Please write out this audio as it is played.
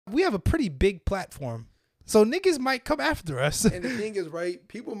we have a pretty big platform. So niggas might come after us. And the thing is, right,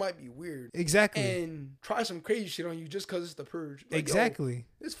 people might be weird. Exactly. And try some crazy shit on you just because it's the purge. Like, exactly.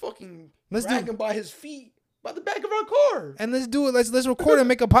 This fucking Let's dragging by his feet by the back of our car. And let's do it. Let's record and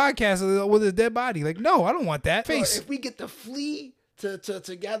make a podcast with a dead body. Like, no, I don't want that. Face. If we get to flee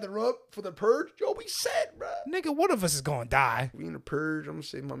to gather up for the purge, yo, we set, bro. Nigga, one of us is gonna die. We in the purge, I'm gonna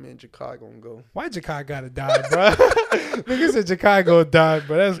say my man Jakai gonna go. Why Jakai gotta die, bro? Nigga said Jakai gonna die,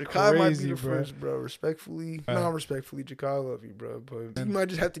 bro. That's Jakai crazy, might be the bro. first, bro. Respectfully. Non-respectfully, Jakai, I love you, bro. But you might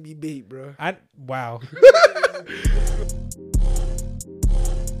just have to be bait, bro. Wow.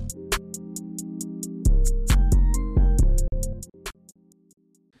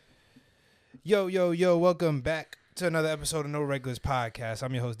 Yo, welcome back to another episode of No Regulars Podcast.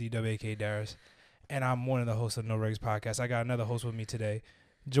 I'm your host, DWAK Darius, and I'm one of the hosts of No Regulars Podcast. I got another host with me today,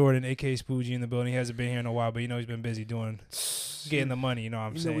 Jordan, a.k.a. Spoogie, in the building. He hasn't been here in a while, but you know he's been busy getting the money, you know what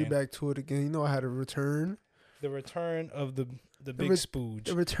I'm saying? We back to it again. You know I had a return. The return of the big Spooge.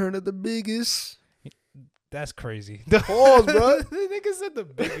 The return of the biggest. That's crazy. Pause, bro. The nigga said the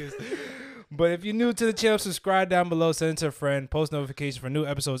biggest. But if you're new to the channel, subscribe down below, send it to a friend, post notifications for new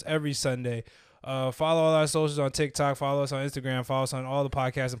episodes every Sunday. Follow all our socials on TikTok, follow us on Instagram, follow us on all the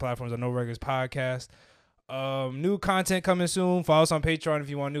podcasting platforms on No Regulars Podcast. New content coming soon. Follow us on Patreon if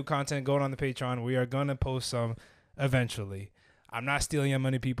you want new content going on the Patreon. We are going to post some eventually. I'm not stealing your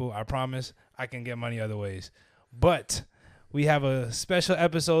money, people. I promise. I can get money other ways. But we have a special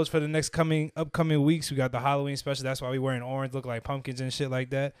episodes for the next upcoming weeks. We got the Halloween special. That's why we wearing orange, look like pumpkins and shit like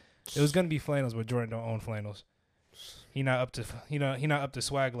that. It was gonna be flannels, but Jordan don't own flannels. He not up to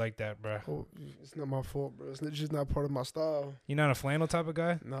swag like that, bro. Oh, it's not my fault, bro. It's just not part of my style. You not a flannel type of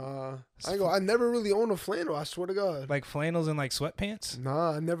guy? Nah, I never really owned a flannel. I swear to God. Like flannels and like sweatpants?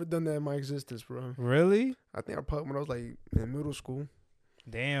 Nah, I never done that in my existence, bro. Really? I think I probably when I was like in middle school.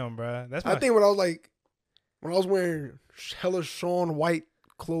 Damn, bro. I think when I was wearing hella Sean White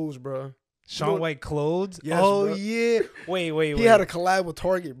clothes, bro. Sean White clothes? Yes, oh, bro. yeah. Wait. He had a collab with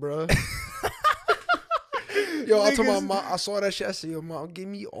Target, bro. Yo, I told my mom, I saw that shit. I said, yo, mom, give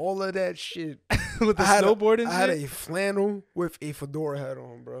me all of that shit. With the snowboard and shit? I had a flannel with a fedora hat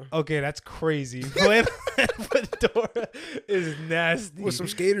on, bro. Okay, that's crazy. Flannel and fedora is nasty. With some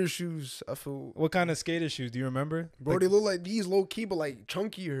skater shoes, I feel. What kind of skater shoes? Do you remember? Bro, they look like these low key, but like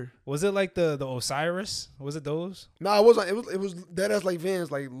chunkier. Was it like the Osiris? Was it those? Nah, it wasn't. It was dead ass like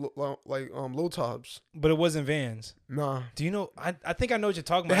Vans, like low tops. But it wasn't Vans. Nah. Do you know? I think I know what you're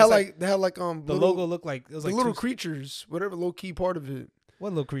talking about. They had like the logo looked like it was like little creatures, whatever low key part of it.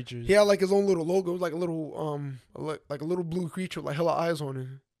 What little creatures? He had like his own little logo. It was like a little like a little blue creature with like hella eyes on it.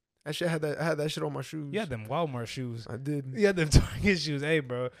 That shit I had that shit on my shoes. You had them Walmart shoes. I did. You had them Target shoes. Hey,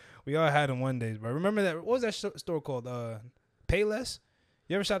 bro, we all had them one day, bro. Remember that? What was that store called? Payless.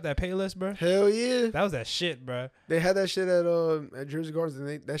 You ever shopped at Payless, bro? Hell yeah. That was that shit, bro. They had that shit at Jersey Gardens,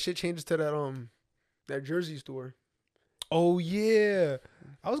 and that shit changes to that Jersey store. Oh yeah,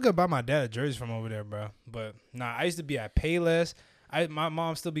 I was gonna buy my dad a jersey from over there, bro. But nah, I used to be at Payless. My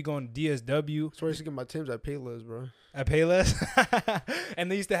mom still be going to DSW. So I used to get my Timbs at Payless, bro. At Payless,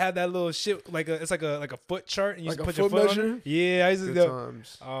 and they used to have that little shit it's like a foot chart, and you like used to put a your foot foot measure? on it. Yeah, I used to Good go.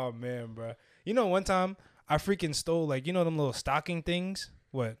 times. Oh man, bro. You know, one time I freaking stole them little stocking things.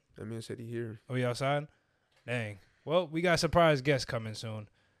 What? That man said he here. Oh, you outside? Dang. Well, we got a surprise guest coming soon.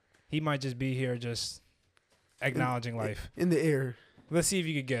 He might just be here, just acknowledging life in the air. Let's see if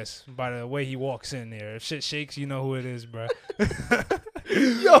you could guess by the way he walks in there. If shit shakes, you know who it is, bro.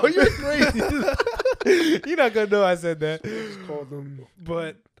 Yo, you're crazy. You're not gonna know I said that. Just called them,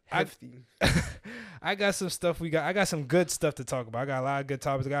 but hefty. I got some stuff. I got some good stuff to talk about. I got a lot of good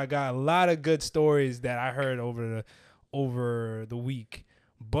topics. I got a lot of good stories that I heard over the week.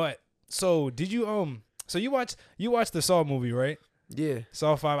 But so did you So you watched the Saw movie, right? Yeah.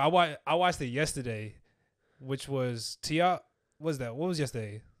 Saw 5. I watched it yesterday, which was What was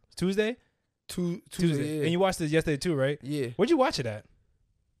yesterday? Tuesday. Tuesday. Yeah. And you watched it yesterday too, right? Yeah. Where'd you watch it at?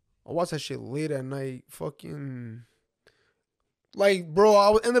 I watched that shit late at night. Fucking. Like, bro,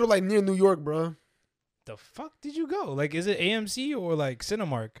 I ended up like near New York, bro. The fuck did you go? Like, is it AMC or like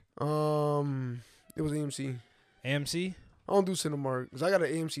Cinemark? It was AMC. AMC? I don't do Cinemark because I got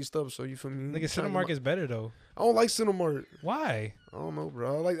an AMC stub, so you feel me? Like, Cinemark is better though. I don't like Cinemark. Why? I don't know,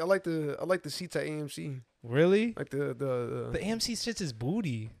 bro. I like the seats at AMC. Really? Like the AMC shits is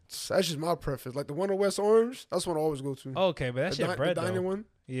booty. That's just my preference. Like the one in West Orange, that's one I always go to. Okay, but that shit bread the dining though. One.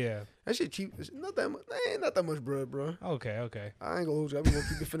 Yeah. That shit cheap. It's not that much. Ain't not that much bread, bro. Okay. I ain't gonna hold you. I'm gonna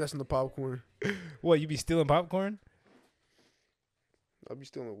keep finessing the popcorn. What, you be stealing popcorn? I'll be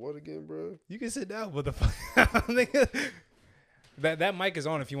stealing what again, bro? You can sit down. What the fuck? That mic is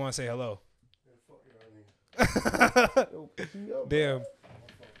on if you want to say hello. Yo, Damn.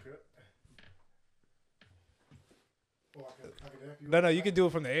 No, you can do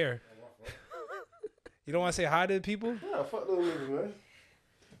it from the air. You don't want to say hi to the people? Nah, fuck those niggas, man.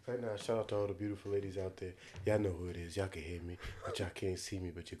 Right now, shout out to all the beautiful ladies out there. Y'all know who it is. Y'all can hear me, but y'all can't see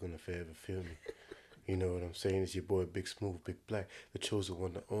me, but you're gonna forever feel me. You know what I'm saying? It's your boy, Big Smooth, Big Black, the chosen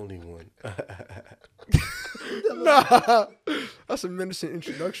one, the only one. Nah, that's a menacing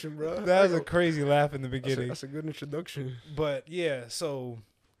introduction, bro. That was a crazy laugh in the beginning. That's a good introduction. But yeah, so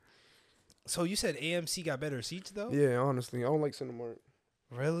you said AMC got better seats though? Yeah, honestly, I don't like Cinemark.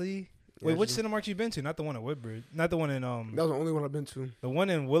 Really? Yeah, Wait, which Cinemark you been to? Not the one at Woodbridge. Not the one in That was the only one I've been to. the one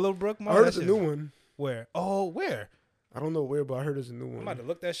in Willowbrook. I heard it's a new one. Where? Oh, where? I don't know where, but I heard it's a new one. I'm about to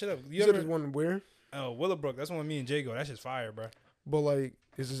look that shit up. You said there's one where? Oh, Willowbrook. That's one me and Jay go. That shit's fire, bro. But like,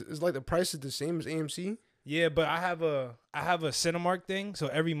 is like the price is the same as AMC? Yeah, but I have a Cinemark thing, so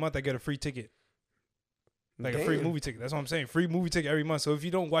every month I get a free ticket. Like a free Damn. movie ticket. That's what I'm saying. Free movie ticket every month. So if you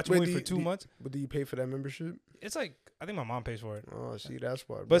don't watch a movie for 2 months, But do you pay for that membership? it's like I think my mom pays for it. Oh, see, that's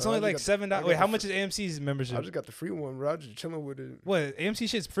why. But it's bro. only I like just got- $7. I Wait, got how the much is AMC's membership? I just got the free one, bro. I just chilling with it. What, AMC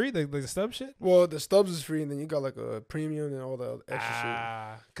shit's free? The stub shit? Well, the stubs is free, and then you got like a premium and all the other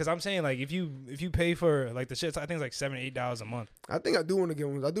extra Because I'm saying like if you pay for like the shit, I think it's like $7, $8 a month. shit. I think I do want to get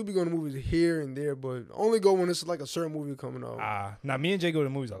ones. I do be going to movies here and there, but only go when it's like a certain movie coming out. Now me and Jay go to the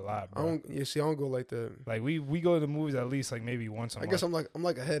movies a lot, I bro. don't. Yeah, see, I don't go like that. Like we go to the movies at least like maybe once a I month. guess I'm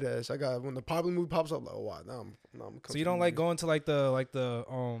like a head ass. I got when the popular movie pops up, like, oh wow, now I'm. So you don't like going to like the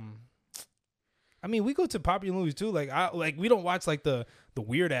I mean, we go to popular movies too. Like we don't watch like the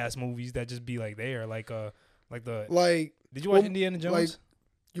weird ass movies that just be like there. Like the Did you watch Indiana Jones? like,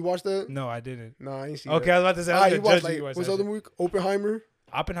 you watched that? No, I didn't. Nah, I ain't see Okay, that. I was about to say. I was You gonna watched judge like you watch what's that the other shit. movie? Oppenheimer.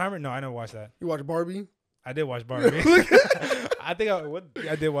 Oppenheimer? No, I never watched that. You watched Barbie? I did watch Barbie. I think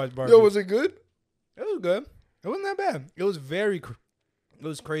I did watch Barbie. Yo, was it good? It was good. It wasn't that bad. It was it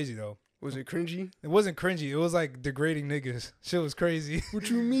was crazy though. Was it cringy? It wasn't cringy. It was like degrading niggas. Shit was crazy. What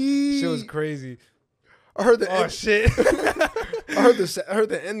you mean? Shit was crazy. I heard the Shit. I heard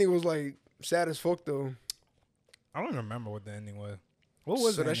the ending was like sad as fuck though. I don't remember what the ending was. What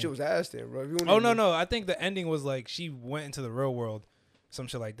was so the that ending? shit was ass then, bro. If you wanna Oh know- no! I think the ending was like she went into the real world, some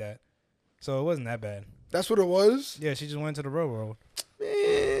shit like that. So it wasn't that bad. That's what it was. Yeah, she just went into the real world.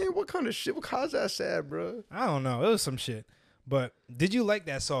 Man, what kind of shit? How's that sad, bro? I don't know. It was some shit. But did you like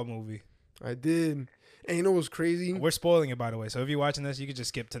that Saw movie? I did. And you know what's crazy? We're spoiling it, by the way. So if you're watching this, you could just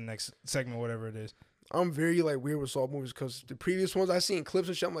skip to the next segment, whatever it is. I'm very like weird with Saw movies because the previous ones I seen clips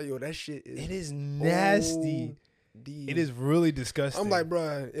and shit. I'm like, yo, that shit is. It is nasty. OD. It is really disgusting. I'm like,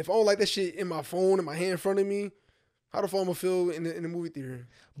 bro, if I don't like that shit in my phone, in my hand in front of me, how the fuck I'm gonna feel in the movie theater?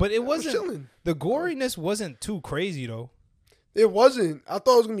 but it I'm wasn't. chilling. The goriness wasn't too crazy though. It wasn't. I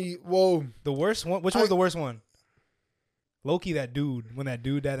thought it was gonna be. Whoa. The worst one. Which one was the worst one? Loki, that dude. When that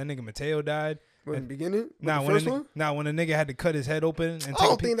dude died, that nigga Mateo died. But in the beginning, Nah, the when first the, one. nah, when the nigga had to cut his head open and take I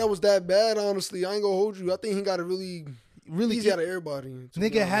don't think that was that bad, honestly. I ain't gonna hold you. I think he got it really really easy out of everybody. to be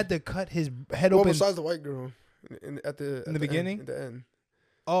nigga honest. had to cut his head Well, open. besides the white girl, at the beginning? end, at the end.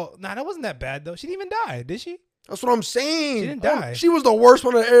 Oh, nah, that wasn't that bad though. She didn't even die, did she? That's what I'm saying. She didn't die. She was the worst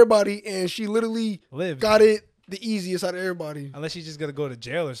one of everybody, and she literally Lived. got it the easiest out of everybody. Unless she's just gonna go to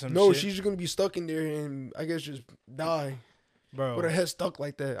jail or some No, shit. she's just gonna be stuck in there and I guess just die Bro, with her head stuck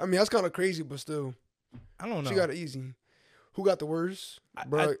like that. I mean, that's kind of crazy, but still, I don't know. she got it easy. Who got the worst,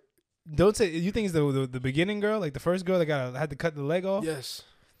 bro? Don't say you think it's the beginning girl, like the first girl that had to cut the leg off. Yes.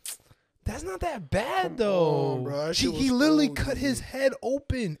 That's not that bad Come though. on, bro. That He shit was literally OD. cut his head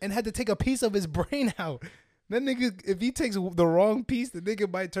open and had to take a piece of his brain out. That nigga, if he takes the wrong piece, the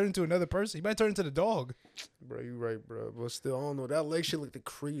nigga might turn into another person. He might turn into the dog. Bro, you right, bro. But still, I don't know. That leg shit looked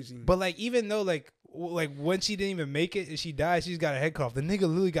crazy. But like, even though like when she didn't even make it and she died, she's got her head cut off. The nigga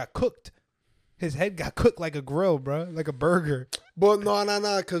literally got cooked. His head got cooked like a grill, bro, like a burger. But no,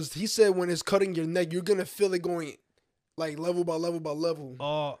 because he said when it's cutting your neck, you're gonna feel it going like level by level by level.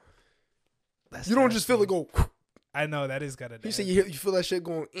 Oh, You don't just feel it go. I know that is kind of. He said you feel that shit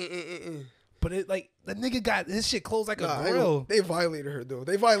going. But it like the nigga got his shit closed like Nah, a grill. they violated her though.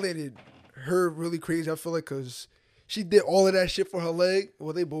 They violated her really crazy. I feel like because she did all of that shit for her leg.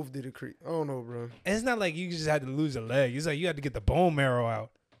 Well, they both did it crazy. I don't know, bro. And it's not like you just had to lose a leg. It's like you had to get the bone marrow out.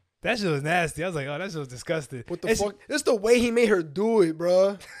 That shit was nasty. I was like, oh, that shit was disgusting. What the fuck? It's the way he made her do it,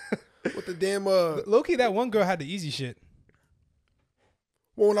 bro. With the damn Low-key, that one girl had the easy shit.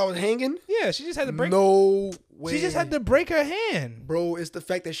 when I was hanging. Yeah, she just had to break. No way. She just had to break her hand. Bro, it's the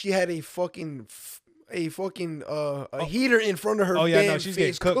fact that she had a fucking heater in front of her. Oh yeah, damn no, she's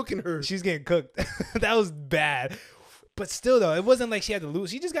face getting cooked. cooking her. She's getting cooked. That was bad. But still, though, it wasn't like she had to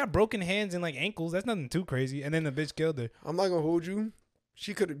lose. She just got broken hands and like ankles. That's nothing too crazy. And then the bitch killed her. I'm not gonna hold you.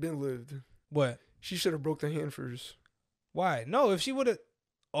 She could have been lived. What? She should have broke the hand first. Why? No, if she would have.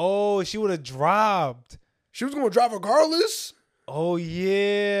 Oh, she would have dropped. She was gonna drop regardless. Oh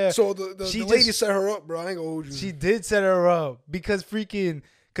yeah. So the lady set her up, bro. I ain't gonna hold you. She did set her up because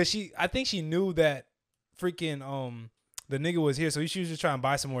I think she knew that freaking the nigga was here, so she was just trying to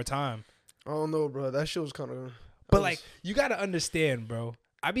buy some more time. I don't know, bro. That shit was kind of. But like, you gotta understand, bro.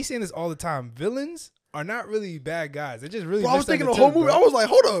 I be saying this all the time. Villains are not really bad guys. They're just really. Bro, I was thinking the whole movie. Bro. I was like,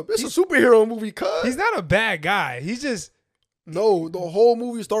 hold up, it's a superhero movie, cuz. He's not a bad guy. He's just. No, the whole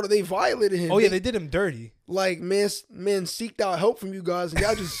movie started. They violated him. Oh yeah, they did him dirty. Like men seeked out help from you guys, and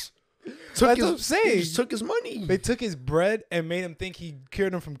y'all just took his money. They took his bread and made him think he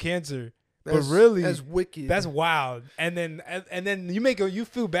cured him from cancer. That's, but really, that's wicked. That's wild. And then you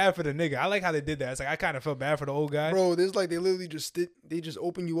feel bad for the nigga. I like how they did that. It's like I kind of felt bad for the old guy. Bro, there's like they literally just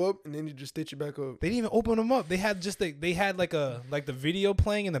open you up and then they just stitch you back up. They didn't even open him up. They had like the video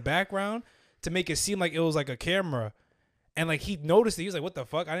playing in the background to make it seem like it was like a camera. And like he noticed it. He was like, "What the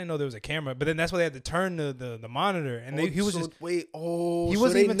fuck? I didn't know there was a camera." But then that's why they had to turn the monitor. And he wasn't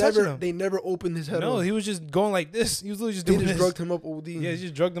even touching him. They never opened his head. No, he was just going like this. He was literally just doing this. They just drugged him up OD. Yeah, he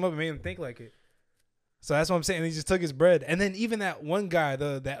just drugged him up and made him think like it. So that's what I'm saying. And he just took his bread. And then even that one guy,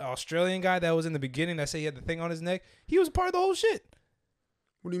 that Australian guy that was in the beginning that said he had the thing on his neck, he was part of the whole shit.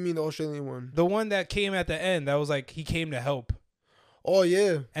 What do you mean the Australian one? The one that came at the end that was like he came to help. Oh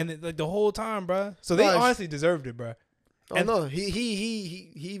yeah. And like the whole time, bro. So they honestly deserved it, bro. Oh no,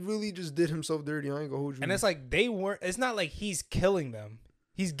 he really just did himself dirty. I ain't gonna hold you. And it's like it's not like he's killing them.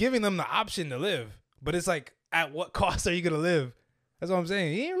 He's giving them the option to live. But it's like, at what cost are you gonna live? That's what I'm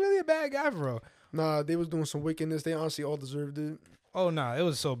saying. He ain't really a bad guy, bro. Nah, they was doing some wickedness. They honestly all deserved it. Oh nah, it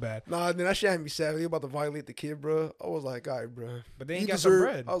was so bad. Nah, then that shit had me sad. They about to violate the kid, bro. I was like, all right, bro. But they ain't got some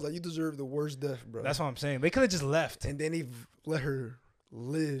bread. I was like, you deserve the worst death, bro. That's what I'm saying. They could have just left. And then they let her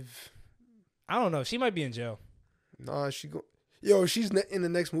live. I don't know. She might be in jail. Nah, she's in the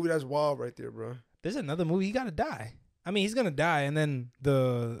next movie. That's wild right there, bro. There's another movie. He gotta die. I mean, he's gonna die, and then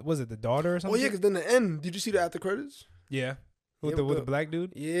the daughter or something? Oh yeah, because then the end. Did you see the after credits? Yeah, with the black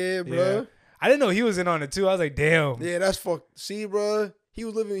dude. Yeah, bro. Yeah. I didn't know he was in on it too. I was like, damn. Yeah, that's fucked. See, bro, he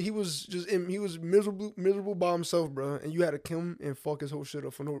was miserable by himself, bro, and you had to kill him and fuck his whole shit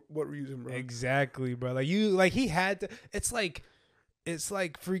up for what reason, bro? Exactly, bro. He had to. It's like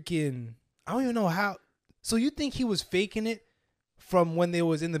freaking. I don't even know how. So you think he was faking it from when they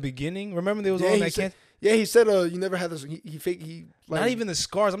was in the beginning? Remember they was all that cancer? Yeah, he said you never had this. Not even the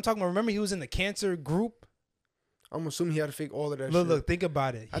scars. I'm talking about. Remember he was in the cancer group. I'm assuming he had to fake all of that. Look, think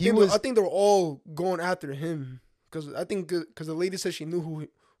about it. I think they were all going after him because the lady said she knew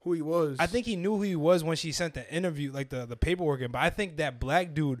who he was. I think he knew who he was when she sent the interview, like the paperwork in. But I think that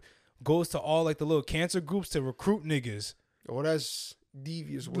black dude goes to all like the little cancer groups to recruit niggas. Oh, that's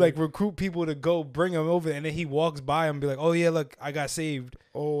devious work. Like recruit people to go bring him over, and then he walks by and be like, "Oh yeah, look, I got saved."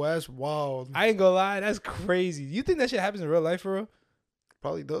 Oh, that's wild. I ain't gonna lie, that's crazy. You think that shit happens in real life for real?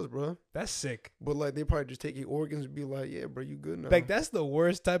 Probably does, bro. That's sick. But like they probably just take your organs and be like, "Yeah, bro, you good now." Like that's the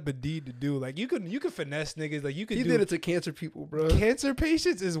worst type of deed to do. Like you could finesse niggas. Like you could. He did it to cancer people, bro. Cancer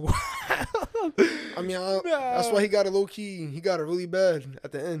patients is wild. I mean, that's why he got it low key. He got it really bad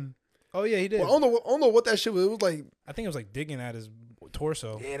at the end. Oh yeah, he did. Well, I don't know what that shit was. It was like, I think it was like digging at his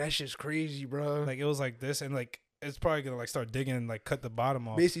torso. Yeah, that shit's crazy, bro. Like it was like this, and like it's probably gonna like start digging and like cut the bottom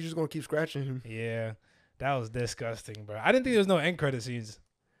off. Basically, just gonna keep scratching him. Yeah, that was disgusting, bro. I didn't think there was no end credit scenes.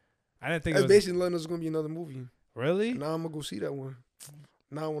 I didn't think that's basically letting us gonna be another movie. Really? Now I'm gonna go see that one.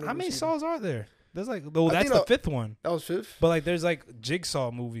 How many Saws are there? There's like that's the fifth one. That was fifth. But like there's like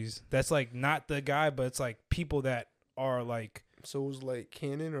Jigsaw movies. That's like not the guy, but it's like people that are like. So it was like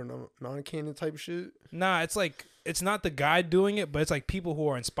canon or non-canon type shit? Nah, it's like it's not the guy doing it, but it's like people who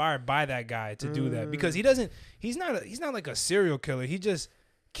are inspired by that guy to do that because he's not like a serial killer. He just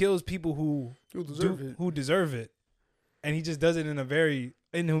kills people who deserve it, and he just does it in a very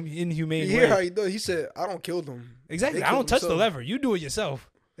inhumane way. Yeah, how he does. He said, "I don't kill them." Exactly. I don't touch the lever. You do it yourself.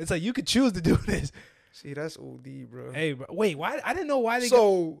 It's like you could choose to do this. See, that's OD, bro. Hey, bro, wait, why? I didn't know why they.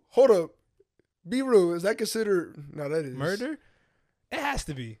 So hold up, be real. Is that considered? No, that is murder. It has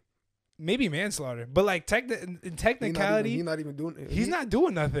to be. Maybe manslaughter. But like in technicality, he's not even doing it. He's not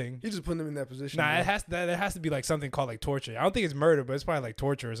doing nothing. He's just putting them in that position. Nah, it has to be like something called like torture. I don't think it's murder, but it's probably like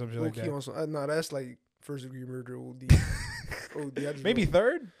torture or something like that. Nah, that's like first degree murder. OD. Maybe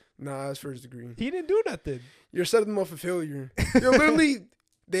third? Nah, it's first degree. He didn't do nothing. You're setting them up for failure. You're literally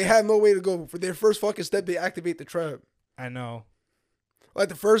they had no way to go. For their first fucking step, they activate the trap. I know. Like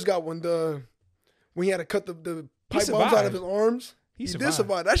the first guy when he had to cut the pipe bombs out of his arms. He did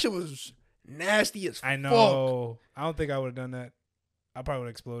survive. That shit was nasty as fuck. I know. I don't think I would have done that. I probably would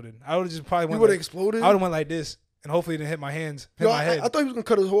have exploded. I would have just probably went. You would have exploded? I would have went like this. And hopefully it didn't hit my hands. Hit my head. I thought he was going to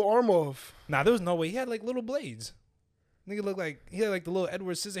cut his whole arm off. Nah, there was no way. He had like little blades. Nigga looked like, he had like the little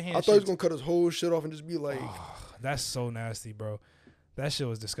Edward Scissorhands. I thought he was going to cut his whole shit off and just be like. Oh, that's so nasty, bro. That shit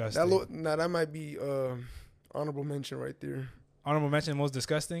was disgusting. That might be honorable mention right there. Honorable mention, most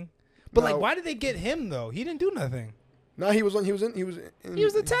disgusting? But like, why did they get him though? He didn't do nothing. Nah, he was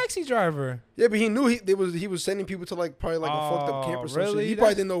the taxi driver. Yeah, but he knew he was sending people to like probably like a fucked up camp or something. Really? He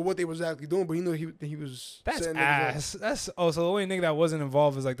probably didn't know what they was exactly doing, but he knew he was. That's ass. So the only nigga that wasn't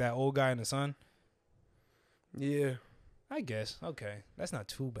involved was like that old guy and the son. Yeah, I guess. Okay, that's not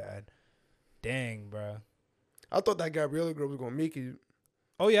too bad. Dang, bro. I thought that Gabriella girl was gonna make it.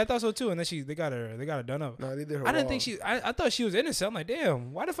 Oh yeah, I thought so too. And then they got her done up. Nah, they did her. I didn't think I thought she was innocent. I'm like,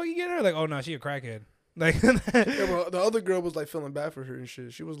 damn, why the fuck you get her? Like, oh no, she a crackhead. Like, yeah, but the other girl was like feeling bad for her and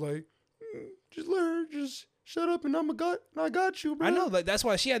shit. She was like, just let her just shut up and I got you, bro. I know, like that's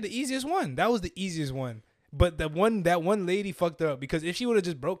why she had the easiest one. That was the easiest one. But that one lady fucked her up because if she would have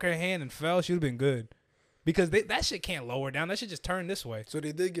just broke her hand and fell, she would have been good. Because that shit can't lower down. That shit just turn this way. So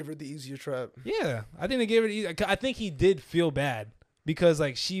they did give her the easier trap. Yeah, I think they gave her. I think he did feel bad because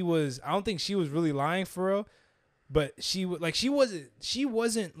like I don't think she was really lying for real. But she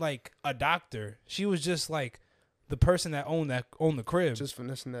wasn't like a doctor. She was just like the person that owned the crib. Just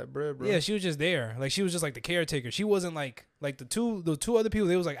finessing that bread, bro. Yeah, she was just there. Like she was just like the caretaker. She wasn't like the two other people.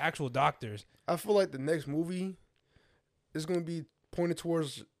 They was like actual doctors. I feel like the next movie is gonna be pointed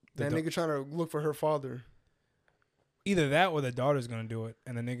towards that nigga trying to look for her father. Either that or the daughter's gonna do it,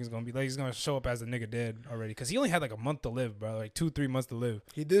 and the nigga's gonna be like, he's gonna show up as the nigga dead already, because he only had like a month to live, bro, like 2-3 months to live.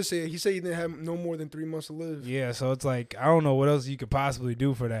 He said he didn't have no more than 3 months to live. Yeah, so it's like I don't know what else you could possibly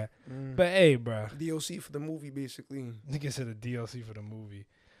do for that. But hey, bro, DLC for the movie, basically. Nigga said a DLC for the movie.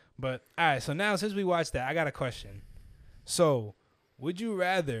 But all right, so now since we watched that, I got a question. So, would you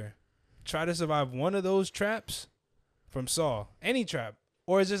rather try to survive one of those traps from Saw, any trap,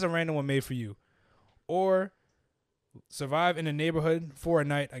 or is this a random one made for you, or survive in a neighborhood for a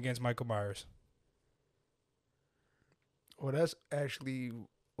night against Michael Myers? Oh, that's actually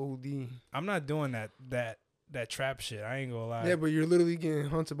OD. I'm not doing that trap shit. I ain't gonna lie. Yeah, but you're literally getting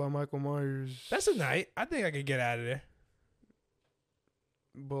hunted by Michael Myers. That's a night. I think I could get out of there.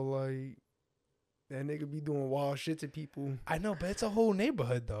 But like, that nigga be doing wild shit to people. I know, but it's a whole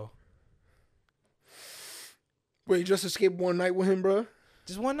neighborhood though. Wait, just escape one night with him, bro?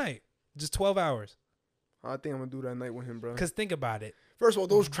 Just one night. Just 12 hours. I think I'm gonna do that night with him, bro. Cause think about it. First of all,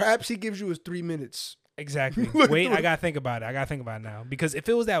 those traps he gives you is 3 minutes. Exactly. Wait, I gotta think about it. Now because if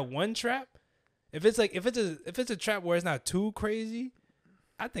it was that one trap, if it's a trap where it's not too crazy,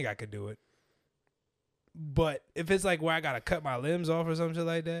 I think I could do it. But if it's like where I gotta cut my limbs off or something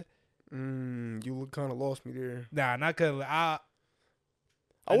like that, you kind of lost me there. Nah, not cause I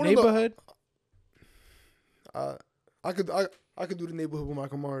neighborhood. I could do the neighborhood with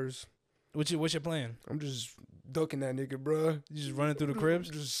Michael Myers. What's your plan? I'm just ducking that nigga, bro. You just running through the cribs?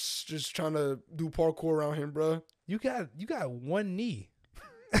 Just trying to do parkour around him, bro. You got one knee.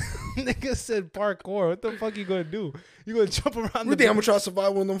 Nigga said parkour. What the fuck you gonna do? You gonna jump around? You think I'm gonna try to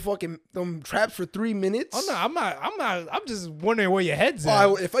survive one of them traps for 3 minutes? Oh no, I'm not. I'm just wondering where your head's at.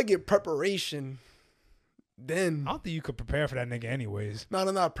 If I get preparation, then I don't think you could prepare for that nigga anyways.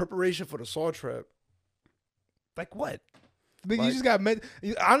 Not preparation for the saw trap. Like what? Nigga, you just got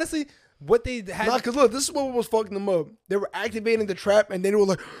honestly. What they had? Nah, cause look, this is what was fucking them up. They were activating the trap, and then they were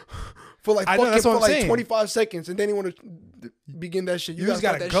like, for like 25 seconds, and then they want to begin that shit. You just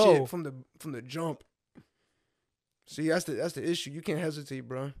gotta go shit from the jump. See, that's the issue. You can't hesitate,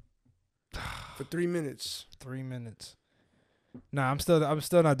 bro. For 3 minutes. 3 minutes. Nah, I'm still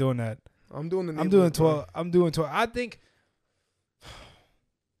not doing that. I'm doing 12. Bro. I'm doing 12. I think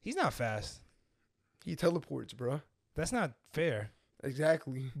he's not fast. He teleports, bro. That's not fair.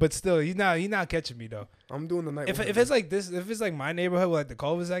 Exactly. But still, he's not catching me though. I'm doing the night. If it's like this, if it's like my neighborhood with like the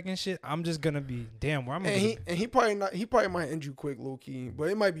cul-de-sac and shit, I'm just gonna be damn. Where am I? And he probably might end you quick, low key. But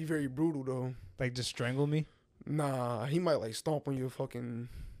it might be very brutal though. Like just strangle me. Nah, he might like stomp on your fucking.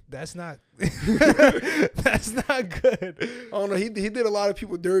 That's not. That's not good. I don't know. He did a lot of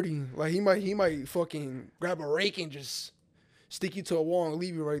people dirty. Like he might fucking grab a rake and just stick you to a wall and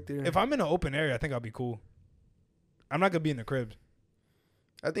leave you right there. If I'm in an open area, I think I'll be cool. I'm not gonna be in the crib.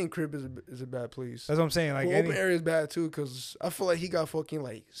 I think crib is a bad place. That's what I'm saying. Like open area is bad too, cause I feel like he got fucking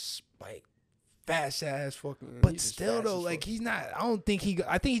like fast ass fucking. But still though, like he's not. I don't think he.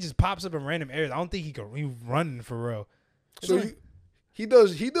 I think he just pops up in random areas. I don't think he running for real. He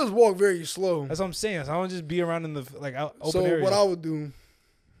does walk very slow. That's what I'm saying. So I don't just be around in the open so area. What I would do,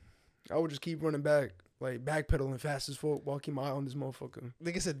 I would just keep running back, like backpedaling fast as fuck while keep my eye on this motherfucker.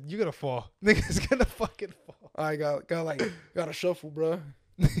 Nigga said, you gonna fall. Nigga's gonna fucking fall. I gotta shuffle, bro.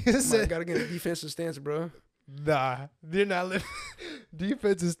 Gotta get a defensive stance, bro. Nah, they're not living.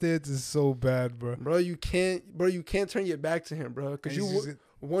 Defensive stance is so bad, bro. Bro, you can't turn your back to him, bro. Cause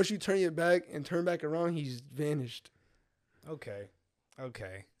once you turn your back and turn back around, he's vanished. Okay.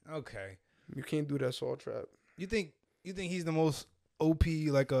 You can't do that saw trap. You think he's the most OP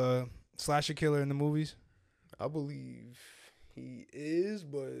like a slasher killer in the movies? I believe he is,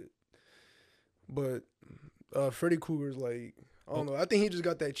 but Freddy Krueger's like, I don't know. I think he just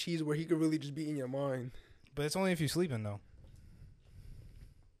got that cheese where he could really just be in your mind. But it's only if you're sleeping though.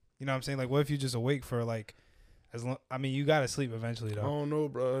 You know what I'm saying? Like, what if you just awake for like, you gotta sleep eventually though. I don't know,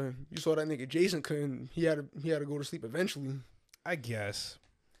 bro. You saw that nigga Jason couldn't. He had to go to sleep eventually. I guess.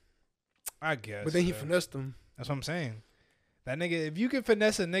 But then he finessed him. That's what I'm saying. That nigga, if you can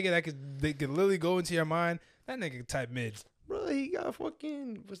finesse a nigga that could literally go into your mind, that nigga can type mids. Bro, he got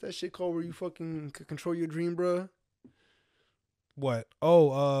fucking, what's that shit called where you fucking could control your dream, bro? What?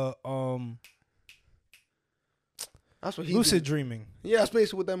 That's what he lucid did. Dreaming. Yeah, that's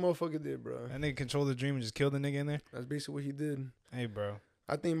basically what that motherfucker did, bro. That nigga controlled the dream and just killed the nigga in there? That's basically what he did. Hey, bro.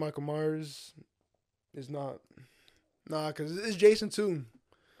 I think Michael Myers is not. Nah, because it's Jason, too.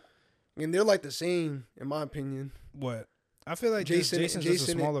 And they're like the same, in my opinion. What? I feel like Jason's just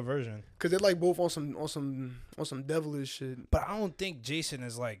a smaller version. Because they're like both on some devilish shit. But I don't think Jason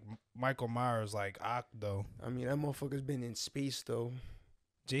is like Michael Myers, like Ock, though. I mean, that motherfucker's been in space, though.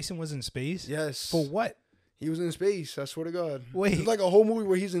 Jason was in space? Yes. For what? He was in space, I swear to God. Wait. It's like a whole movie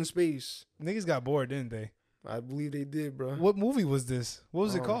where he's in space. Niggas got bored, didn't they? I believe they did, bro. What movie was this? What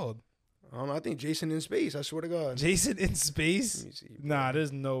was it called? I don't know. I think Jason in Space, I swear to God. Jason in Space? Let me see, nah,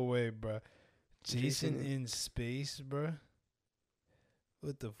 there's no way, bro. Jason in Space, bro?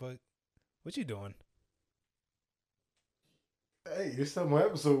 What the fuck? What you doing? Hey, it's not my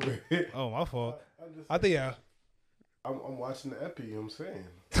episode, man. Oh, my fault. I think, yeah. I'm watching the epi, you know what I'm saying?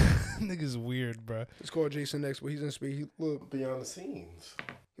 Nigga's weird, bro. It's called Jason X, but he's in space. He look beyond the scenes.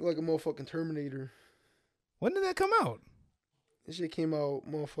 He like a motherfucking Terminator. When did that come out? This shit came out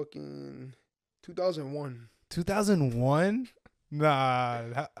motherfucking 2001. 2001?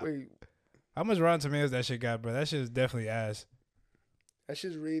 Nah. Wait. How much Rotten Tomatoes that shit got, bro? That shit is definitely ass. That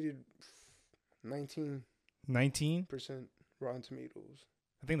shit's rated 19. 19% Rotten Tomatoes.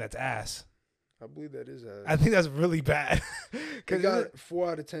 I think that's ass. I believe that is ass. I think that's really bad. It got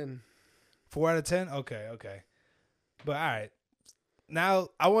 4 out of 10. 4 out of 10? Okay. But all right. Now,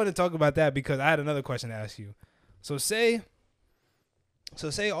 I want to talk about that because I had another question to ask you. So say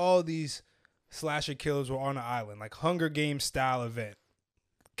all these slasher killers were on an island, like Hunger Games style event.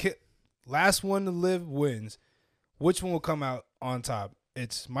 Last one to live wins. Which one will come out on top?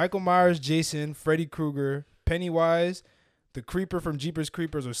 It's Michael Myers, Jason, Freddy Krueger, Pennywise, the Creeper from Jeepers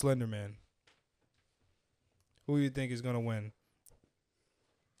Creepers, or Slender Man. Who do you think is going to win?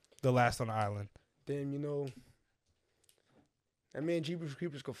 The last on the island. Damn, that man Jeepers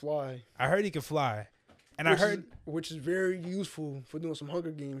Creepers could fly. I heard he could fly. And which is very useful for doing some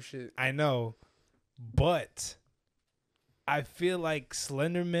Hunger Games shit. I know. But I feel like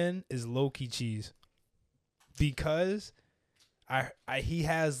Slender Man is low-key cheese. Because he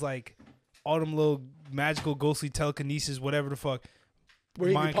has like all them little magical ghostly telekinesis, whatever the fuck. Where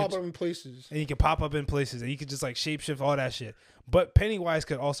he can pop up in places. And he can pop up in places. And he could just like shapeshift, all that shit. But Pennywise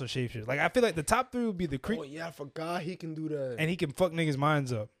could also shapeshift. Like I feel like the top 3 would be the Oh yeah, I forgot he can do that. And he can fuck niggas'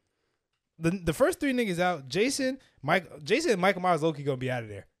 minds up. The first 3 niggas out, Jason and Michael Myers low-key gonna be out of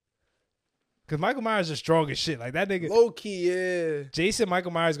there. Cause Michael Myers is strong as shit. Like that nigga. Low-key, yeah. Jason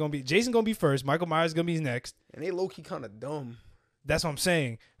gonna be first. Michael Myers gonna be next. And they low-key kind of dumb. That's what I'm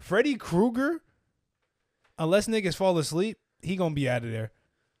saying. Freddy Krueger, unless niggas fall asleep, he gonna be out of there.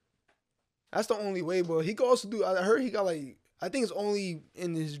 That's the only way, but he could also do. I heard he got like. I think it's only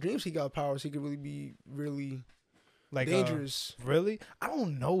in his dreams he got powers. He could really be really like dangerous. Really? I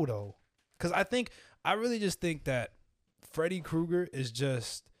don't know though, cause I really just think that Freddy Krueger is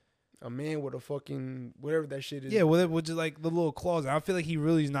just a man with a fucking whatever that shit is. Yeah, with just like the little claws. I feel like he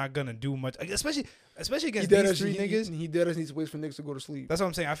really is not gonna do much, especially against these 3 niggas. He dead needs to wait for niggas to go to sleep. That's what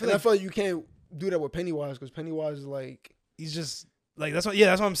I'm saying. I feel like you can't do that with Pennywise because Pennywise is like he's just like that's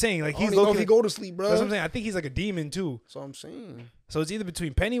what I'm saying. Like he's low-key, if he go to sleep, bro. That's what I'm saying. I think he's like a demon too. That's what I'm saying. So it's either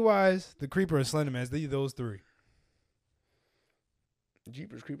between Pennywise, the Creeper, and Slender Man. It's those 3.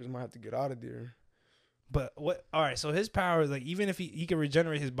 Jeepers Creepers might have to get out of there. But what? All right. So his power is like even if he can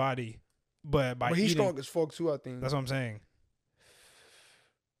regenerate his body, but he's strong as fuck too. I think that's what I'm saying.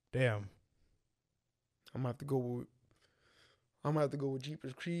 Damn. I'm gonna have to go with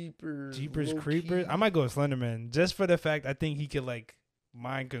Jeepers Creepers. Jeepers Creepers. I might go with Slenderman just for the fact I think he could like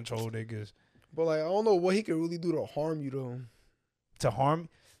mind control niggas. But like I don't know what he could really do to harm you though. To harm?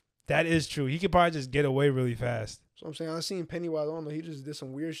 That is true. He could probably just get away really fast. So I'm saying I seen Pennywise. I don't know. He just did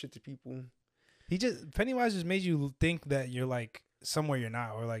some weird shit to people. Pennywise just made you think that you're like somewhere you're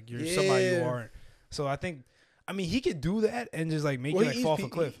not, or like you're somebody you aren't. So I mean, he could do that and just like make you like fall off a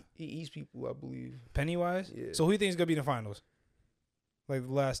cliff. He eats people, I believe. Pennywise? Yeah. So who do you think is gonna be in the finals? Like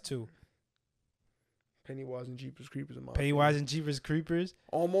the last two. Pennywise and Jeepers Creepers. Pennywise and Jeepers Creepers.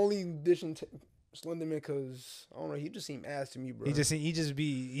 I'm only dishing Slenderman because I don't know. He just seemed ass to me, bro.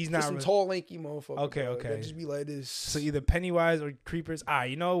 He's not some tall, lanky motherfucker. Okay, bro. okay. That just be like this. So either Pennywise or Creepers.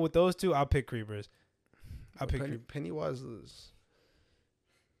 You know, with those two, I'll pick Creepers. Pennywise is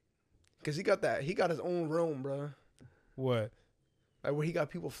because he got his own realm, bro. What? Like where he got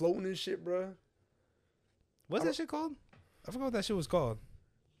people floating and shit, bro. What's that shit called? I forgot what that shit was called.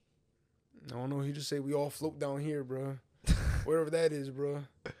 I don't know. He just say we all float down here, bro. Wherever that is, bro.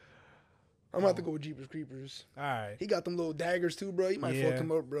 I'm about to go with Jeepers Creepers. All right. He got them little daggers too, bro. He might fuck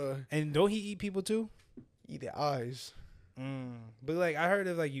him up, bro. And don't he eat people too? Eat their eyes. But like I heard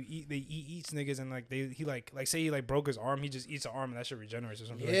of like he eats niggas and like he say he like broke his arm, he just eats an arm and that shit regenerates or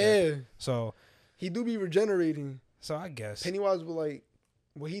something. Yeah. Like that. So he do be regenerating. So I guess Pennywise was like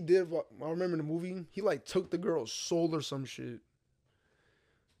what he did. I remember in the movie he like took the girl's soul or some shit.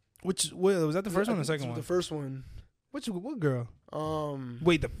 Was that the first one or the second one? The first one. What girl?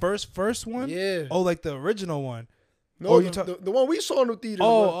 Wait, the first one? Yeah. Oh, like the original one. No, the one we saw in the theater.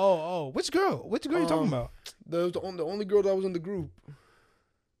 Oh. Which girl you talking about? The only girl that was in the group.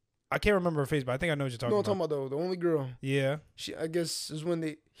 I can't remember her face, but I think I know what you're talking about. No, I'm talking about the only girl. Yeah. She, I guess, is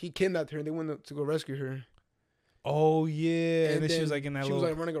when he kidnapped her and they went to go rescue her. Oh yeah, and then she was like in that. She was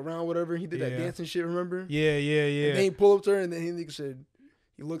like running around, whatever. He did that dancing shit. Remember? Yeah. And then he pulled up to her and then he said,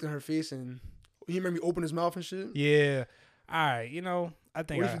 he looked in her face and he made me open his mouth and shit. Yeah. All right. You know, I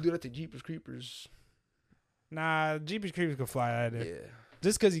think. What if you do that to Jeepers Creepers? Nah, Jeepers Creepers could fly out of there. Yeah.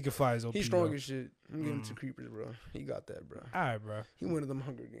 Just because he could fly is OP. He's strong as shit. I'm getting to Creepers, bro. He got that, bro. All right, bro. He went to them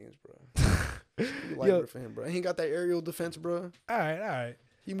Hunger Games, bro. He like for him, bro. He ain't got that aerial defense, bro. All right.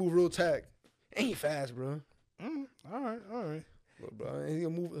 He move real tack. And he fast, bro. All right. Look, bro.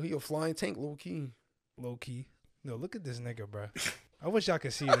 And he a flying tank, low key. No, look at this nigga, bro. I wish y'all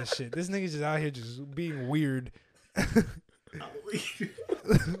could see this shit. This nigga just out here just being weird.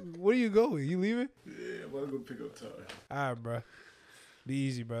 Where you going? You leaving? Yeah, I'm gonna go pick up Ty. All right, bro. Be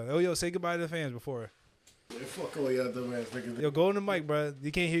easy, bro. Oh, yo, say goodbye to the fans before. Man, fuck all y'all dumb ass niggas. Yo, go on the mic, bro.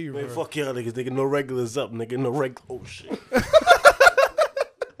 You can't hear you, man, bro. Fuck y'all niggas. Nigga, no regulars up, nigga. No regular. Oh, shit.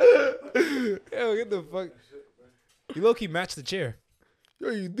 Yo, get the fuck. You low-key match the chair. Yo,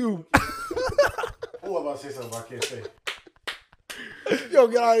 you do. Who about to say something I can't say? Yo,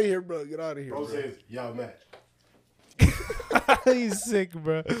 get out of here, bro. Get out of here. Bro says, y'all match. He's sick,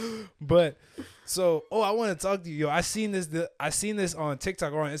 bro. But so, I want to talk to you. Yo, I seen this on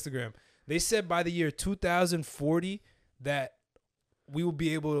TikTok or on Instagram. They said by the year 2040 that we will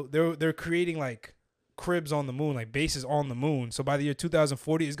be able. They're creating like cribs on the moon, like bases on the moon. So by the year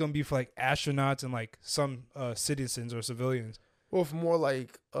 2040, it's gonna be for like astronauts and like some citizens or civilians. Well, for more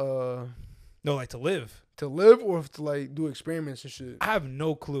like no, like to live. To live or to like do experiments and shit? I have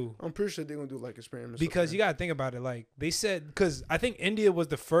no clue. I'm pretty sure they're gonna do like experiments. Because you gotta think about it. Like they said, because I think India was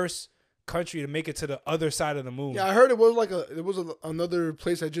the first country to make it to the other side of the moon. Yeah, I heard it was another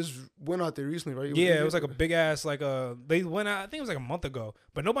place that just went out there recently, right? It was like a big ass they went out. I think it was like a month ago,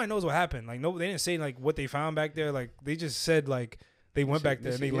 but nobody knows what happened. Like they didn't say like what they found back there. Like they just said like they went back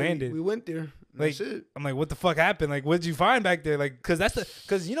there and they landed. We went there. That's it. I'm like, what the fuck happened? Like, what did you find back there? Like,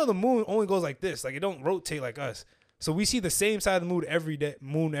 because you know the moon only goes like this. Like it don't rotate like us. So we see the same side of the moon every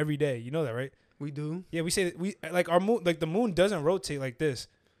day. You know that, right? We do. Yeah, we say that we like our moon. Like the moon doesn't rotate like this.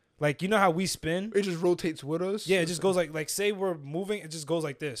 Like you know how we spin? It just rotates with us. Yeah, it just goes like say we're moving, it just goes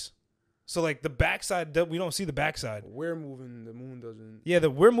like this. So like the backside, we don't see the backside. We're moving, the moon doesn't. Yeah,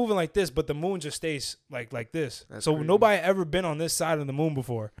 we're moving like this, but the moon just stays like this. That's so crazy. Nobody ever been on this side of the moon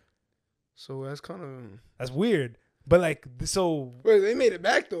before. So that's weird. But like so. Wait, they made it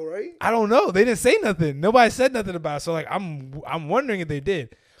back though, right? I don't know. They didn't say nothing. Nobody said nothing about it. So like I'm wondering if they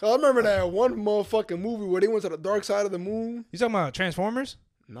did. I remember that one motherfucking movie where they went to the dark side of the moon. You talking about Transformers?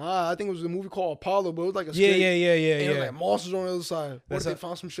 Nah, I think it was a movie called Apollo, but it was like a yeah. And it was like monsters on the other side. What if they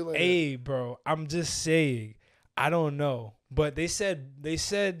found some shit like that? Hey, bro, I'm just saying. I don't know, but they said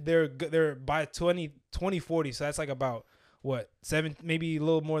they're by 2040. So that's like about what 7, maybe a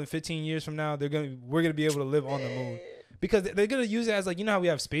little more than 15 years from now. We're gonna be able to live on the moon because they're gonna use it as like, you know how we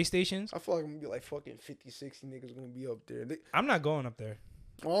have space stations. I feel like I'm gonna be like fucking 50, 60 niggas gonna be up there. I'm not going up there.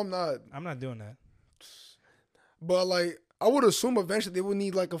 Oh, I'm not. I'm not doing that. But like, I would assume eventually they would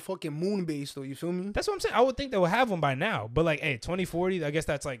need like a fucking moon base, though. You feel me? That's what I'm saying. I would think they would have one by now. But like, hey, 2040. I guess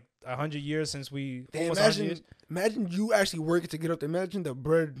that's like 100 years since we. Damn, imagine you actually working to get up there. Imagine the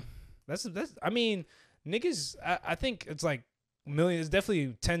bread. That's. I mean, niggas. I think it's like millions. It's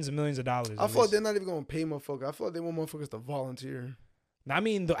definitely tens of millions of dollars. I feel like they're not even gonna pay motherfuckers. I feel like they want motherfuckers to volunteer. I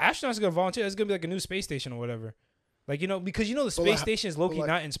mean, the astronauts are gonna volunteer. It's gonna be like a new space station or whatever. Like, you know, because you know the space station is low-key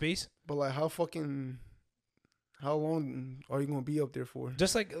not in space. But like, how long are you gonna be up there for?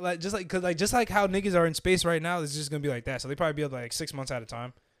 Just like how niggas are in space right now, it's just gonna be like that. So they probably be up like 6 months at a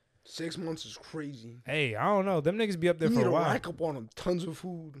time. 6 months is crazy. Hey, I don't know. Them niggas be up there for a while. Rack up on them tons of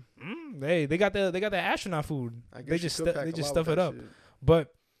food. Hey, they got the astronaut food. They just stuff it up. Shit.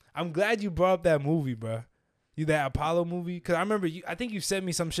 But I'm glad you brought up that movie, bro. That Apollo movie, because I remember I think you sent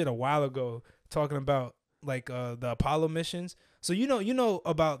me some shit a while ago talking about like the Apollo missions. So you know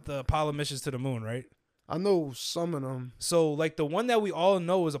about the Apollo missions to the moon, right? I know some of them. So like the one that we all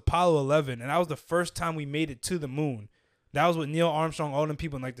know was Apollo 11, and that was the first time we made it to the moon. That was with Neil Armstrong, all them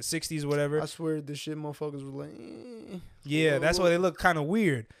people in like the 60s or whatever. I swear this shit motherfuckers were like, yeah, that's why they look kind of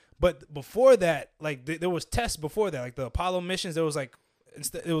weird. But before that, like there was tests before that, like the Apollo missions. There was like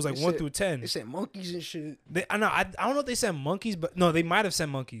it was like 1 through 10. They sent monkeys and shit. I don't know if they sent monkeys, but no, they might have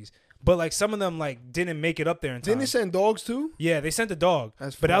sent monkeys. But like some of them like didn't make it up there in time. Didn't they send dogs too? Yeah, they sent the dog.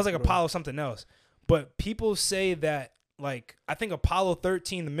 But that was like Apollo something else. But people say that like I think Apollo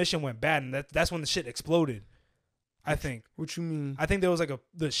 13 the mission went bad, and that's when the shit exploded. I think. What you mean? I think there was like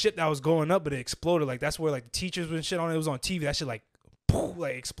the ship that was going up, but it exploded. Like that's where like the teachers and shit on it. It was on TV. That shit like poof,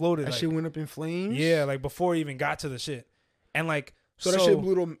 like exploded. That like, shit went up in flames. Yeah, like before it even got to the shit, and like so that shit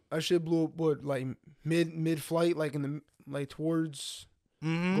blew up what like mid flight, like in the like towards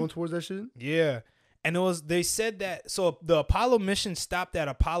going towards that shit. Yeah, and they said that so the Apollo mission stopped at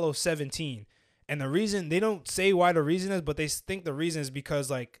Apollo 17. And the reason, they don't say why the reason is, but they think the reason is because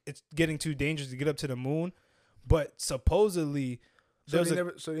like it's getting too dangerous to get up to the moon. But supposedly, so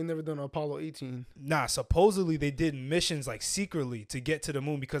they never done Apollo 18. Nah, supposedly they did missions like secretly to get to the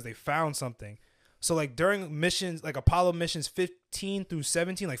moon because they found something. So like during missions, like Apollo missions 15 through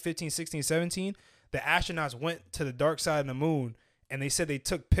 17, like 15, 16, 17, the astronauts went to the dark side of the moon, and they said they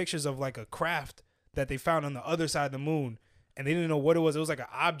took pictures of like a craft that they found on the other side of the moon, and they didn't know what it was. It was like an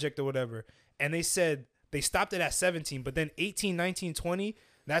object or whatever. And they said they stopped it at 17, but then 18, 19, 20,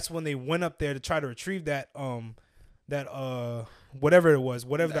 that's when they went up there to try to retrieve that whatever it was,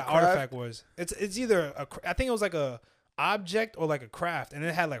 whatever the artifact was. It's either I think it was like a object or like a craft, and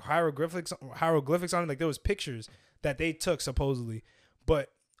it had like hieroglyphics on it. Like there was pictures that they took supposedly,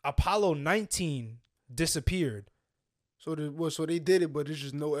 but Apollo 19 disappeared. So they did it, but there's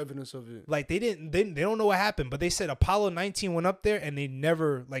just no evidence of it. Like they don't know what happened, but they said Apollo 19 went up there and they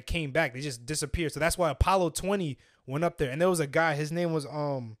never like came back. They just disappeared. So that's why Apollo 20 went up there. And there was a guy, his name was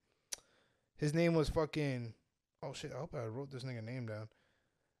fucking, oh shit, I hope I wrote this nigga name down.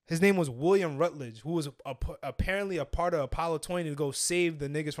 His name was William Rutledge, who was apparently a part of Apollo 20 to go save the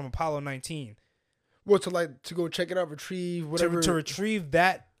niggas from Apollo 19. What, to go check it out, retrieve whatever? To retrieve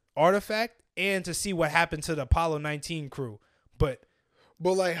that artifact and to see what happened to the Apollo 19 crew. But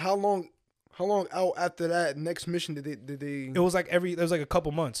like how long out after that next mission did they? It was like a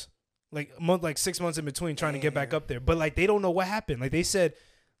couple months. Like 6 months in between trying to get back up there. But like they don't know what happened. Like they said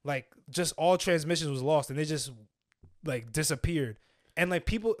like just all transmissions was lost and they just like disappeared. And like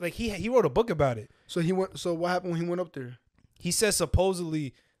people like he wrote a book about it. So what happened when he went up there? He says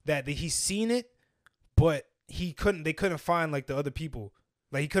supposedly that he's seen it, but they couldn't find like the other people.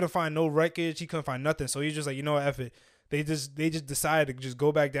 Like he couldn't find no wreckage, he couldn't find nothing. So he's just like, you know what, F it. They just decided to just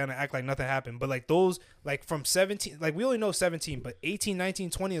go back down and act like nothing happened. But like those, like from 17, like we only know 17, but 18, 19,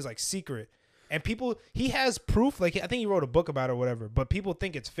 20 is like secret. And people, he has proof. Like I think he wrote a book about it or whatever. But people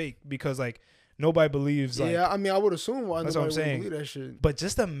think it's fake because like nobody believes. Like, yeah, I mean, I would assume why that's nobody what I'm saying. would believe that shit. But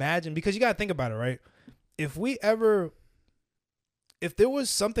just imagine, because you gotta think about it, right? If there was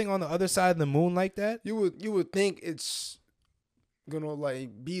something on the other side of the moon like that, you would think it's gonna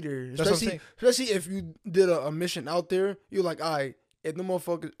like be there, especially if you did a mission out there. You're like, all right, if the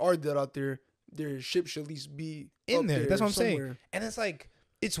motherfuckers are dead out there, their ship should at least be in there. That's what I'm saying. And it's like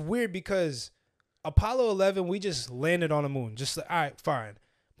it's weird because Apollo 11, we just landed on the moon, just like, all right, fine.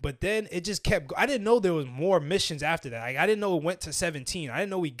 But then it just kept. I didn't know there was more missions after that. Like I didn't know it went to 17. I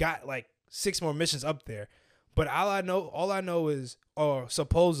didn't know we got like 6 more missions up there. But all I know is, or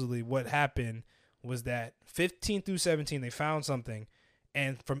supposedly what happened was that 15 through 17, they found something.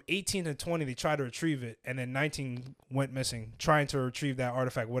 And from 18 to 20, they tried to retrieve it, and then 19 went missing, trying to retrieve that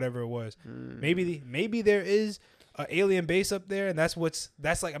artifact, whatever it was. Maybe there is an alien base up there, and that's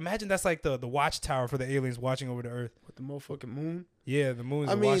like. Imagine that's like the watchtower for the aliens watching over the Earth. With the motherfucking moon. Yeah, the moon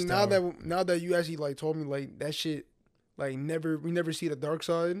is the watchtower. now that you actually like told me like that shit, like we never see the dark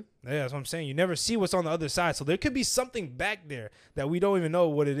side. Yeah, that's what I'm saying. You never see what's on the other side, so there could be something back there that we don't even know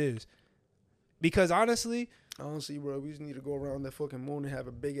what it is. Because honestly, honestly, bro, we just need to go around that fucking moon and have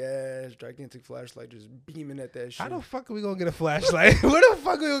a big ass gigantic flashlight just beaming at that shit. How the fuck are we gonna get a flashlight? Where the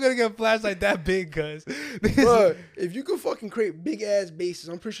fuck are we gonna get a flashlight that big? Cause bro, if you could fucking create big ass bases,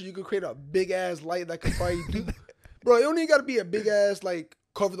 I'm pretty sure you could create a big ass light that could probably do. Bro, it only gotta be a big ass like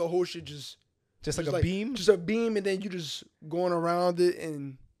cover the whole shit just like a beam, just a beam, and then you just going around it.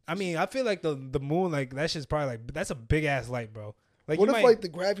 And I mean, I feel like the moon, like that shit's probably like that's a big ass light, bro. Like what if like the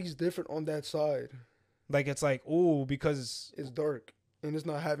gravity's different on that side? Like it's like because it's dark and it's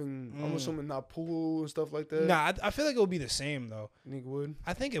not having. I'm assuming not pool and stuff like that. Nah, I feel like it would be the same though. You think it would?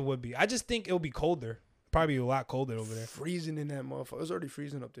 I think it would be. I just think it would be colder. Probably a lot colder over there. Freezing in that motherfucker. It's already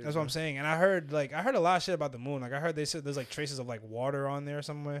freezing up there. That's what I'm saying. And I heard a lot of shit about the moon. Like I heard they said there's like traces of like water on there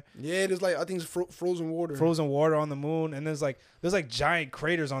somewhere. Yeah, there's like I think it's frozen water. Frozen water on the moon, and there's like giant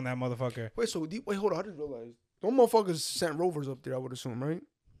craters on that motherfucker. Wait, hold on. I just realized those motherfuckers sent rovers up there. I would assume, right?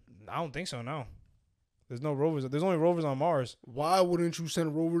 I don't think so. No. There's no rovers. There's only rovers on Mars. Why wouldn't you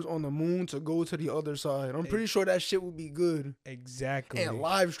send rovers on the moon to go to the other side? I'm pretty sure that shit would be good. Exactly. And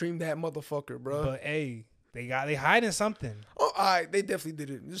live stream that motherfucker, bro. But hey, they hiding something. Oh, all right. They definitely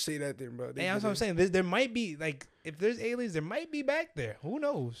did it. Just say that then, bro. Hey, that's what I'm saying. There might be like if there's aliens, there might be back there. Who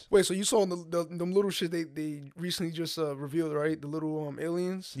knows? Wait, so you saw them little shit they recently just revealed, right? The little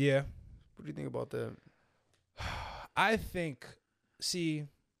aliens. Yeah. What do you think about that? I think,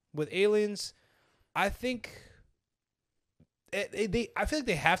 with aliens. I think I feel like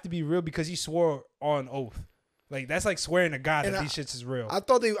they have to be real because he swore on oath. Like that's like swearing to God that these shits is real. I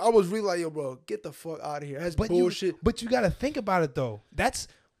thought I was really like, yo, bro, get the fuck out of here. That's bullshit. But you gotta think about it though.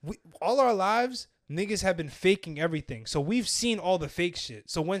 All our lives, niggas have been faking everything. So we've seen all the fake shit.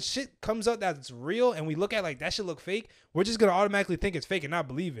 So when shit comes up that's real and we look at like that shit look fake, we're just gonna automatically think it's fake and not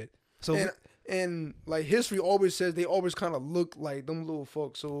believe it. So and like history always says they always kind of look like them little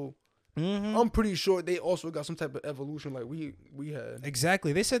folks. So. Mm-hmm. I'm pretty sure they also got some type of evolution like we had.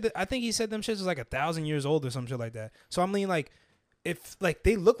 Exactly. They said that. I think he said them shits was like 1,000 years old or some shit like that. So I mean, like, if like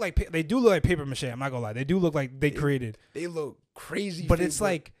they do look like paper mache. I'm not gonna lie. They do look like they created. They look crazy. But it's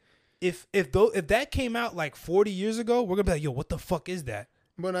like if that came out like 40 years ago, we're gonna be like, yo, what the fuck is that?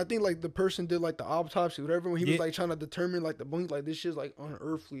 But I think like the person did like the autopsy, whatever, when he was like trying to determine like the bones, like this shit's like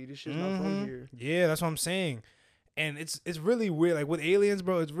unearthly. This shit's not from here. Yeah, that's what I'm saying. And it's really weird. Like with aliens,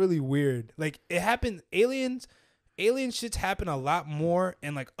 bro, it's really weird. Like it happened. Alien shits happen a lot more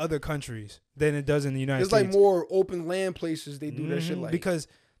in like other countries than it does in the United States. There's like more open land places they do that shit like. Because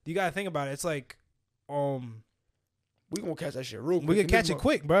you gotta think about it. It's like, we gonna catch that shit real quick. We can catch it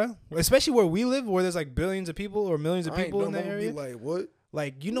quick, bro. Especially where we live, where there's like billions of people or millions of people in that area. Be like what?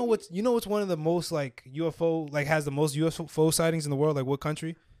 Like you know what's one of the most like UFO like has the most UFO sightings in the world? Like what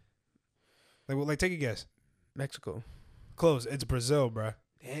country? Like take a guess. Mexico. Close. It's Brazil, bro.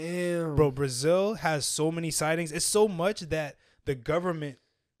 Damn. Bro, Brazil has so many sightings. It's so much that the government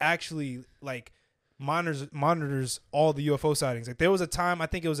actually like monitors all the UFO sightings. Like there was a time, I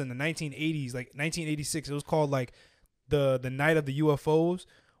think it was in the 1980s, like 1986. It was called like the night of the UFOs,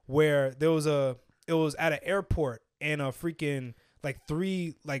 where it was at an airport and a freaking like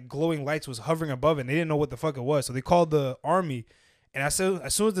 3 like glowing lights was hovering above it. And they didn't know what the fuck it was, so they called the army. And as soon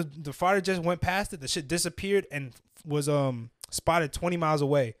as the fighter jet went past it, the shit disappeared and was spotted 20 miles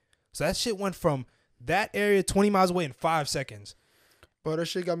away. So that shit went from that area 20 miles away in 5 seconds. But that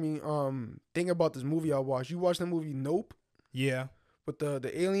shit got me thinking about this movie I watched. You watched the movie Nope? Yeah. With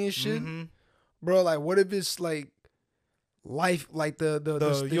the alien shit? Mm-hmm. Bro, like what if it's like life, like the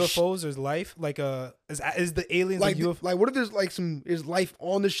UFOs, there's life, like is the aliens like UFO? Like what if there's like is life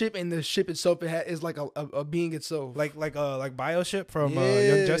on the ship and the ship itself is like a being itself, like Bioship from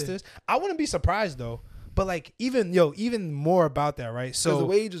Young Justice. I wouldn't be surprised though, but like even more about that, right? So the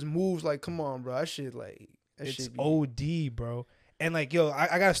way it just moves, like come on, bro, that shit like it's OD, bro. And like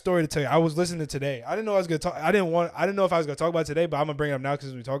I got a story to tell you. I was listening to today. I didn't know I was gonna talk. I didn't know if I was gonna talk about it today, but I'm gonna bring it up now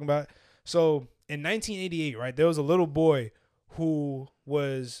because we're talking about it. So in 1988, right, there was a little boy who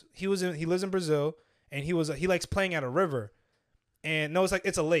he lives in Brazil, and he likes playing at a river, and no,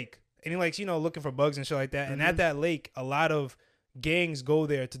 it's a lake, and he likes looking for bugs and shit like that. Mm-hmm. And at that lake, a lot of gangs go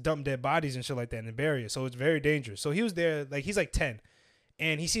there to dump dead bodies and shit like that and bury it. So it's very dangerous. So he was there, like he's like 10,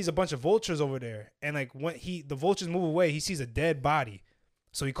 and he sees a bunch of vultures over there, and like when the vultures move away, he sees a dead body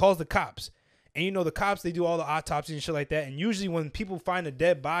So he calls the cops. And you know, the cops, they do all the autopsies and shit like that. And usually when people find a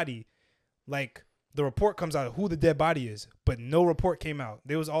dead body, like, the report comes out of who the dead body is. But no report came out.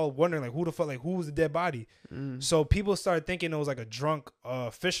 They was all wondering, like, who the fuck, like, who was the dead body? So people started thinking it was, like, a drunk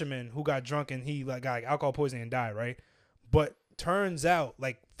fisherman who got drunk and he, like, got like, alcohol poisoning and died, right? But turns out,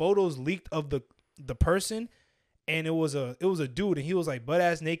 like, photos leaked of the person, and it was a dude, and he was, like,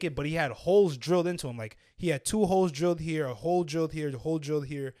 butt-ass naked, but he had holes drilled into him. Like, he had 2 holes drilled here, a hole drilled here, a hole drilled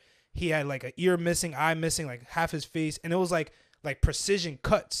here. He had like an ear missing, eye missing, like half his face, and it was like precision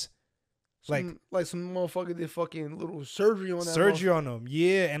cuts, like some motherfucker did fucking little surgery on him,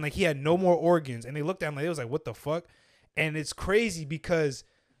 yeah, and like he had no more organs, and they looked at him like it was like what the fuck, and it's crazy because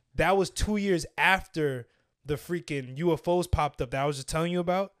that was 2 years after the freaking UFOs popped up that I was just telling you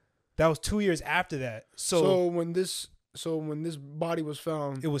about. That was 2 years after that. So when this body was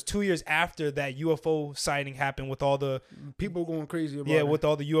found, it was 2 years after that UFO sighting happened with all the people going crazy about it. With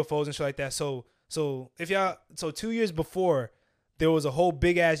all the UFOs and shit like that. So 2 years before, there was a whole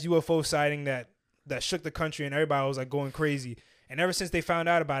big ass UFO sighting that shook the country and everybody was like going crazy. And ever since they found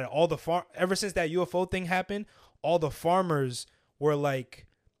out about it, ever since that UFO thing happened, all the farmers were like,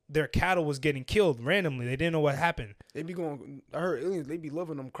 their cattle was getting killed randomly. They didn't know what happened. They be going. I heard aliens. They be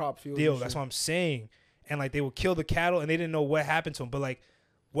loving them crop fields. That's what I'm saying. And, like, they would kill the cattle, and they didn't know what happened to them. But, like,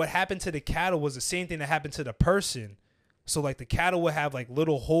 what happened to the cattle was the same thing that happened to the person. So, like, the cattle would have, like,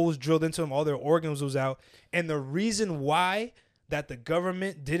 little holes drilled into them. All their organs was out. And the reason why that the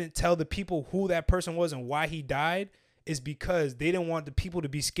government didn't tell the people who that person was and why he died is because they didn't want the people to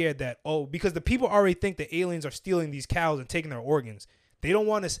be scared that, because the people already think the aliens are stealing these cows and taking their organs. They don't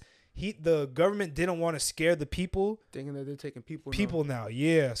want to... the government didn't want to scare the people, thinking that they're taking people now.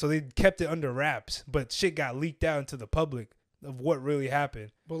 Yeah, so they kept it under wraps, but shit got leaked out into the public of what really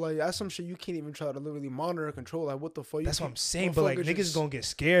happened. But like, that's some shit you can't even try to literally monitor or control. Like, what the fuck? That's what I'm saying. But like, niggas gonna get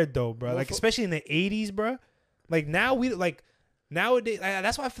scared though, bro. Like, especially in the 80s, bro. Like now nowadays,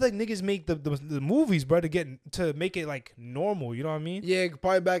 that's why I feel like niggas make the movies, bro, to make it like normal. You know what I mean? Yeah,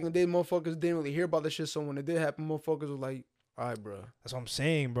 probably back in the day, motherfuckers didn't really hear about this shit. So when it did happen, motherfuckers were like, all right, bro. That's what I'm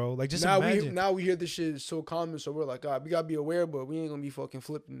saying, bro. Like, just now imagine. Now we hear this shit so common, so we're like, all right, we gotta be aware, but we ain't gonna be fucking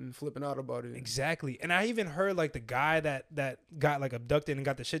flipping out about it. Exactly. And I even heard like the guy that got like abducted and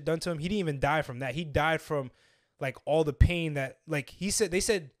got the shit done to him. He didn't even die from that. He died from like all the pain that like they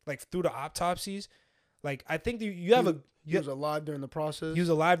said like through the autopsies. Like I think he was alive during the process. He was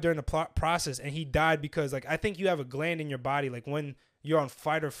alive during the process, and he died because like I think you have a gland in your body like when you're on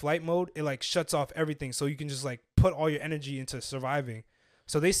fight or flight mode, it like shuts off everything so you can just like put all your energy into surviving.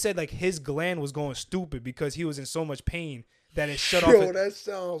 So they said like his gland was going stupid because he was in so much pain that it shut off. Yo, that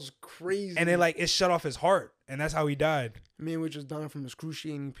sounds crazy. And then like it shut off his heart, and that's how he died. Man, we're just dying from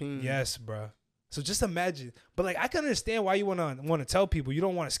excruciating pain. Yes, bro. So just imagine. But like I can understand why you want to tell people. You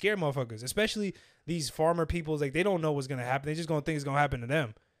don't want to scare motherfuckers, especially these farmer people. Like they don't know what's gonna happen. They just gonna think it's gonna happen to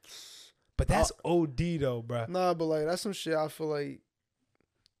them. But that's OD though, bro. Nah, but like that's some shit. I feel like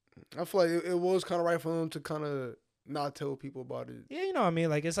it was kind of right for them to kind of not tell people about it. Yeah, you know what I mean?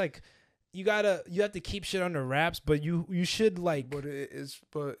 Like, it's like, you have to keep shit under wraps, but you should, like... But it's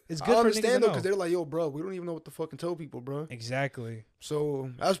good I for understand, though, because they're like, yo, bro, we don't even know what to fucking tell people, bro. Exactly.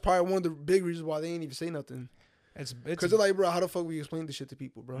 So, that's probably one of the big reasons why they ain't even say nothing. Because they're like, bro, how the fuck we explain this shit to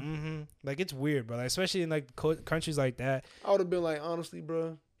people, bro? Mm-hmm. Like, it's weird, bro. Like, especially in, like, countries like that. I would have been like, honestly,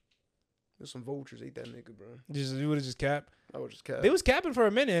 bro, there's some vultures ate that nigga, bro. You would have just capped? I would just cap. They was capping for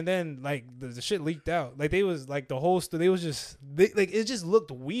a minute, and then like the shit leaked out. Like they was like the whole. They was just like it just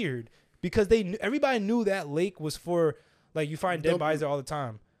looked weird because everybody knew that lake was for like you find dead bodies there all the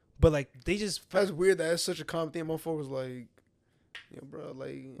time, but like they just. That's weird. That's such a common thing. Motherfuckers like, yo, bro,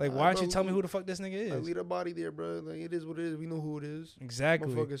 like why don't you tell me who the fuck this nigga is? Like, leave a body there, bro. Like it is what it is. We know who it is.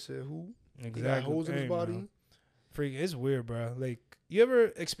 Exactly. Motherfucker said who? Exactly. He got holes in his body. Bro. Freak, it's weird, bro. Like. You ever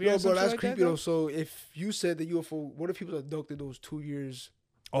experienced something like that? That's creepy though. So if you said the UFO, what if people abducted those 2 years?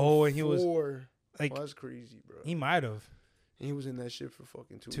 Oh, and he was like, that's crazy, bro. He might have. And he was in that shit for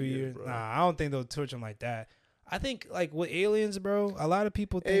fucking 2 years, bro. Nah, I don't think they'll torture him like that. I think like with aliens, bro. A lot of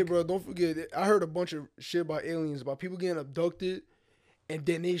people think. Hey, bro, don't forget. I heard a bunch of shit about aliens, about people getting abducted, and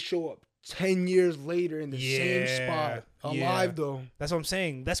then they show up 10 years later in the same spot, alive though. That's what I'm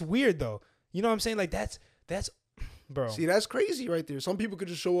saying. That's weird though. You know what I'm saying? Like that's. Bro. See, that's crazy right there. Some people could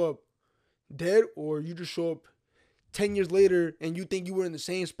just show up dead, or you just show up 10 years later and you think you were in the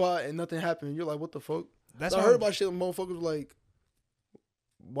same spot and nothing happened. You're like, what the fuck? That's I heard about shit. Motherfuckers like,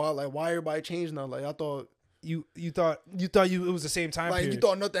 why everybody changed now? Like, I thought you thought it was the same time. Like period. You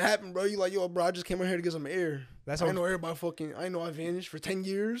thought nothing happened, bro. You like, yo, bro, I just came out here to get some air. That's I know everybody fucking. I know I vanished for 10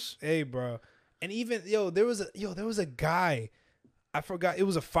 years. Hey, bro, and even there was a guy. I forgot. It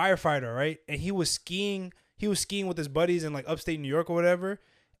was a firefighter, right? And he was skiing. He was skiing with his buddies in like upstate New York or whatever.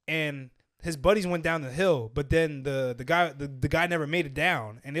 And his buddies went down the hill, but then the guy never made it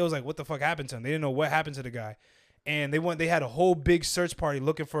down. And they was like, what the fuck happened to him? They didn't know what happened to the guy. And they had a whole big search party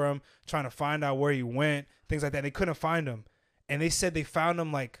looking for him, trying to find out where he went, things like that. They couldn't find him. And they said they found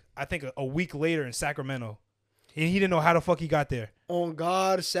him like, I think a week later in Sacramento. And he didn't know how the fuck he got there. On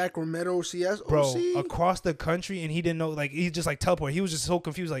God, Sacramento, CS, bro, across the country, and he didn't know. Like he just like teleported. He was just so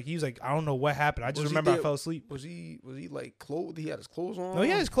confused. Like he was like, I don't know what happened. I just remember I fell asleep. Was he like clothed? He had his clothes on. No, he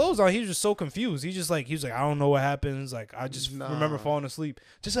had his clothes on. He was just so confused. He was like, I don't know what happens. Like I just remember falling asleep.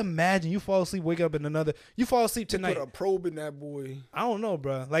 Just imagine you fall asleep, wake up in another. You fall asleep tonight. Put a probe in that boy. I don't know,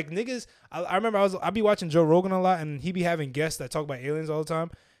 bro. Like niggas. I remember I be watching Joe Rogan a lot, and he be having guests that talk about aliens all the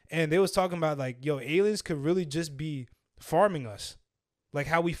time, and they was talking about like, yo, aliens could really just be farming us, like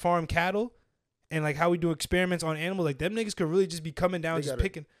how we farm cattle and like how we do experiments on animals. Like them niggas could really just be coming down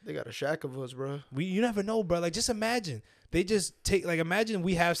picking. They got a shack of us, bro. You never know, bro. Like just imagine they just take, like, imagine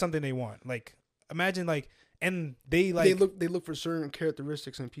we have something they want. Like imagine like, and they look for certain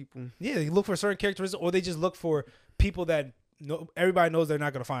characteristics in people. Yeah, they look for certain characteristics, or they just look for people that everybody knows they're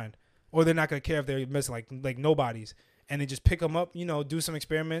not gonna find, or they're not gonna care if they're missing, like nobodies. And they just pick them up, do some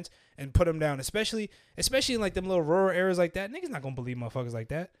experiments and put them down. Especially in like them little rural areas like that. Niggas not gonna believe motherfuckers like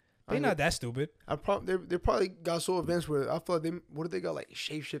that. They not that stupid. They probably got so advanced where I feel like what do they got, like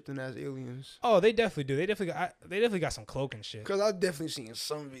shape shifting as aliens? Oh, they definitely do. They definitely got some cloak and shit. Cause I've definitely seen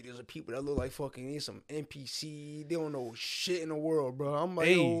some videos of people that look like fucking some NPC. They don't know shit in the world, bro. I'm like,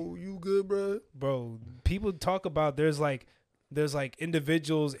 yo, you good, bro? Bro, people talk about there's like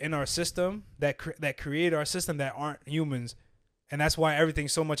individuals in our system that create our system that aren't humans, and that's why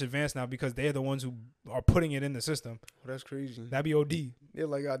everything's so much advanced now, because they're the ones who are putting it in the system. Well, that's crazy. That'd be OD. They're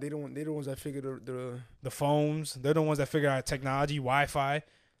like, they're the ones that figured the phones. They're the ones that figured out technology, Wi-Fi.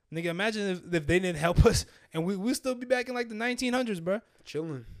 Nigga, imagine if they didn't help us, and we still be back in like the 1900s, bro.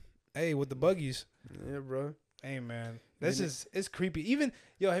 Chilling. Hey, with the buggies. Yeah, bro. Hey, man, it's creepy. Even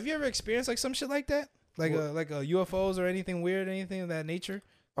have you ever experienced like some shit like that? Like UFOs or anything weird, anything of that nature?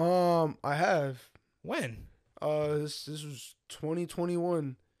 I have. When? This was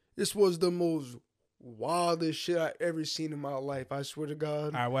 2021. This was the most wildest shit I ever seen in my life. I swear to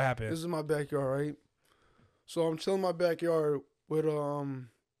God. All right, what happened? This is my backyard, right? So I'm chilling in my backyard with I'm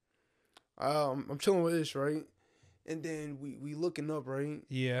chilling with Ish, right? And then we looking up, right?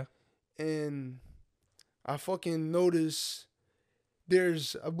 Yeah. And I fucking notice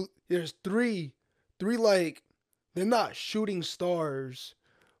there's three, like, they're not shooting stars,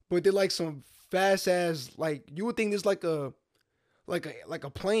 but they're like some fast ass, like, you would think there's like a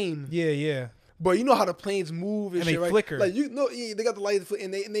plane. Yeah. But you know how the planes move and shit, they right? flicker. Like, they got the lights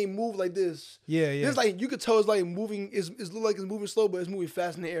and they move like this. Yeah. It's like, you could tell it's like moving, it's look like it's moving slow, but it's moving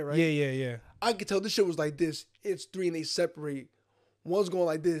fast in the air, right? Yeah. I could tell this shit was like this. It's three and they separate. One's going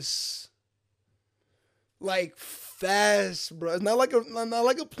like this. Like fast, bro. It's not like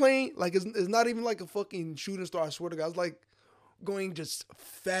a plane. Like it's not even like a fucking shooting star. I swear to God, it's like going just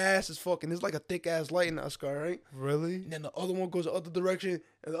fast as fuck. And it's like a thick ass light in that sky, right? Really? And then the other one goes the other direction,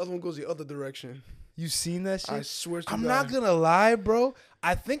 and the other one goes the other direction. You seen that shit? I swear to God. I'm not gonna lie, bro.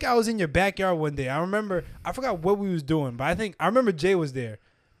 I think I was in your backyard one day. I forgot what we was doing, but I remember Jay was there,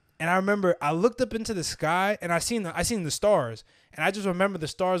 and I remember I looked up into the sky and I seen the stars, and I just remember the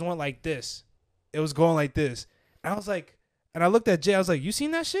stars went like this. It was going like this. And I was like, and I looked at Jay. I was like, you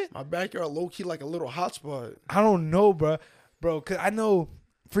seen that shit? My backyard low key like a little hotspot. I don't know, bro. Cause I know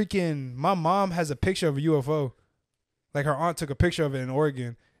freaking my mom has a picture of a UFO. Like her aunt took a picture of it in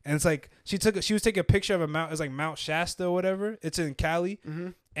Oregon, and it's like she was taking a picture of a mount. It's like Mount Shasta or whatever. It's in Cali,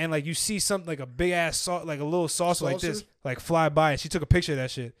 and like you see something like a big ass like a little saucer like this, like fly by, and she took a picture of that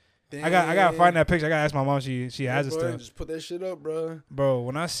shit. Damn. I gotta find that picture. I gotta ask my mom. She has it still. Just put that shit up, bro. Bro,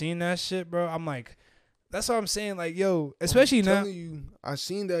 when I seen that shit, bro, I'm like, that's what I'm saying. Like, yo, especially now. I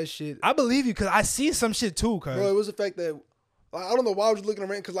seen that shit. I believe you, cause I seen some shit too, cause. Bro, it was the fact that I don't know why I was looking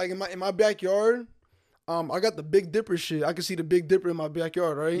around, cause like in my backyard, I got the Big Dipper shit. I can see the Big Dipper in my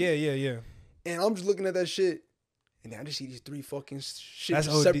backyard, right? Yeah. And I'm just looking at that shit, and then I just see these three fucking shit that's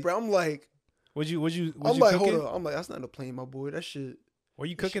separate. I'm like, I'm like, cooking? Hold up. I'm like, that's not a plane, my boy. That shit. Were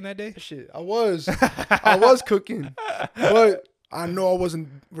you cooking that day? Shit, I was cooking, but I know I wasn't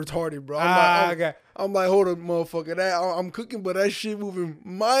retarded, bro. I'm like, hold up, motherfucker. I'm cooking, but that shit moving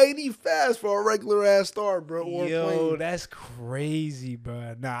mighty fast for a regular ass star, bro. Or yo, plane. That's crazy,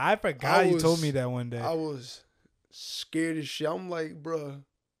 bro. Nah, I forgot you told me that one day. I was scared as shit. I'm like, bro,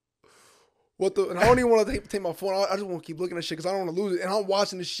 what the? And I don't even want to take my phone. I just want to keep looking at shit because I don't want to lose it. And I'm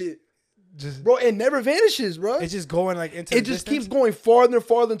watching this shit Bro, it never vanishes, bro. It's just going like into. It just keeps going farther and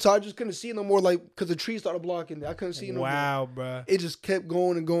farther until I just couldn't see it no more. Like because the trees started blocking it, I couldn't see it no more. Wow, bro. It just kept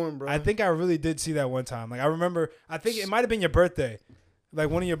going and going, bro. I think I really did see that one time. Like I remember, I think it might have been your birthday. Like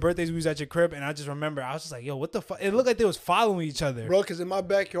one of your birthdays, we was at your crib, and I just remember I was just like, "Yo, what the fuck?" It looked like they was following each other, bro. Because in my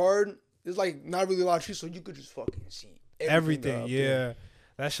backyard, there's like not really a lot of trees, so you could just fucking see everything. Yeah, there.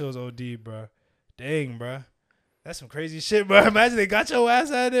 That show's OD, bro. Dang, bro. That's some crazy shit, bro. Imagine they got your ass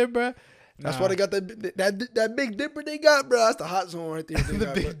out of there, bro. That's why they got that Big Dipper they got, bro. That's the hot zone right there. The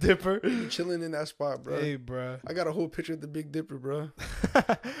got, Big Dipper. Chilling in that spot, bro. Hey, bro. I got a whole picture of the Big Dipper, bro.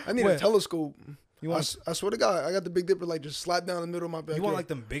 I need a telescope. I swear to God, I got the Big Dipper like just slapped down in the middle of my backyard. You want like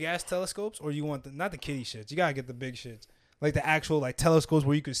them big ass telescopes, or you want not the kitty shits? You gotta get the big shits, like the actual like telescopes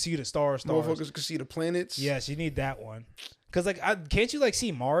where you can see the stars. Motherfuckers can see the planets. Yes, you need that one. Cause like, can't you like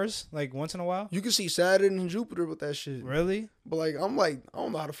see Mars like once in a while? You can see Saturn and Jupiter with that shit. Really? But like, I don't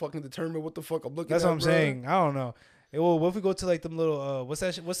know how to fucking determine what the fuck I'm looking at. That's what I'm saying. I don't know. Well, what if we go to like them little what's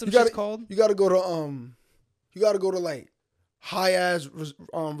that shit? What's them shit called? You gotta go to like high ass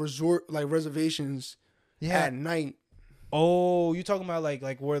resort like reservations. Yeah. At night. Oh, you talking about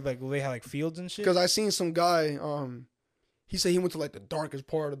like where like they had like fields and shit? Because I seen some guy. He said he went to like the darkest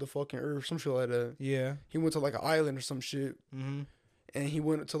part of the fucking earth, some shit like that. Yeah. He went to like an island or some shit. Mm-hmm. And he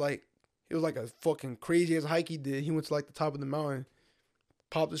went to like, it was like a fucking crazy ass hike he did. He went to like the top of the mountain,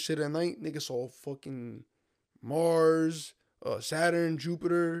 popped the shit at night. Nigga saw fucking Mars, Saturn,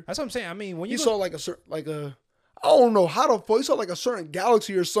 Jupiter. That's what I'm saying. I mean, when you saw like I don't know how the fuck. He saw like a certain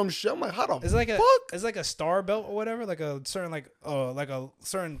galaxy or some shit. I'm like, how the fuck? It's like a star belt or whatever, like a certain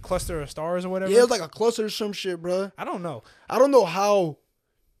certain cluster of stars or whatever. Yeah, it's like a cluster or some shit, bro. I don't know. I don't know how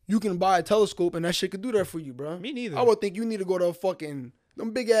you can buy a telescope and that shit could do that for you, bro. Me neither. I would think you need to go to a fucking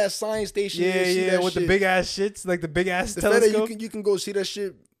them big ass science station. Yeah, with shit. The big ass shits, like the big ass telescope. You can go see that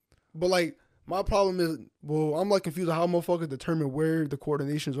shit, but like my problem is, I'm like confused on how motherfuckers determine where the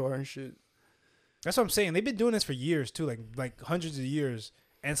coordinations are and shit. That's what I'm saying. They've been doing this for years too, like hundreds of years,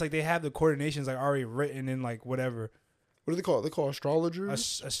 and it's like they have the coordinations like already written in like whatever. What do they call it? They call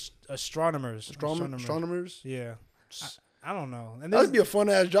astrologers, astronomers. Astronomers. Yeah, I don't know. And that'd be a fun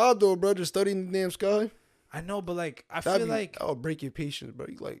ass job though, bro. Just studying the damn sky. I know, but like I feel like I'll break your patience, bro.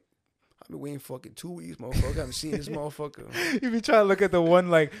 You like, I've been waiting fucking 2 weeks, motherfucker. I haven't seen this motherfucker. You be trying to look at the one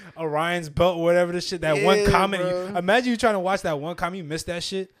like Orion's belt or whatever this shit. That one comet. Imagine you trying to watch that one comet. You missed that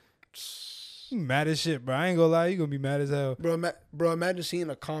shit. You mad as shit, bro. I ain't gonna lie. You gonna be mad as hell, bro. Imagine seeing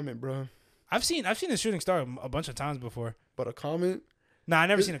a comet, bro. I've seen a shooting star a bunch of times before, but a comet? Nah, I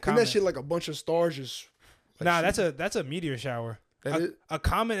never seen a comet. Isn't that shit like a bunch of stars just? Like, nah, that's a meteor shower. A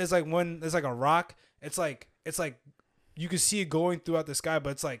comet is like it's like a rock. It's like you can see it going throughout the sky,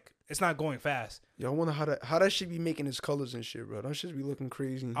 but it's not going fast. Yeah, I wonder how that shit be making its colors and shit, bro. That shit be looking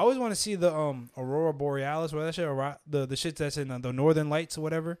crazy. I always want to see the aurora borealis, where that shit, the shit that's in the northern lights or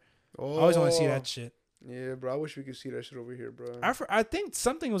whatever. Oh, I always want to see that shit. Yeah, bro. I wish we could see that shit over here, bro. I think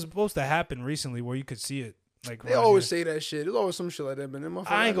something was supposed to happen recently where you could see it. Like they always say that shit. There's always some shit like that, but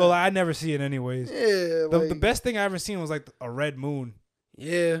I ain't gonna lie. I never see it anyways. Yeah, the best thing I ever seen was like a red moon.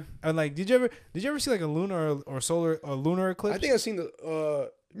 Yeah, and like, did you ever see like a lunar or solar lunar eclipse? I think I seen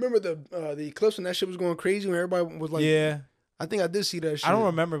remember the eclipse when that shit was going crazy when everybody was like, yeah. I think I did see that shit. I don't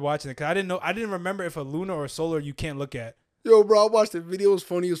remember watching it because I didn't remember if a lunar or solar you can't look at. Yo, bro, I watched the video. It was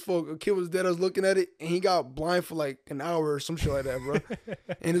funny as fuck. A kid was dead. I was looking at it, and he got blind for like an hour or some shit like that, bro.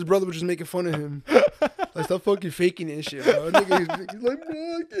 And his brother was just making fun of him. Like, stop fucking faking it and shit, bro. Nigga, he's like,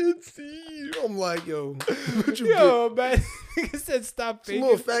 bro, I can't see. I'm like, yo. Man. Nigga said stop faking.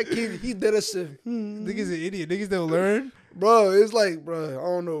 Some little fat kid. He's dead as shit. Nigga's an idiot. Niggas don't learn. Bro, it's like, bro, I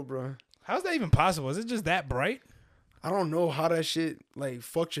don't know, bro. How's that even possible? Is it just that bright? I don't know how that shit like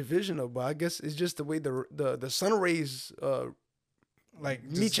fucks your vision up, but I guess it's just the way the sun rays like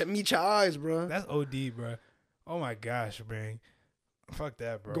meet your eyes, bro. That's OD, bro. Oh my gosh, man. Fuck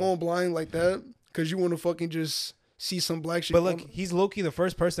that, bro. Going blind like that because you want to fucking just see some black shit. But look, he's low-key the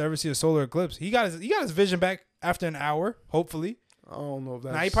first person to ever see a solar eclipse. He got his vision back after an hour, hopefully. I don't know if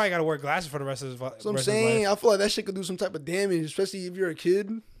that's... Nah, he probably got to wear glasses for the rest of his life. So I'm saying, I feel like that shit could do some type of damage, especially if you're a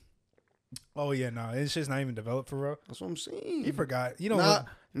kid. Oh yeah, no, it's just not even developed for real. That's what I'm saying. He forgot. You know,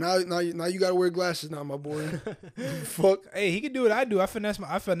 now you gotta wear glasses now, my boy. Fuck. Hey, he can do what I do. I finesse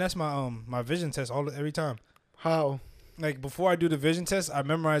my vision test every time. How? Like before I do the vision test, I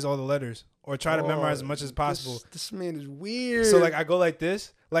memorize all the letters or try to memorize as much as possible. This man is weird. So like I go like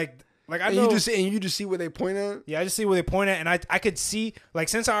this, like I know. You just see where they point at. Yeah, I just see where they point at, and I could see like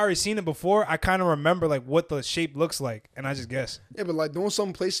since I already seen it before, I kind of remember like what the shape looks like, and I just guess. Yeah, but like don't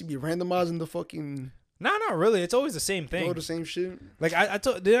some places be randomizing the fucking. Nah, not really. It's always the same thing. Oh, the same shit. Like I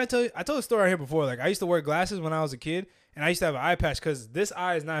told a story right here before. Like I used to wear glasses when I was a kid, and I used to have an eye patch because this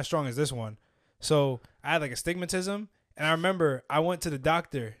eye is not as strong as this one. So I had like astigmatism, and I remember I went to the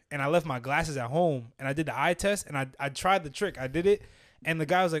doctor and I left my glasses at home, and I did the eye test, and I tried the trick. I did it, and the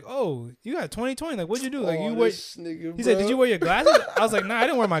guy was like, "Oh, you got 20/20. Like, what'd you do? Like, you wear?" He said, "Did you wear your glasses?" I was like, "Nah, I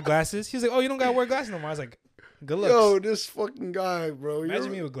didn't wear my glasses." He was like, "Oh, you don't gotta wear glasses no more." I was like, "Good looks." Yo, this fucking guy, bro.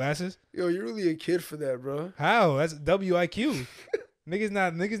 Imagine me with glasses. Yo, you're really a kid for that, bro. How? That's WIQ.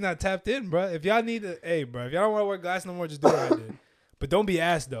 niggas not tapped in, bro. If y'all need to, hey, bro, if y'all don't want to wear glasses no more, just do what I did. But don't be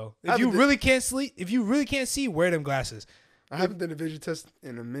ass though. If you really can't see, wear them glasses. I haven't done a vision test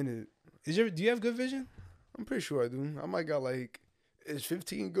in a minute. Do you have good vision? I'm pretty sure I do. I might got like, is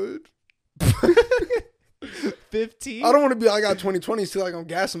 15 good? 15? I don't want to be. I got 20/20 still. Like I'm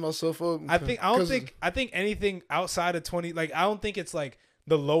gassing myself up. I think anything outside of 20. Like I don't think it's like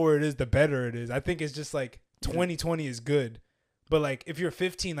the lower it is, the better it is. I think it's just like 20/20 is good. But like if you're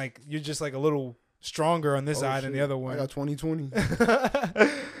 15, like you're just like a little stronger on this side than the other one. I got 20/20.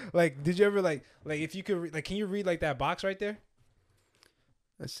 Like, did you ever like if you could can you read like that box right there?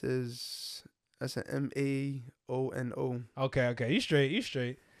 That says that's an MAONO. Okay, you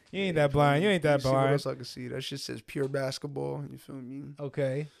straight. You ain't that blind. You ain't that blind. What else I can see? That shit says pure basketball. You feel me?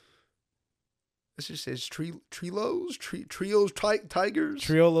 Okay. This just says Trios Tigers. Triolos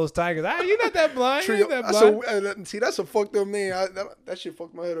Tigers. You're not that blind. You're not that blind. See, that's a fucked up name. That shit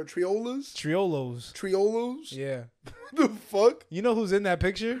fucked my head up. Triolos. Yeah. The fuck? You know who's in that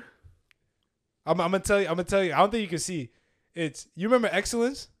picture? I'm gonna tell you. I don't think you can see. You remember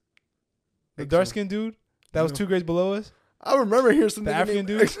Excellence? The dark skinned dude that was 2 grades below us. I remember hearing some the African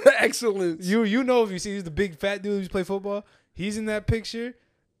dude. Excellence. You know if you see, he's the big fat dude who play football. He's in that picture.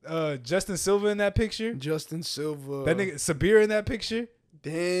 Justin Silva in that picture. Justin Silva. That nigga Sabir in that picture.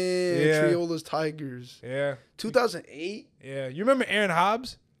 Damn. Yeah. Triolos Tigers. Yeah. 2008. Yeah. You remember Aaron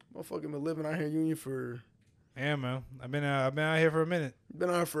Hobbs? Motherfucking been living out here in Union for. Yeah, man. I've been out here for a minute. Been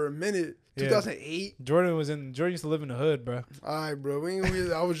out here for a minute. Yeah. 2008. Jordan used to live in the hood, bro. All right, bro.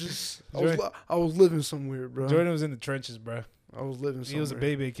 I was living somewhere, bro. Jordan was in the trenches, bro. I was living somewhere. He was a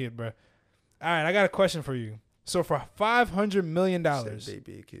baby kid, bro. All right, I got a question for you. So for $500 million,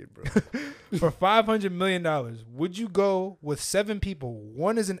 baby kid, bro. For $500 million, would you go with 7 people?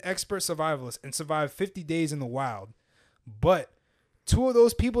 One is an expert survivalist and survived 50 days in the wild, but 2 of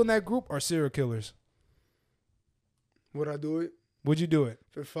those people in that group are serial killers. Would I do it? Would you do it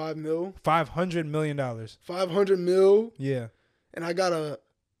for $5 million? $500 million. $500 million. Yeah. And I got.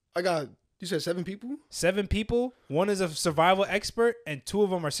 You said 7 people? 7 people. One is a survival expert, and 2 of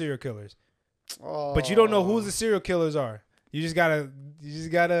them are serial killers. Oh. But you don't know who the serial killers are. You just gotta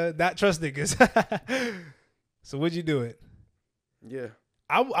not trust niggas. So would you do it? Yeah.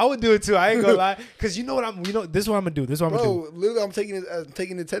 I would do it too. I ain't gonna lie. Cause this is what I'm gonna do. Bro, literally I'm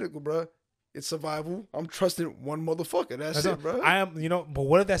taking it technical, bro. It's survival. I'm trusting one motherfucker. That's it, bro. But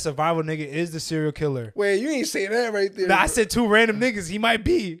what if that survival nigga is the serial killer? Wait, you ain't saying that right there. Nah, I said 2 random niggas. He might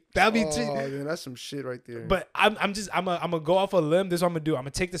be. That'll be. Man, that's some shit right there. But I'm gonna go off a limb. This is what I'm gonna do. I'm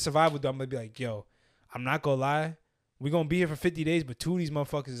gonna take the survival. I'm gonna be like, yo, I'm not gonna lie. We're gonna be here for 50 days, but 2 of these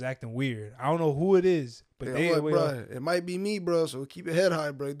motherfuckers is acting weird. I don't know who it is, but bro, it might be me, bro. So keep your head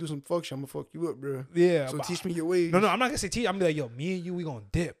high, bro. Do some fuck shit. I'm gonna fuck you up, bro. Yeah. So teach me your ways. No, I'm not gonna say teach. I'm gonna be like, yo, me and you, we gonna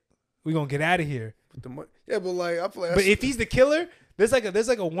dip. We gonna get out of here. Yeah, but like I feel like. But if he's the killer, there's like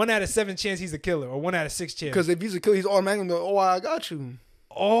a 1 out of 7 chance he's the killer, or 1 out of 6 chance. Because if he's a killer, he's automatically gonna go, I got you.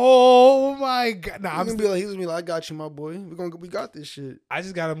 Oh my god! Nah, he's gonna be like, I got you, my boy. We got this shit. I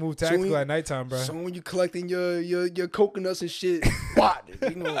just gotta move tactical at nighttime, bro. So when you collecting your coconuts and shit, what? You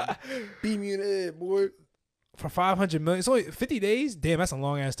gonna beat me in the head, boy. For $500 million, it's only 50 days. Damn, that's a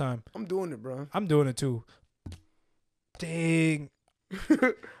long ass time. I'm doing it, bro. I'm doing it too. Dang.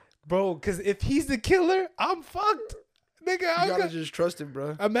 Bro, because if he's the killer, I'm fucked. Nigga, you gotta just trust it,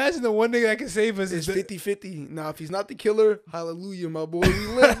 bro. Imagine the one nigga that can save us. It's 50-50. Nah, if he's not the killer, hallelujah, my boy. We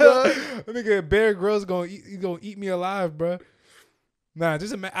live, bro. Nigga, Bear Grylls gonna eat me alive, bro. Nah,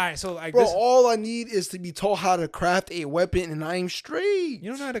 just all right. So like, bro, all I need is to be taught how to craft a weapon, and I'm straight.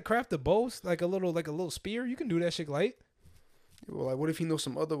 You don't know how to craft a bow, like a little spear? You can do that shit light. Well, like, what if he knows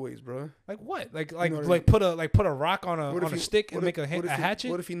some other ways, bro? Like what? Like put a rock on a stick and make a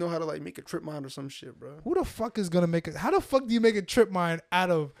hatchet. What if he know how to like make a trip mine or some shit, bro? Who the fuck is gonna make it? How the fuck do you make a trip mine out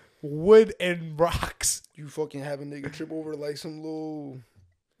of wood and rocks? You fucking have a nigga trip over like some little.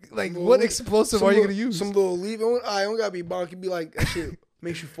 Like what explosive are you gonna use? Some little leaf. I don't gotta be bonk. It'd be like that shit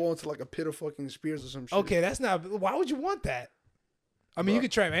makes you fall into like a pit of fucking spears or some shit. Okay, that's not. Why would you want that? I mean, you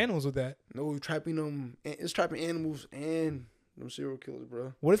could trap animals with that. No, trapping them. It's trapping animals and Them serial killers,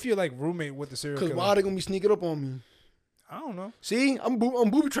 bro. What if you're like roommate with the serial killer? Because why are they gonna be sneaking up on me? I don't know. See, I'm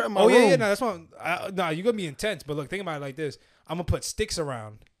booby trapping my room. Yeah. No, that's why. No, you're gonna be intense. But look, think about it like this. I'm gonna put sticks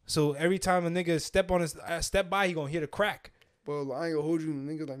around. So every time a nigga step by, he gonna hear the crack. Well, I ain't gonna hold you,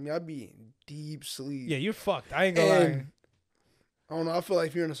 niggas like me. I be in deep sleep. Yeah, you're fucked. I ain't gonna lie. I don't know. I feel like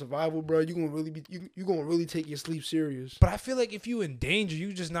if you're in a survival, bro, you gonna really take your sleep serious. But I feel like if you in danger,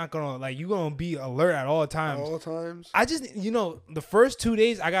 you just not gonna like you gonna be alert at all times. All times. I just the first 2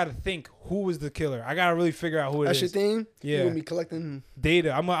 days I gotta think who was the killer. I gotta really figure out who it is. That's your thing. Yeah, you gonna be collecting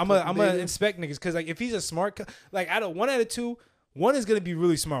data. I'm gonna inspect niggas because like if he's a smart like out of two, one is gonna be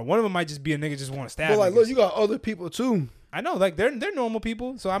really smart. One of them might just be a nigga just want to stab. But like, niggas. look, you got other people too. I know, like they're normal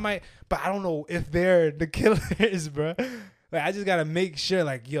people, so I might, but I don't know if they're the killers, bro. Like I just gotta make sure,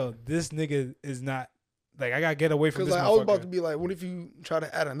 like, yo, this nigga is not. Like I gotta get away from this. Like I was about to be like, what if you try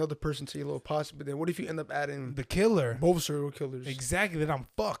to add another person to your little posse? But then what if you end up adding the killer, both serial killers? Exactly. Then I'm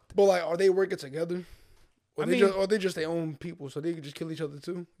fucked. But like, are they working together? Or they just their own people, so they can just kill each other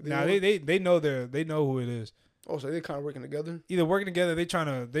too? They know who it is. Oh, so they kind of working together. Either working together,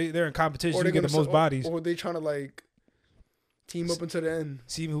 they're in competition to get the most bodies, or they trying to like team up until the end.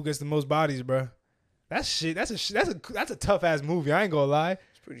 See who gets the most bodies, bro. That's a tough ass movie. I ain't gonna lie.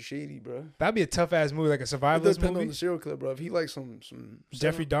 It's pretty shady, bro. That'd be a tough ass movie, like a survivalist movie. Depends on the serial killer, bro. If he like some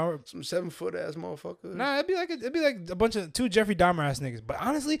Jeffrey Dahmer, some 7-foot ass motherfucker. Nah, it'd be like a bunch of 2 Jeffrey Dahmer ass niggas. But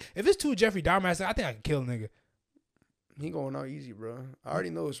honestly, if it's 2 Jeffrey Dahmer ass niggas, I think I can kill a nigga. He going out easy, bro. I already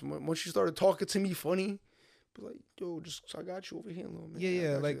know. Once you started talking to me funny, be like, yo, I got you over here, little man.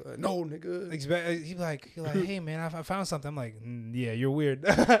 Yeah, like no, nigga. He like, hey man, I found something. I'm like, yeah, you're weird.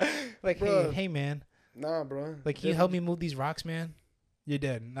 Like, bruh, hey man. Nah, bro. Like, can you help me move these rocks, man? You're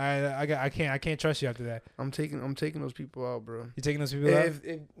dead. I can't trust you after that. I'm taking those people out, bro. You taking those people out? If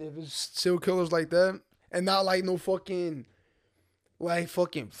it's serial killers like that, and not like no fucking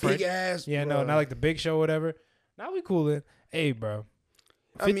big ass. Yeah, bro. No, not like the Big Show or whatever. Now we coolin'. Hey, bro.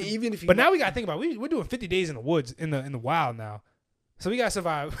 50, I mean, even if you. But now we gotta think about we're doing 50 days in the woods in the wild now. So we gotta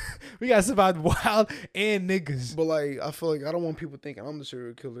survive. We gotta survive the wild and niggas. But like, I feel like I don't want people thinking I'm the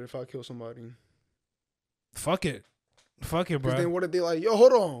serial killer if I kill somebody. Fuck it, bro. Then what if they like, yo,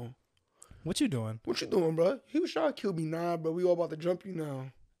 hold on. What you doing? What you doing, bro? He was trying to kill me, nah, bro. We all about to jump you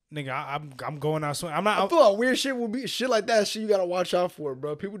now. Nigga, I'm going out swing. I'm not. I feel like weird shit will be shit like that. Shit you gotta watch out for,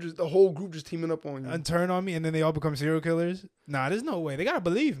 bro. People the whole group just teaming up on you and turn on me, and then they all become serial killers. Nah, there's no way. They gotta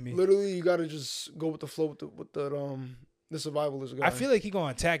believe me. Literally, you gotta just go with the flow with the survivalist guy. I feel like he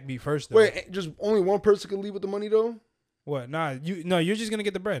gonna attack me first. Though. Wait, just only one person can leave with the money though? What? Nah, you're just gonna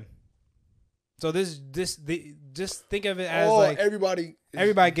get the bread. So just think of it as like everybody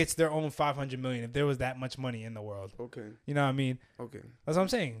gets their own 500 million if there was that much money in the world. Okay. You know what I mean? Okay. That's what I'm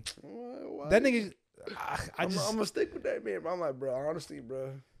saying. Why? That nigga, I'm gonna stick with that man. Bro. I'm like, bro, honestly,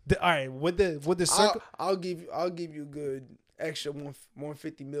 bro. All right, with the circle, I'll give you a good extra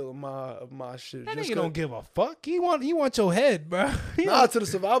 150 mil of my shit. That nigga don't give a fuck. He want your head, bro. Nah, to the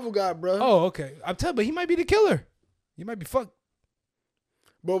survival guy, bro. Oh, okay. I'm telling, but he might be the killer. He might be fucked.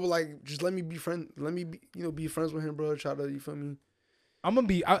 Bro, but like, just let me be friends. Let me be friends with him, bro. Try to, you feel me? I'm gonna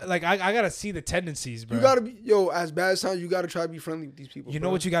be I gotta see the tendencies, bro. You gotta be, as bad as sounds, you gotta try to be friendly with these people. You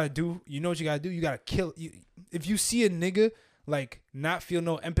know what you gotta do? You gotta kill. If you see a nigga like not feel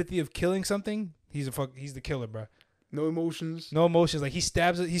no empathy of killing something, he's the killer, bro. No emotions. Like he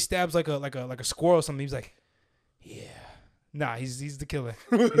stabs like a squirrel or something. He's like, yeah. Nah, he's the killer.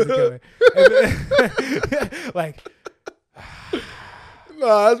 He's the killer. Like.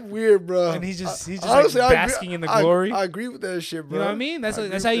 Nah, that's weird, bro. And he's just honestly, like basking in the glory. I agree with that shit, bro. You know what I mean?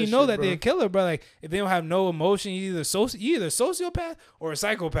 That's how you know that they're a killer, bro. Like if they don't have no emotion, you're either sociopath or a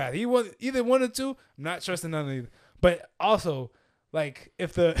psychopath. Either one or two. I'm not trusting none of either. But also, like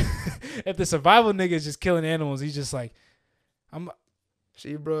if the survival nigga is just killing animals, he's just like,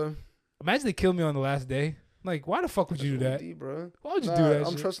 See, bro. Imagine they kill me on the last day. Like, why the fuck would you do that, bro? Why would you do that?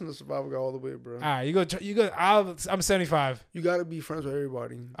 I'm trusting the survival guy all the way, bro. All right, you go. I'm 75. You gotta be friends with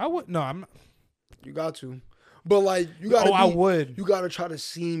everybody. I'm not. You got to, but like you gotta. I would. You gotta try to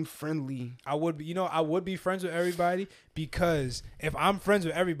seem friendly. I would be. I would be friends with everybody because if I'm friends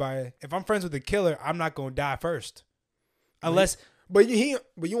with everybody, if I'm friends with the killer, I'm not gonna die first, unless. But you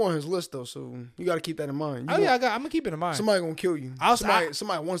on his list though, so you got to keep that in mind. I'm gonna keep it in mind. Somebody gonna kill you.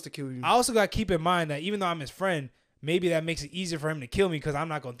 Somebody wants to kill you. I also gotta keep in mind that even though I'm his friend, maybe that makes it easier for him to kill me because I'm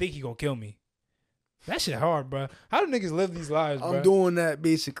not gonna think he gonna kill me. That shit hard, bro. How do niggas live these lives, bro? I'm doing that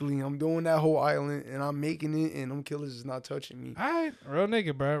basically. I'm doing that whole island, and I'm making it, and them killers is not touching me. All right, real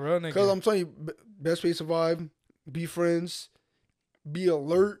nigga, bro, real nigga. Because I'm telling you, best way to survive: be friends, be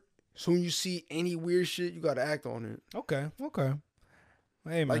alert, So when you see any weird shit, you gotta act on it. Okay.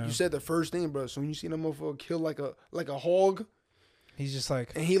 Hey, man. Like you said, the first thing, bro. So when you see that motherfucker kill like a hog, he's just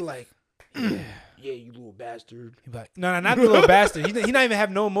like, and he like, yeah, you little bastard. He like, no, not the little bastard. He not even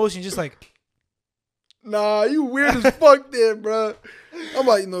have no emotion. Just like, nah, you weird as fuck, there, bro. I'm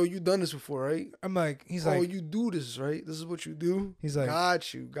like, no, you done this before, right? I'm like, he's like, oh, you do this, right? This is what you do. He's like,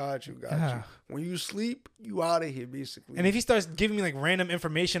 got you. When you sleep, you out of here, basically. And if he starts giving me like random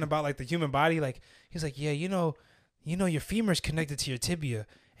information about like the human body, like he's like, yeah, you know, your femur is connected to your tibia,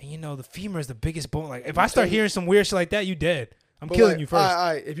 and the femur is the biggest bone. Like, if I start hearing some weird shit like that, you dead. I'm killing you first. All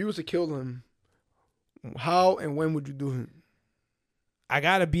right, if you was to kill him, how and when would you do him? I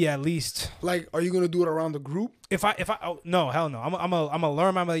gotta be at least like. Are you gonna do it around the group? If I no, hell no. I'm gonna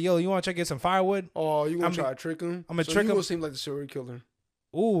learn. I'm like, yo, you want to try to get some firewood? Oh, you gonna try to trick him? I'm gonna trick him. You gonna seem like the serial killer.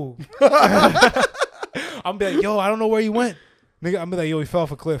 Ooh. I'm be like, yo, I don't know where you went, nigga. I'm be like, yo, he fell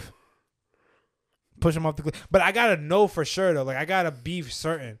off a cliff. Push him off the cliff. But I gotta know for sure though. Like, I gotta be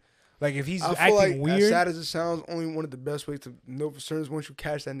certain. Like, if he's acting weird, as sad as it sounds, only one of the best ways to know for certain is once you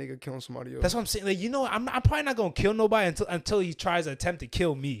catch that nigga killing somebody else. That's what I'm saying. Like, I'm probably not gonna kill nobody until he tries to attempt to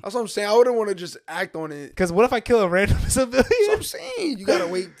kill me. That's what I'm saying. I wouldn't want to just act on it. Because what if I kill a random civilian? That's what I'm saying. You gotta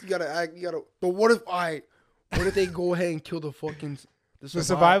wait. You gotta act. But what if they go ahead and kill the fucking the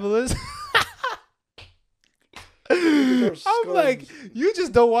survivalists? I'm like, you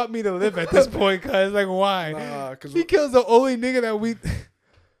just don't want me to live at this point, cuz like, why? Nah, cause he kills the only nigga that we.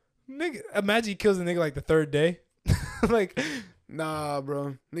 Nigga, imagine he kills a nigga like the third day. Like, nah,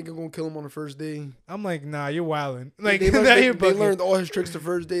 bro. Nigga gonna kill him on the first day. I'm like, nah, you're wilding. Like, they learned all his tricks the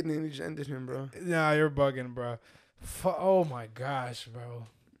first day, and then he just ended him, bro. Nah, you're bugging, bro. Oh my gosh, bro.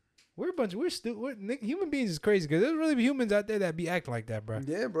 We're stupid. Human beings is crazy because there's really humans out there that be acting like that, bro.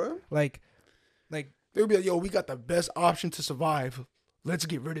 Yeah, bro. Like they'll be like, yo, we got the best option to survive. Let's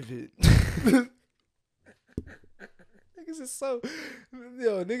get rid of it. Niggas is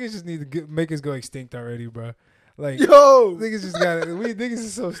niggas just need to make us go extinct already, bro. Like, yo, niggas just got it. Niggas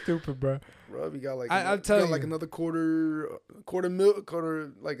is so stupid, bro. Bro, we got like I'm telling you, like another quarter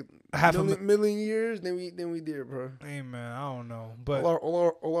like half million years. Then we did, bro. Hey man, I don't know, but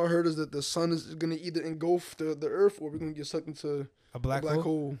all I heard is that the sun is gonna either engulf the earth or we're gonna get sucked into a black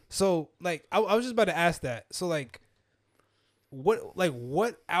hole. So like, I was just about to ask that. So like, what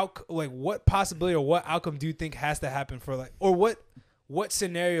possibility or what outcome do you think has to happen for like, or what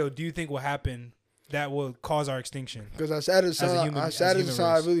scenario do you think will happen that will cause our extinction? Because I sad as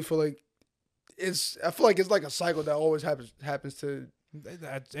I really feel like I feel like it's like a cycle that always happens to.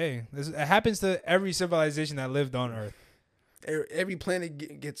 Hey, it happens to every civilization that lived on Earth. Every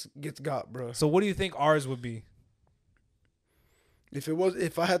planet gets got, bro. So what do you think ours would be?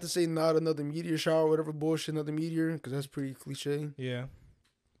 If I had to say not another meteor shower, whatever bullshit, another meteor, because that's pretty cliche. Yeah.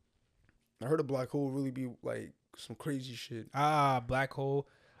 I heard a black hole would really be like some crazy shit. Black hole.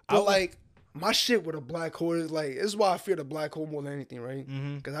 But like, my shit with a black hole is like, this is why I fear the black hole more than anything, right?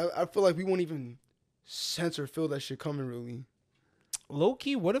 Because I feel like we won't even sense or feel that shit coming, really. Low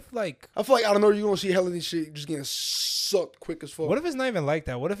key, what if like, I feel like, I don't know, you're gonna see hell of this shit just getting sucked quick as fuck. What if it's not even like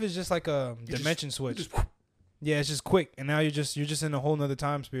that? What if it's just like a dimension switch? Yeah, it's just quick, and now you're just in a whole nother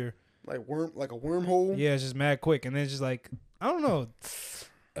time sphere. Like a wormhole. Yeah, it's just mad quick, and then it's just like, I don't know,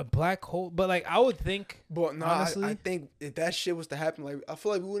 a black hole. But like, I would think. But no, honestly, I think if that shit was to happen, like, I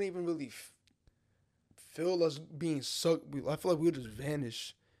feel like we wouldn't even really feel us being sucked. I feel like we would just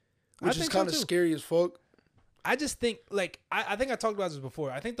vanish, which is kind of scary as fuck. I just think, like, I think I talked about this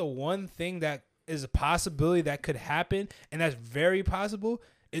before. I think the one thing that is a possibility that could happen, and that's very possible,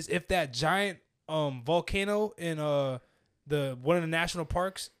 is if that giant volcano in one of the national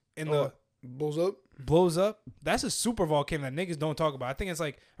parks blows up. That's a super volcano that niggas don't talk about. I think it's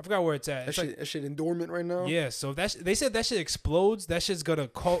like, I forgot where it's at. That shit in dormant right now. Yeah, so they said that shit explodes. That shit's gonna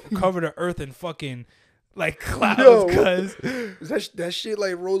cover the earth in fucking like clouds. Cause is that shit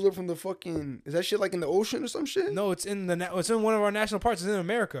like rose up from the fucking? Is that shit like in the ocean or some shit? No, it's in one of our national parks. It's in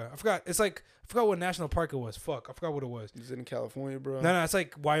America. I forgot what national park it was. Fuck, I forgot what it was. Is it in California, bro? No, it's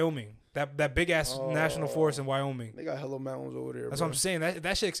like Wyoming. That big ass national forest in Wyoming. They got hella mountains over there. That's what I'm saying.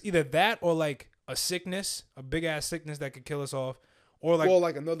 That shit's either that or like a sickness, a big ass sickness that could kill us off, or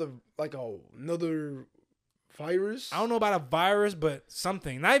like another virus. I don't know about a virus, but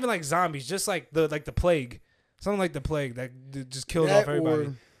something. Not even like zombies, just like the plague. Something like the plague that just kills off everybody.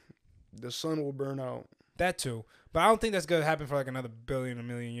 Or the sun will burn out. That too. But I don't think that's gonna happen for like another billion or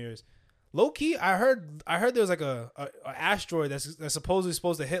million years. Low key, I heard there was like a asteroid that's supposedly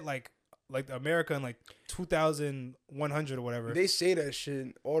supposed to hit like America in like 2100 or whatever. They say that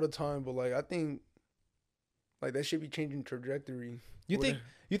shit all the time, but like I think Like that should be changing trajectory. You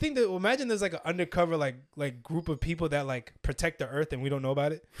think that? Imagine there's like an undercover like group of people that like protect the Earth and we don't know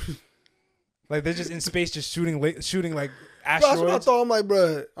about it. Like they're just in space, just shooting like asteroids. That's what I thought. I'm like,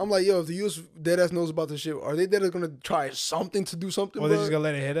 bro. I'm like, yo, if the U.S. deadass knows about this shit, are they deadass gonna try something to do something? Or they're just gonna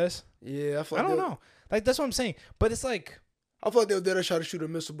let it hit us? Yeah, I feel like I don't know. Like that's what I'm saying. But it's like I feel like they'll deadass try to shoot a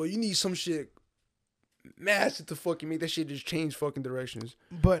missile, but you need some shit massive to fucking make that shit just change fucking directions.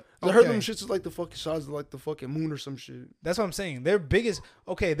 But I heard them shits is like the fucking size of like the fucking moon or some shit. That's what I'm saying. They're biggest.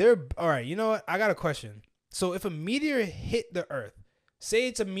 Okay, they're all right. You know what? I got a question. So if a meteor hit the Earth, say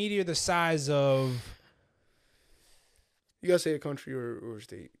it's a meteor the size of. You gotta say a country or a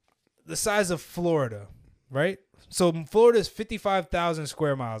state. The size of Florida, right? So Florida is 55,000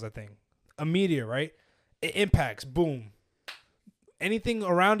 square miles, I think. A meteor, right? It impacts, boom. Anything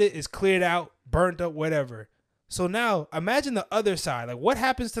around it is cleared out, burnt up, whatever. So now imagine the other side. Like what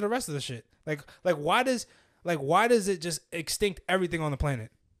happens to the rest of the shit? Like why does it just extinct everything on the planet?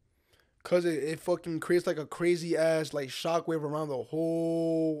 Cause it fucking creates like a crazy ass like shockwave around the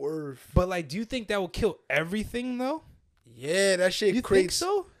whole Earth. But like, do you think that will kill everything though? Yeah, that shit. You think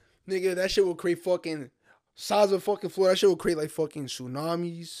so? Nigga, that shit will create fucking size of fucking Florida. That shit will create like fucking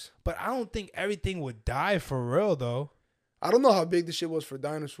tsunamis. But I don't think everything would die for real though. I don't know how big this shit was for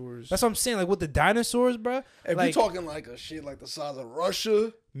dinosaurs. That's what I'm saying. Like with the dinosaurs, bro. If like, you're talking like a shit like the size of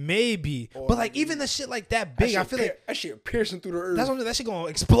Russia, maybe. But like even the shit like that big, I feel like that shit piercing through the Earth. That's what that shit gonna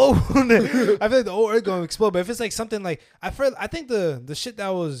explode. I feel like the whole Earth gonna explode. But if it's like something like I think the shit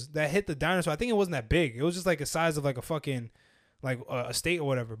that hit the dinosaur, I think it wasn't that big. It was just like the size of like a fucking like a state or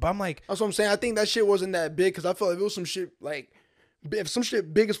whatever. But I'm like, that's what I'm saying. I think that shit wasn't that big because I felt like if it was some shit like if some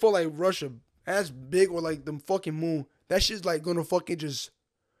shit big as for like Russia, as big or like the fucking moon. That shit's like gonna fucking just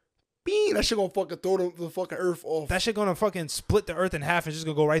beam. That shit gonna fucking throw the fucking Earth off. That shit gonna fucking split the Earth in half and just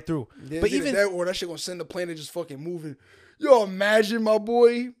gonna go right through. Yeah, but even that, or that shit gonna send the planet just fucking moving. Yo, imagine my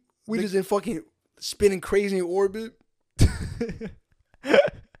boy, we just in fucking spinning crazy in orbit.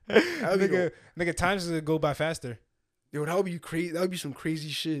 Nigga, time's gonna go by faster. Yo, that would be crazy. That would be some crazy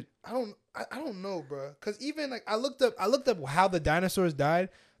shit. I don't know, bro. Cause even like I looked up how the dinosaurs died.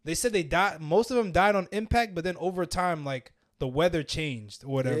 They said they died. Most of them died on impact, but then over time, like the weather changed or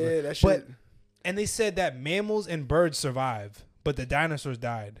whatever. Yeah, that shit. And they said that mammals and birds survive, but the dinosaurs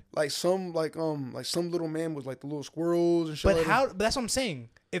died. Like some little mammals, like the little squirrels and shit. But that's what I'm saying.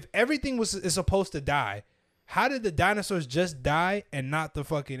 If everything is supposed to die, how did the dinosaurs just die and not the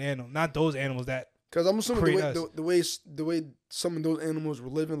fucking animal, not those animals that? Because I'm assuming the way some of those animals were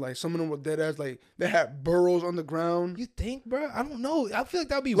living, like some of them were dead ass, like they had burrows on the ground. You think, bro? I don't know. I feel like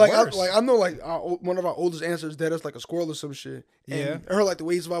that'd be worse. I know one of our oldest ancestors dead as like a squirrel or some shit. And yeah. I heard like the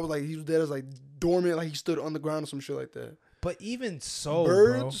way he survived was like he was dead as like dormant, like he stood on the ground or some shit like that. But even so,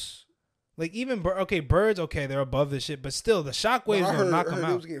 birds, bro, like even birds, they're above this shit, but still the shockwaves gonna knock them out.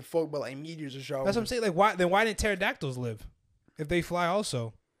 They was getting fucked by like meteors and shit. That's what I'm saying. Like why didn't pterodactyls live if they fly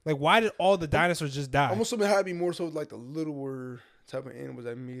also? Like, why did all the dinosaurs just die? I'm assuming it had to be more so like the littler type of animals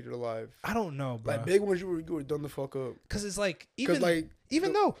that made it alive. I don't know, bro. Like big ones, you were done the fuck up. Cause it's like even some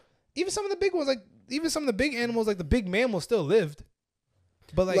of the big ones, like even some of the big animals, like the big mammals, still lived.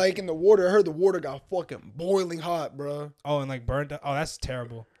 But like in the water, I heard the water got fucking boiling hot, bro. Oh, and like burnt up. Oh, that's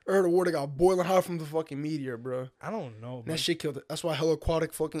terrible. I heard the water got boiling hot from the fucking meteor, bro. I don't know. That shit killed it. That's why hella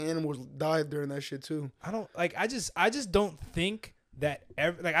aquatic fucking animals died during that shit too. I just don't think that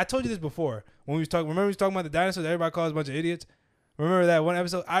like I told you this before when we was talking. Remember we was talking about the dinosaurs? Everybody calls us a bunch of idiots. Remember that one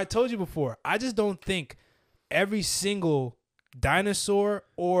episode? I told you before. I just don't think every single dinosaur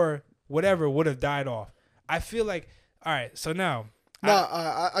or whatever would have died off. I feel like all right. So now,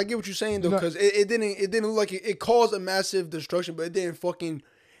 I get what you're saying though, because it didn't look like it caused a massive destruction, but it didn't fucking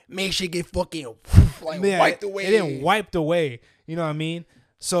make shit get fucking wiped away. It didn't wiped away. You know what I mean?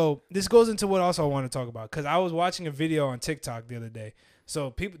 So this goes into what also I want to talk about because I was watching a video on TikTok the other day. So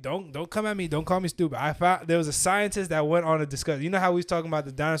people don't come at me, don't call me stupid. I found there was a scientist that went on a discussion. You know how we was talking about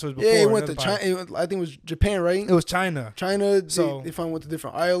the dinosaurs before? Yeah, he went to China. I think it was Japan, right? It was China. So they found went to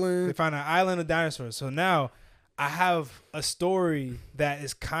different island. They found an island of dinosaurs. So now I have a story that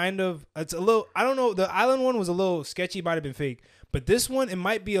is it's a little. I don't know. The island one was a little sketchy, might have been fake, but this one it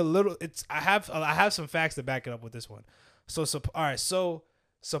might be a little. I have some facts to back it up with this one. So all right. So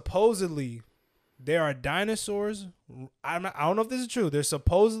supposedly, there are dinosaurs. I don't know if this is true. There's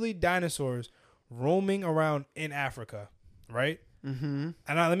supposedly dinosaurs roaming around in Africa, right? Mm-hmm.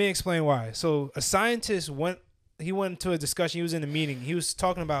 And let me explain why. So a scientist went to a discussion. He was in a meeting. He was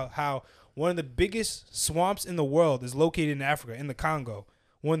talking about how one of the biggest swamps in the world is located in Africa, in the Congo.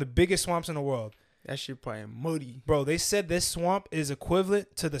 One of the biggest swamps in the world. That shit probably muddy. Bro, they said this swamp is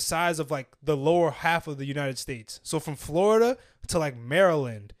equivalent to the size of like the lower half of the United States. So from Florida to like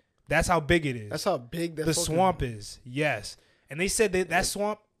Maryland, that's how big it is. That's how big the swamp is. Yes. And they said that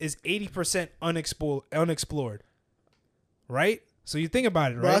swamp is 80% unexplored. Right? So you think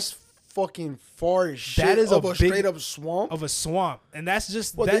about it, right? Bro, that's fucking far as shit. That is a straight up swamp. Of a swamp. And that's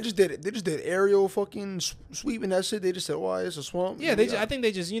just they just did aerial fucking sweep and that shit. They just said, "Oh, it's a swamp." Yeah, I think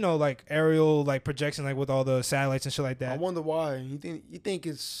they just, like aerial like projection like with all the satellites and shit like that. I wonder why. You think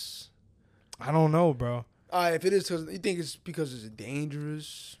it's I don't know, bro. If it is, you think it's because it's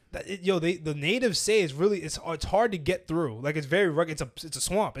dangerous? The natives say it's hard to get through. Like it's very rugged. It's a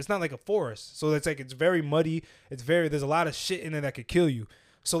swamp. It's not like a forest. So it's like it's very muddy. There's a lot of shit in there that could kill you.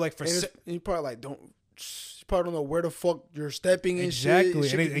 So like you probably don't know where the fuck you're stepping and exactly.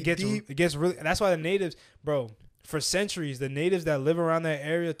 Shit. And it gets really. That's why the natives, bro. For centuries, the natives that live around that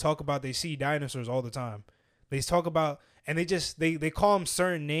area talk about they see dinosaurs all the time. They talk about. And they call them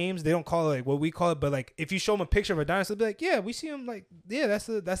certain names. They don't call it like what we call it, but like if you show them a picture of a dinosaur, they'll be like, yeah, we see them. Like, yeah, that's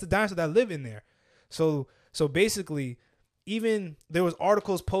the dinosaur that live in there. So basically, even there was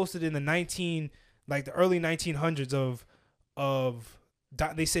articles posted in the early 1900s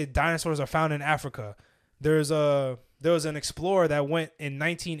they said dinosaurs are found in Africa. There was an explorer that went in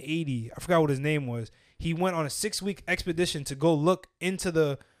 1980. I forgot what his name was. He went on a 6-week expedition to go look into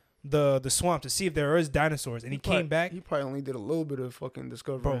the swamp to see if there is dinosaurs, and he came back. He probably only did a little bit of fucking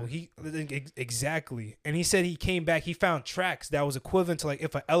discovery. Bro, exactly. And he said he came back, he found tracks that was equivalent to like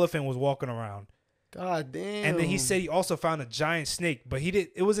if an elephant was walking around. God damn. And then he said he also found a giant snake, but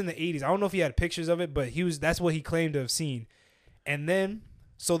it was in the 80s. I don't know if he had pictures of it, but that's what he claimed to have seen. And then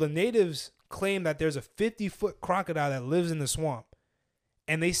so the natives claim that there's a 50-foot crocodile that lives in the swamp.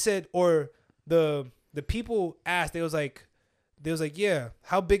 And they said, or the people asked, they was like, yeah,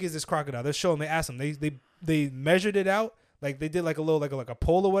 how big is this crocodile? They're showing. They asked them. They measured it out. Like they did like a little like a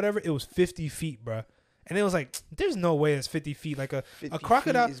pole or whatever. It was 50 feet, bro. And it was like, there's no way it's 50 feet. Like a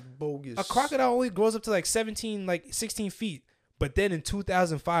crocodile is bogus. A crocodile only grows up to like 16 feet. But then in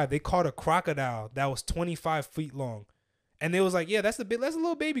 2005, they caught a crocodile that was 25 feet long, and they was like, yeah, that's a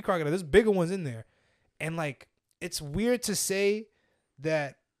little baby crocodile. There's bigger ones in there, and like it's weird to say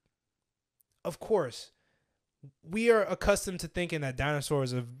that. Of course. We are accustomed to thinking that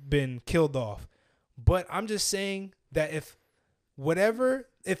dinosaurs have been killed off. But I'm just saying that if we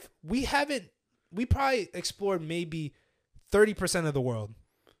probably explored maybe 30% of the world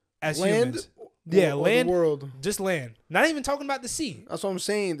as humans. Yeah, land. The world. Just land. Not even talking about the sea. That's what I'm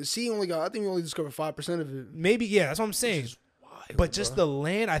saying. The sea I think we only discovered 5% of it. Maybe, yeah, that's what I'm saying. Wild, but just the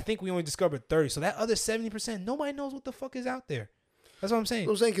land, I think we only discovered 30. So that other 70%, nobody knows what the fuck is out there. That's what I'm saying.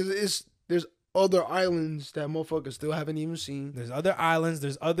 That's what I'm saying, because there's other islands that motherfuckers still haven't even seen. There's other islands.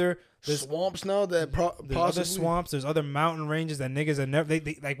 There's swamps now that there's other swamps. There's other mountain ranges that niggas have never.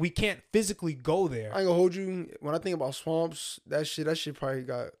 They like we can't physically go there. I ain't gonna hold you. When I think about swamps, that shit probably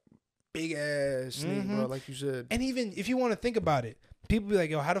got big ass snake, bro. Like you said. And even if you want to think about it, people be like,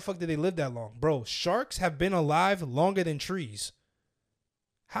 "Yo, how the fuck did they live that long, bro?" Sharks have been alive longer than trees.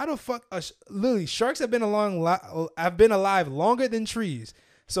 How the fuck? Literally, sharks have been alive longer than trees.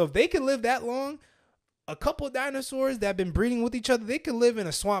 So if they can live that long, a couple of dinosaurs that have been breeding with each other, they can live in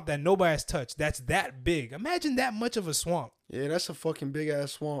a swamp that nobody has touched. That's that big. Imagine that much of a swamp. Yeah, that's a fucking big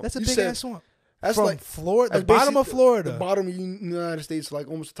ass swamp. That's a big ass swamp. That's from like Florida, the bottom of Florida, the bottom of the United States, like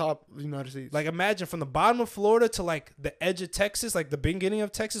almost the top of the United States. Like imagine from the bottom of Florida to like the edge of Texas, like the beginning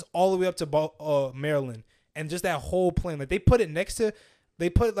of Texas, all the way up to Maryland, and just that whole plain. Like they put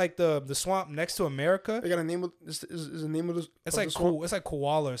like the swamp next to America. They got a name of is the name of this? It's like cool. It's like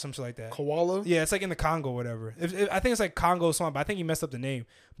koala or something like that. Koala? Yeah, it's like in the Congo or whatever. I think it's like Congo swamp. But I think he messed up the name.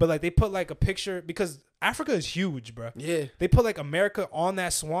 But like they put like a picture because Africa is huge, bro. Yeah. They put like America on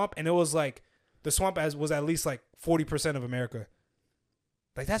that swamp, and it was like the swamp was at least like 40% of America.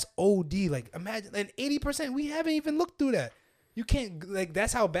 Like that's OD. Like imagine, and 80%. We haven't even looked through that. You can't, like,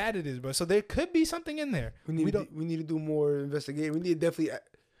 that's how bad it is, bro. So there could be something in there. We need to do more investigating. We need to definitely,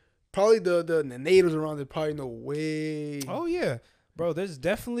 probably the natives around there probably know way. Oh, yeah. Bro, there's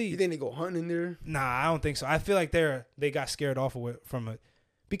definitely. You think they go hunting in there? Nah, I don't think so. I feel like they got scared off from it.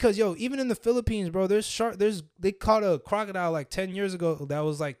 Because, yo, even in the Philippines, bro, they caught a crocodile like 10 years ago that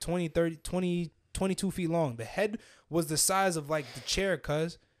was like 22 feet long. The head was the size of like the chair,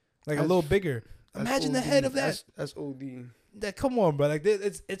 cuz. Like a little bigger. Imagine OD. The head of that. That's OD. That come on, bro. Like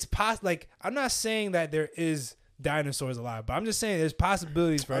it's possible. Like I'm not saying that there is dinosaurs alive, but I'm just saying there's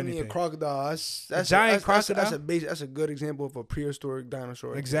possibilities for anything. I mean, a crocodile. That's a giant crocodile. That's a good example of a prehistoric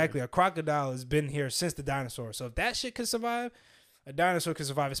dinosaur. Exactly. A crocodile has been here since the dinosaurs. So if that shit can survive, a dinosaur could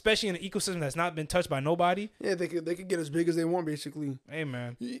survive, especially in an ecosystem that's not been touched by nobody. Yeah, they could get as big as they want, basically. Hey,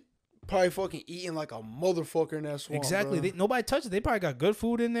 man. Probably fucking eating like a motherfucker in that swamp. Exactly. Nobody touched it. They probably got good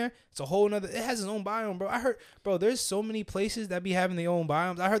food in there. It's a whole nother. It has its own biome, bro. I heard, bro. There's so many places that be having their own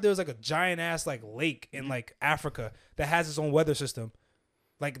biomes. I heard there was like a giant ass like lake in like Africa that has its own weather system.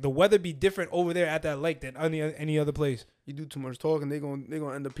 Like the weather be different over there at that lake than any other place. You do too much talking, they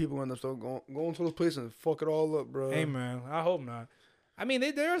gonna end up people end up going to those places and fuck it all up, bro. Hey, man. I hope not. I mean,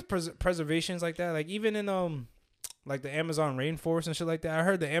 there's preservations like that. Like even in like the Amazon rainforest and shit like that. I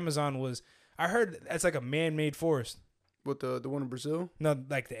heard the Amazon that's like a man-made forest. What, the one in Brazil? No,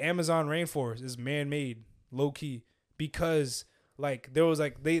 like the Amazon rainforest is man-made, low-key, because like there was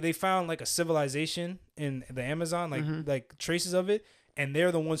like they found like a civilization in the Amazon, like like traces of it, and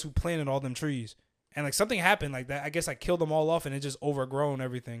they're the ones who planted all them trees. And like something happened like that. I guess I killed them all off, and it just overgrown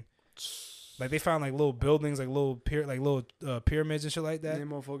everything. Like they found like little buildings, like little pyramids and shit like that. Them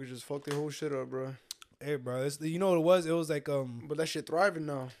motherfuckers just fucked their whole shit up, bro. Hey, bro, you know what it was? It was like But that shit thriving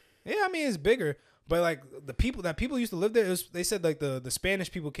now. Yeah, I mean it's bigger, but like the people used to live there. They said like the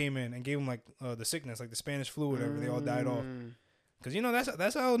Spanish people came in and gave them like the sickness, like the Spanish flu, or whatever. They all died off. Cause you know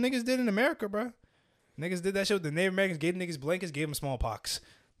that's how niggas did in America, bro. Niggas did that shit with the Native Americans. Gave niggas blankets, gave them smallpox.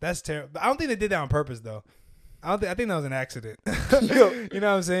 That's terrible. I don't think they did that on purpose though. I think that was an accident. You know what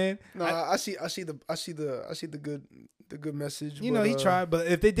I'm saying? No, I see the good message. You know he tried, but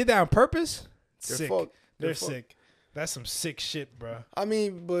if they did that on purpose, they're sick. Sick. That's some sick shit, bro. I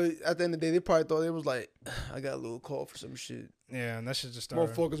mean, but at the end of the day, they probably thought it was like, I got a little call for some shit. Yeah, and that shit just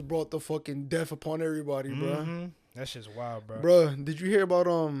started. Motherfuckers brought the fucking death upon everybody, bro. That shit's wild, bro. Bro, did you hear about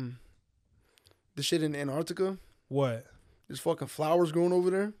the shit in Antarctica? What? There's fucking flowers growing over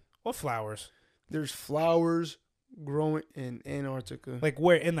there. What flowers? There's flowers growing in Antarctica. Like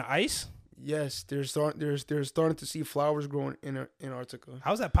where? In the ice? Yes, they're starting to see flowers growing in Antarctica.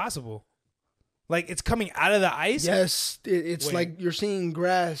 How's that possible? Like it's coming out of the ice? Yes, it's like you're seeing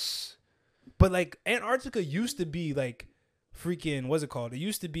grass. But like Antarctica used to be like freaking, what's it called? It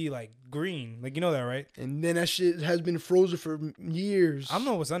used to be like green. Like you know that, right? And then that shit has been frozen for years. I don't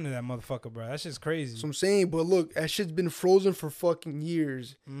know what's under that motherfucker, bro. That shit's crazy. So I'm saying, but look, that shit's been frozen for fucking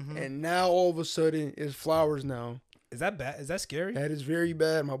years. And now all of a sudden it's flowers now. Is that bad? Is that scary? That is very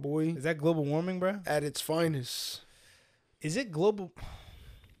bad, my boy. Is that global warming, bro? At its finest. Is it global?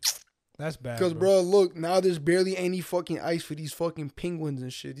 That's bad. Because, bro, look, now there's barely any fucking ice for these fucking penguins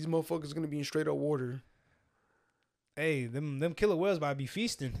and shit. These motherfuckers are going to be in straight up water. Hey, them killer whales might be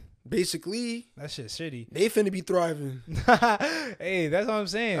feasting. Basically. That shit's shitty. They finna be thriving. Hey, that's what I'm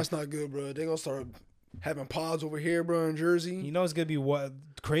saying. That's not good, bro. They gonna start having pods over here, bro, in Jersey. You know it's gonna be what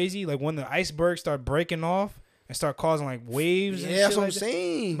crazy? Like when the icebergs start breaking off and start causing like waves. Yeah, and shit that's what like I'm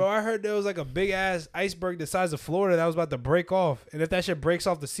saying. Bro, I heard there was like a big ass iceberg the size of Florida that was about to break off. And if that shit breaks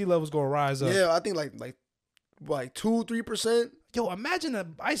off, the sea level's gonna rise up. Yeah, I think like 2-3%. Yo, imagine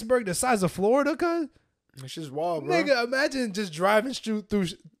an iceberg the size of Florida, cuz. It's just wild, bro. Nigga, imagine just driving through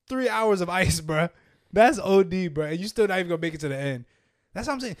 3 hours of ice, bro. That's OD, bro. And you still not even gonna make it to the end. That's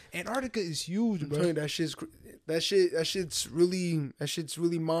what I'm saying. Antarctica is huge, bro. I'm telling you, that shit's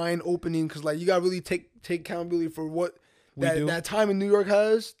really mind opening, because like you gotta really take accountability for what that time in New York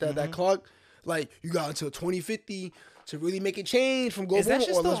has. That clock, like you got until 2050 to really make a change from global. Is that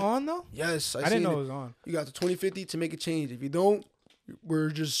shit still on though? Yes, I didn't know it was on. You got to 2050 to make a change. If you don't, you're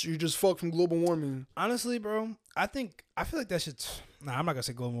just fucked from global warming. Honestly, bro, I feel like that shit's. Nah, I'm not gonna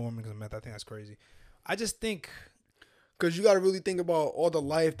say global warming because I think that's crazy. I just think because you got to really think about all the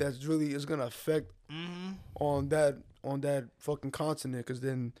life that's really is gonna affect on that fucking continent. Because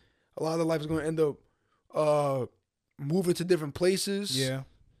then a lot of the life is gonna end up moving to different places. Yeah.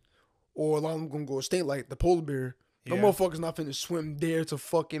 Or a lot of them gonna go extinct, like the polar bear. No motherfuckers not finna swim there to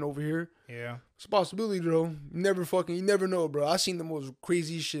fucking over here. Yeah. It's a possibility, though. You never know, bro. I seen the most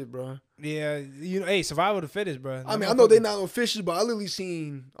crazy shit, bro. Yeah. Hey, survival of the fittest, bro. I mean, I know they're not no fishes, but I literally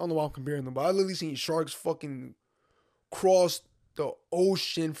seen, I don't know why I'm comparing them, but I literally seen sharks fucking cross the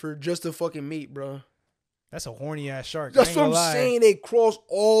ocean for just a fucking mate, bro. That's a horny ass shark. That's what I'm saying. They cross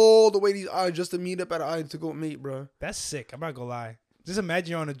all the way these islands just to meet up at an island to go mate, bro. That's sick. I'm not gonna lie. Just imagine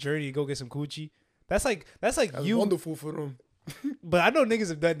you're on a journey to go get some coochie. That's you. Wonderful for them. But I know niggas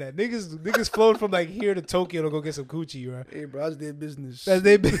have done that. Niggas flown from like here to Tokyo to go get some coochie, bro. Hey, bro, that's their business. That's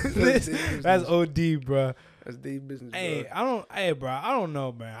their business. That's OD, bro. That's their business. Hey, bro. I don't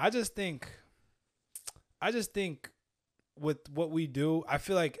know, man. I just think with what we do, I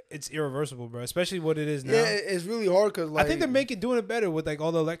feel like it's irreversible, bro. Especially what it is now. Yeah, it's really hard because like I think they're doing it better with like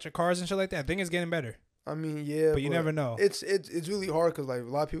all the electric cars and shit like that. I think it's getting better. I mean, yeah, but you never know. It's really hard because like a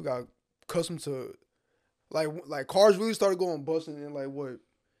lot of people got accustomed to Like cars really started going busting in like what,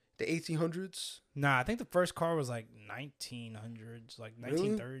 the 1800s? Nah, I think the first car was like 1900s, like 1930s.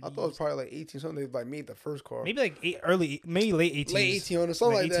 Really? I thought it was probably like 18 something. They like made the first car. Maybe like maybe late 1800s. Late 1800s,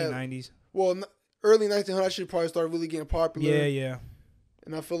 something like 1890s. That. Well, early 1900s should probably start really getting popular. Yeah.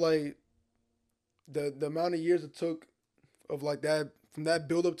 And I feel like the amount of years it took of like that, from that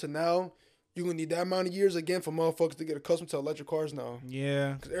build up to now, you're gonna need that amount of years again for motherfuckers to get accustomed to electric cars now.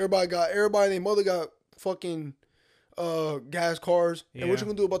 Yeah. Because everybody and their mother got fucking gas cars. Yeah. And what you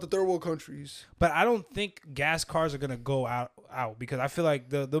gonna do about the third world countries? But I don't think gas cars are gonna go out because I feel like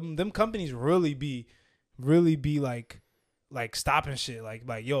them companies really be like stopping shit. Like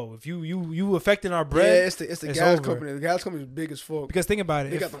yo, if you affecting our bread, yeah, it's the gas over. Company. The gas company is big as fuck. Because think about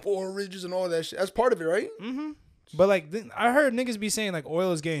it, they got the oil ridges and all that shit. That's part of it, right? Mm-hmm. But like I heard niggas be saying like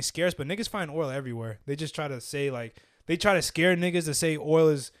oil is getting scarce, but niggas find oil everywhere. They just try to say like they try to scare niggas to say oil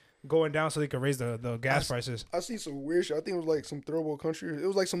is going down so they can raise the gas prices. I see some weird shit. I think it was like some third world country. It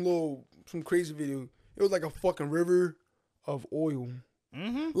was like some crazy video. It was like a fucking river of oil.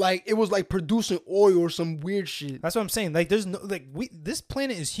 Mm-hmm. Like it was like producing oil or some weird shit. That's what I'm saying. Like there's no this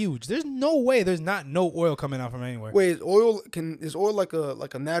planet is huge. There's no way there's not no oil coming out from anywhere. Wait, is oil like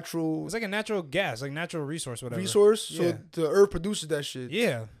a natural? It's like a natural gas, like natural resource, whatever. Resource. So yeah. The earth produces that shit.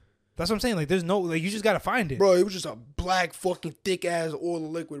 Yeah, that's what I'm saying. Like there's no you just gotta find it, bro. It was just a black fucking thick ass oil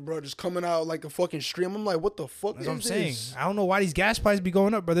liquid, bro, just coming out like a fucking stream. I'm like, what the fuck? That's what I'm saying. I don't know why these gas prices be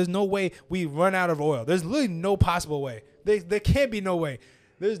going up, bro. There's no way we run out of oil. There's literally no possible way. There can't be no way.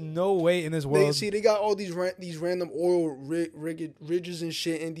 There's no way in this world. They got all these random oil ridges and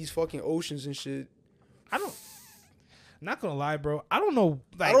shit in these fucking oceans and shit. I'm not gonna lie, bro. I don't know.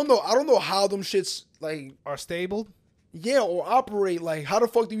 Like, I don't know how them shits like are stable. Yeah, or operate. Like, how the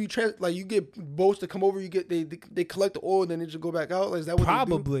fuck do you like? You get boats to come over. You get they collect the oil, and then they just go back out. Like, is that what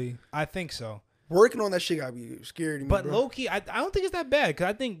probably? They do? I think so. Working on that shit gotta be scary to me. But low key, I don't think it's that bad. Cause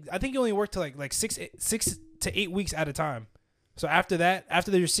I think you only work to like 6 to 8 weeks at a time. So after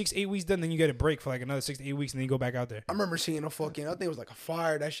your 6-8 weeks done, then you get a break for like another 6 to 8 weeks, and then you go back out there. I remember seeing I think it was like a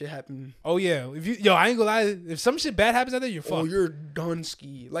fire. That shit happened. Oh yeah, I ain't gonna lie. If some shit bad happens out there, you're fucked. Oh, you're done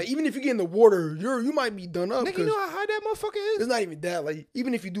ski. Like even if you get in the water, you might be done up. Nigga, you know how hard that motherfucker is. It's not even that. Like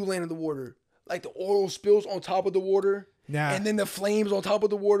even if you do land in the water, like the oil spills on top of the water, and then the flames on top of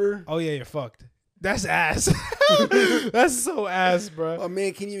the water. Oh yeah, you're fucked. That's ass. That's so ass, bro. Oh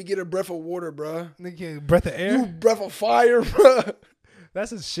man, can't even get a breath of water, bro. Nigga, breath of air. You breath of fire, bro.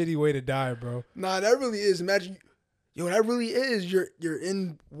 That's a shitty way to die, bro. Nah, that really is. Imagine, that really is. You're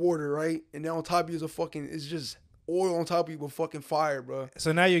in water, right? And then on top of you is it's just oil on top of you with fucking fire, bro.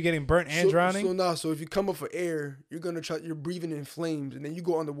 So now you're getting burnt and drowning? So if you come up for air, you're breathing in flames, and then you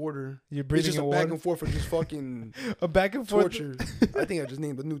go underwater. You're breathing in water? Back and forth for just fucking a back and forth torture. I think I just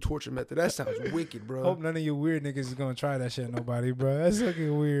named the new torture method. That sounds wicked, bro. Hope none of you weird niggas is gonna try that shit, nobody, bro. That's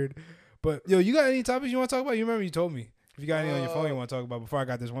fucking weird. But yo, you got any topics you want to talk about? You remember you told me. If you got any on your phone you want to talk about before I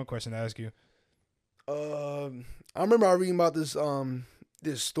got this one question to ask you. I remember I reading about this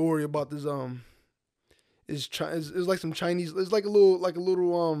this story about this it's like some Chinese. It's like a little like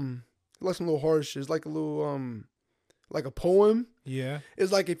some little horror shit. It's like a little like a poem. Yeah.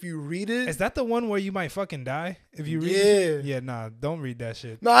 It's like if you read it. Is that the one where you might fucking die if you read it? Yeah, nah, don't read that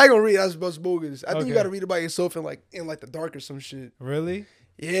shit. No, I ain't gonna read it. That's bogus. I think you gotta read it by yourself in like the dark or some shit. Really?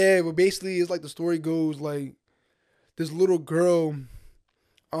 Yeah, but basically it's like the story goes like this little girl,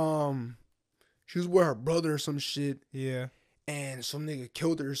 she was with her brother or some shit. Yeah. And some nigga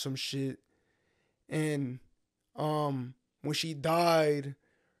killed her or some shit. And when she died,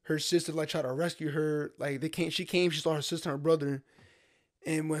 her sister like tried to rescue her. Like she saw her sister and her brother.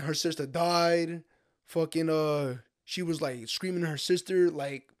 And when her sister died, fucking she was like screaming at her sister,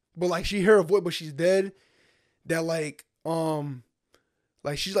 like, but like she heard her voice, but she's dead. That like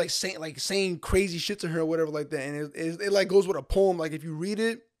she's like saying crazy shit to her or whatever like that. And it like goes with a poem. Like if you read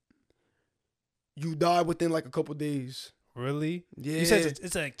it, you die within like a couple days. Really? Yeah. You said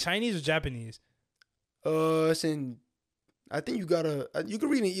it's like Chinese or Japanese? It's in. I think you can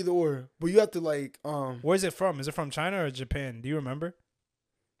read it either or, but you have to like. Where's it from? Is it from China or Japan? Do you remember?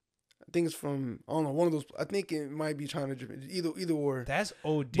 I think it's from, I don't know, one of those. I think it might be China, Japan. Either or. That's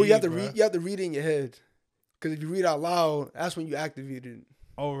OD. But you have to read. You have to read it in your head, because if you read out loud, that's when you activate it.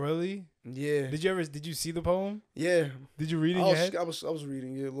 Oh really? Yeah. Did you see the poem? Yeah. Did you read it in your head? I was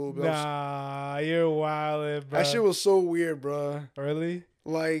reading it a little bit. Nah, you're wildin', bro. That shit was so weird, bro. Really?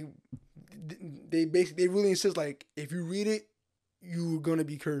 Like, they really insist, like, if you read it, you're gonna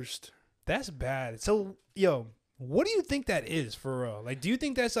be cursed. That's bad. So, yo, what do you think that is for real? Like, do you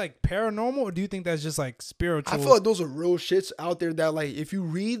think that's like paranormal, or do you think that's just like spiritual? I feel like those are real shits out there that like, if you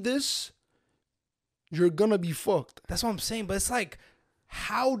read this, you're gonna be fucked. That's what I'm saying. But it's like,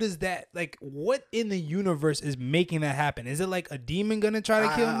 how does that, like, what in the universe is making that happen? Is it like a demon gonna try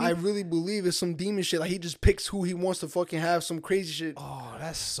to kill me? I really believe it's some demon shit. Like, he just picks who he wants to fucking have some crazy shit. Oh,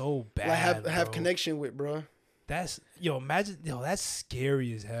 that's so bad. Like, have connection with, bro. That's, imagine, that's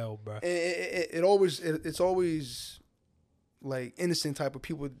scary as hell, bro. It's always like innocent type of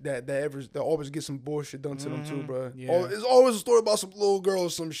people that always get some bullshit done to them too, bro. Yeah. It's always a story about some little girl or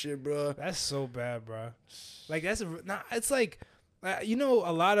some shit, bro. That's so bad, bro. Like, it's like,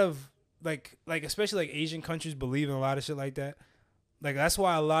 a lot of like especially like Asian countries believe in a lot of shit like that. Like, that's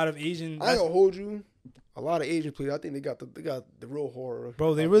why a lot of Asian. I ain't gonna hold you. A lot of Asian people, I think they got the real horror.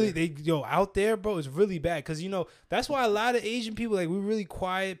 Bro, out there, bro, it's really bad. Cause that's why a lot of Asian people, like, we really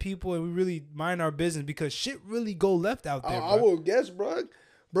quiet people and we really mind our business because shit really go left out there. I will guess, bro.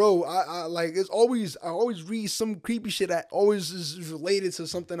 Bro, I like, I always read some creepy shit that always is related to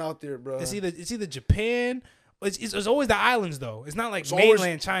something out there, bro. It's either Japan. It's always the islands though. It's not like it's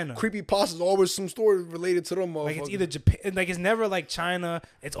mainland China. Creepy pastas always some story related to them motherfuckers. Like, it's either Japan, like, it's never like China.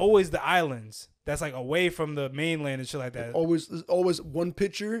 It's always the islands. That's like away from the mainland and shit like that. There's always one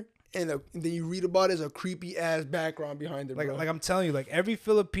picture and then you read about it as a creepy ass background behind it. Bro. Like I'm telling you, like, every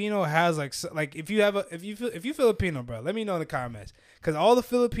Filipino has like if you Filipino, bro, let me know in the comments, because all the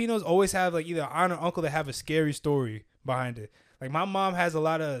Filipinos always have like either an aunt or uncle that have a scary story behind it. Like, my mom has a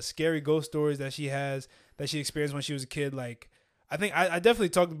lot of scary ghost stories that she experienced when she was a kid. Like, I think I definitely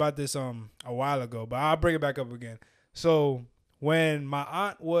talked about this a while ago, but I'll bring it back up again. So when my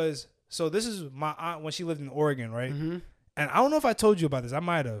aunt was, this is my aunt when she lived in Oregon, right? Mm-hmm. And I don't know if I told you about this. I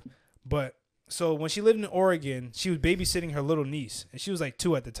might have. But so when she lived in Oregon, she was babysitting her little niece, and she was like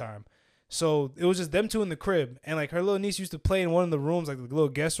 2 at the time. So it was just them 2 in the crib, and like her little niece used to play in one of the rooms, like the little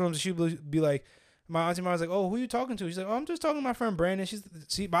guest rooms. And she would be like, my auntie Mara was like, "Oh, who you talking to?" She's like, "Oh, I'm just talking to my friend Brandon."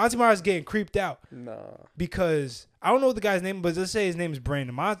 My auntie Mara's getting creeped out. Nah. Because I don't know what the guy's name, but let's say his name is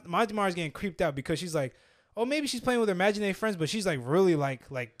Brandon. My auntie Mara's getting creeped out because she's like, oh, maybe she's playing with her imaginary friends, but she's like really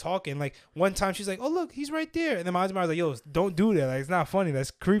like talking. Like, one time she's like, "Oh, look, he's right there," and then my auntie Mara's like, "Yo, don't do that. Like, it's not funny.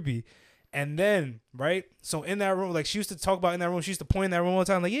 That's creepy." And then, right, so in that room, like, she used to talk about in that room. She used to point in that room all the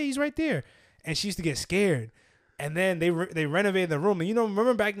time, like, "Yeah, he's right there," and she used to get scared. And then they renovated the room. And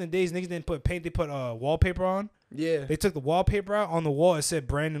remember back in the days, niggas didn't put paint. They put wallpaper on. Yeah. They took the wallpaper out. On the wall, it said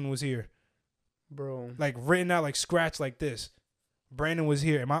Brandon was here. Bro. Like, written out, like, scratched like this. Brandon was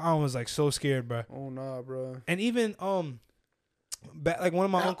here. And my aunt was, like, so scared, bro. Oh, nah, bro. And even, like, one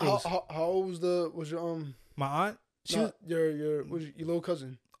of my uncles. How old was your, my aunt? She was your little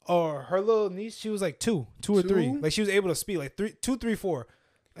cousin. Or her little niece, she was, like, 2 or 3. Like, she was able to speak, like, 2, 3, 4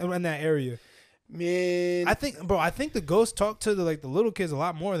 in that area. Man, I think the ghosts talk to the little kids a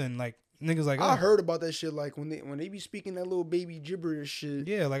lot more than like niggas like us. I heard about that shit, like when they be speaking that little baby gibberish shit.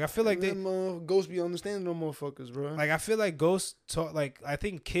 Yeah, like I feel like ghosts be understanding them motherfuckers, bro. Like I feel like ghosts talk, like I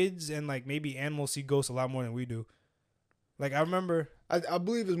think kids and like maybe animals see ghosts a lot more than we do. Like I remember, I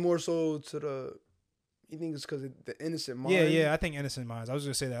believe it's more so to the. You think it's because of the innocent mind? Yeah, I think innocent minds. I was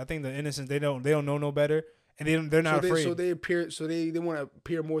gonna say that. I think the innocent they don't know no better. And they're not afraid. So they appear. So they want to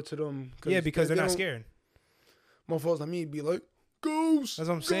appear more to them. Yeah, because they're not scared. Motherfuckers like me be like, ghosts. That's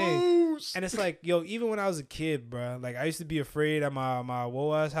what I'm saying. And it's like, yo, even when I was a kid, bro, like I used to be afraid at my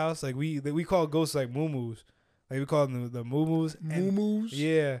Woa's house. Like we call ghosts like moo-moos. Like we call them the moo-moos. Moo-moos?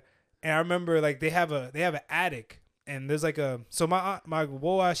 Yeah. And I remember like they have an attic, and there's like my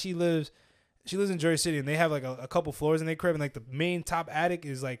Woa, she lives in Jersey City, and they have like a couple floors in their crib, and like the main top attic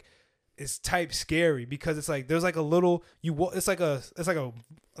is like. It's type scary because it's like there's like a little it's like a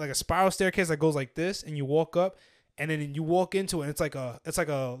spiral staircase that goes like this, and you walk up, and then you walk into it, and it's like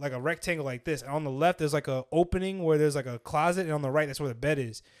a rectangle like this, and on the left there's like a opening where there's like a closet, and on the right that's where the bed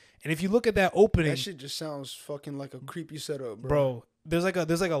is. And if you look at that opening, that shit just sounds fucking like a creepy setup, bro. There's like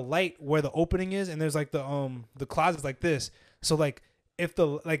a light where the opening is, and there's like the closet's like this. So like if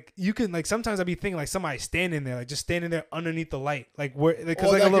you can like sometimes I'd be thinking like somebody's standing there, like just standing there underneath the light, like where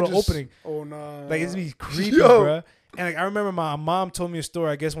because like a little opening. Oh nah. Like it'd be creepy, bro. And like I remember my mom told me a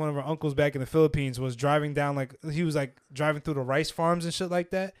story. I guess one of her uncles back in the Philippines was driving down, like he was like driving through the rice farms and shit like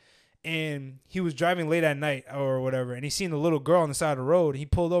that. And he was driving late at night or whatever, and he seen a little girl on the side of the road. He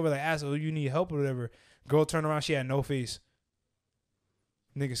pulled over, like asked, "Oh, you need help or whatever?" Girl turned around, she had no face.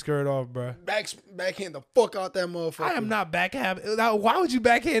 Nigga skirt off, bro. Backhand the fuck out that motherfucker. I am not backhand. Now, why would you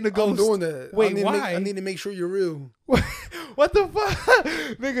backhand the ghost? I'm doing that. Wait, why? I need to make sure you're real. What the fuck?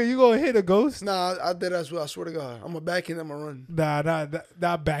 Nigga, you gonna hit a ghost? Nah, I did as well. I swear to God. I'm a backhand, I'm a run. Nah,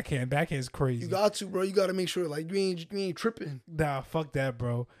 not backhand. Backhand is crazy. You got to, bro. You got to make sure, like, you ain't tripping. Nah, fuck that,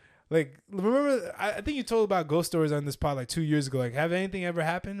 bro. Like, remember, I think you told about ghost stories on this pod like 2 years ago. Like, have anything ever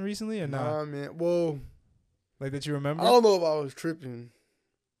happened recently or not? Nah, man. Well, like that you remember? I don't know if I was tripping.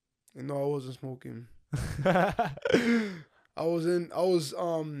 And no, I wasn't smoking. I was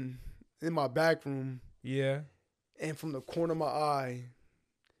in my back room. Yeah. And from the corner of my eye,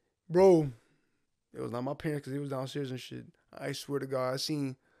 bro, it was not my parents because he was downstairs and shit. I swear to God, I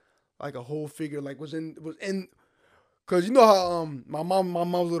seen like a whole figure, like was in, cause you know how my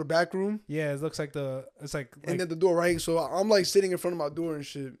mom's little back room. Yeah, it looks like it's like and then the door, right? So I'm like sitting in front of my door and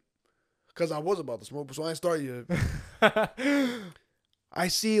shit, cause I was about to smoke, so I ain't start yet. I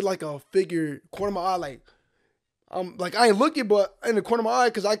see like a figure, corner of my eye, like I ain't looking, but in the corner of my eye,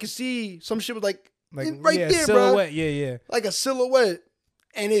 cause I can see some shit was like right there, silhouette, bro. Yeah, like a silhouette,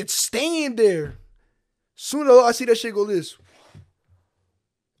 and it's staying there. Soon as I see that shit go this,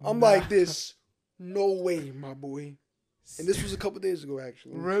 I'm like this. No way, my boy. And this was a couple days ago,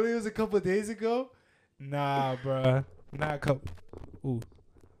 actually. Really? It was a couple of days ago? Nah, bruh. Not a couple. Ooh,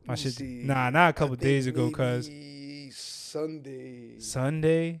 my shit. Nah, not a couple days ago, cuz.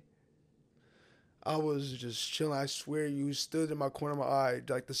 Sunday. I was just chilling. I swear, you stood in my corner of my eye,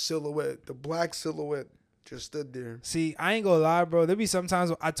 like the silhouette, the black silhouette, just stood there. See, I ain't gonna lie, bro. There be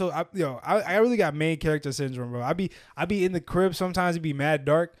sometimes I really got main character syndrome, bro. I be in the crib sometimes. It be mad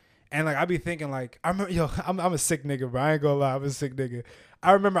dark, and like I be thinking like I remember, I'm a sick nigga, bro. I ain't gonna lie, I'm a sick nigga.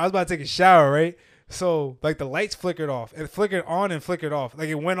 I remember I was about to take a shower, right? So like the lights flickered off. It flickered on and flickered off. Like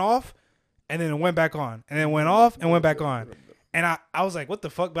it went off, and then it went back on, and then went off and went back on. And I was like, what the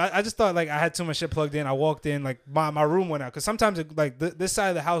fuck? But I just thought like I had too much shit plugged in. I walked in, like my room went out. Because sometimes this side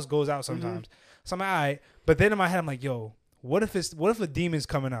of the house goes out sometimes. Mm-hmm. So I'm like, all right. But then in my head, I'm like, yo, what if a demon's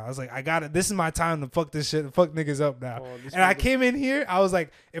coming out? I was like, I got it. This is my time to fuck this shit, fuck niggas up now. And I came in here, I was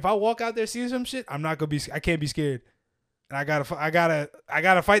like, if I walk out there see some shit, I can't be scared. And I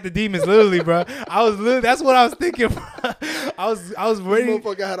gotta fight the demons, literally, bro. That's what I was thinking, bro. I was ready. This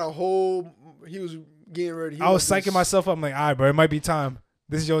motherfucker had a whole, he was getting ready. I was psyching myself up. I'm like, all right, bro, it might be time.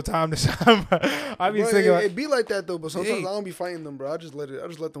 This is your time to shine, bro. I be thinking it be like that though, but sometimes I don't be fighting them, bro. I just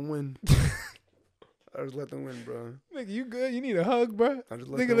let them win. I just let them win, bro. Nigga, you good? You need a hug, bro? I just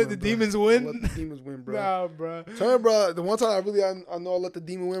let the demons win. Let the demons win, bro. Nah, bro. Tell me, bro. The one time I know I let the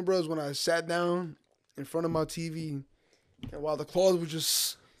demon win, bro, is when I sat down in front of my TV, and while the claws were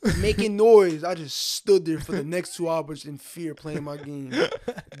just making noise, I just stood there for the next 2 hours in fear playing my game.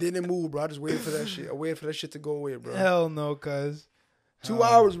 Didn't move, bro. I just waited for that shit. I waited for that shit to go away, bro. Hell no, cuz. 2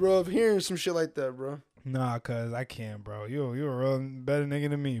 hours, bro, of hearing some shit like that, bro. Nah, cuz I can't, bro. You a real better nigga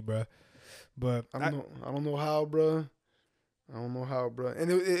than me, bro. But I don't know how, bro.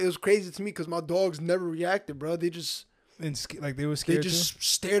 And it was crazy to me because my dogs never reacted, bro. They just like they were scared. They just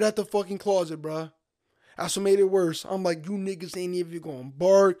stared at the fucking closet, bro. That's what made it worse. I'm like, you niggas ain't even gonna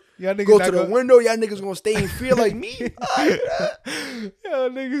bark. Go to the window. Y'all niggas gonna stay in fear like me. Yo,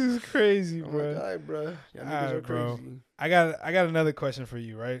 niggas is crazy, bro. Oh my God, bro. Y'all niggas are crazy. Bro. I got another question for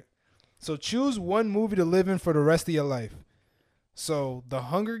you, right? So choose one movie to live in for the rest of your life. So The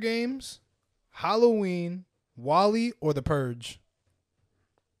Hunger Games, Halloween, WALL-E, or The Purge?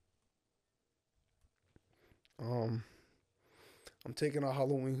 I'm taking out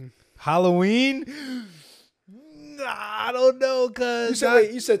Halloween. Halloween? Nah, I don't know, cuz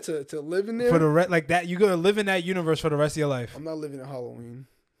you said to live in there for the like that. You're gonna live in that universe for the rest of your life. I'm not living in Halloween.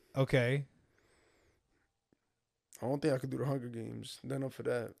 Okay. I don't think I could do the Hunger Games. Not up for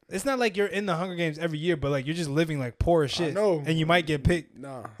that. It's not like you're in the Hunger Games every year, but like you're just living like poor as shit. I know. And you might get picked.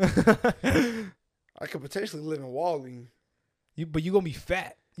 Nah. I could potentially live in WALL-E. But you gonna be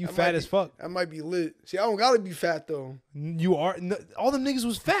fat. You fat as fuck. I might be lit. See, I don't gotta be fat though. You are. All them niggas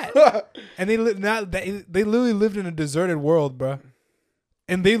was fat, and they literally lived in a deserted world, bro.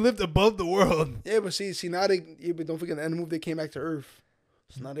 And they lived above the world. Yeah, but see now but don't forget the end move. They came back to Earth,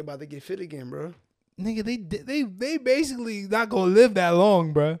 so now they about to get fit again, bro. Nigga, they basically not gonna live that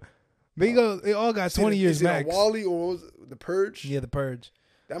long, bro. They all got 20 years max. WALL-E or what was it, The Purge? Yeah, The Purge.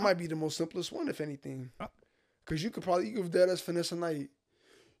 That might be the most simplest one, if anything. Cause you could dead ass finesse a night.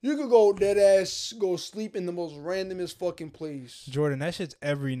 You could go sleep in the most randomest fucking place. Jordan, that shit's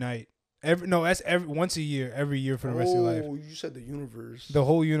every night. That's once a year, every year for the rest of your life. Oh, you said the universe. The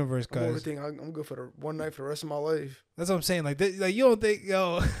whole universe, cuz. I'm good for the one night for the rest of my life. That's what I'm saying. Like you don't think,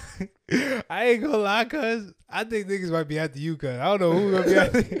 yo, I ain't gonna lie, cuz. I think niggas might be after you, cuz. I don't know who's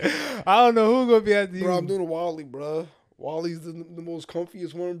gonna be after you. Bro, I'm doing a WALL-E, bro. WALL-E's the most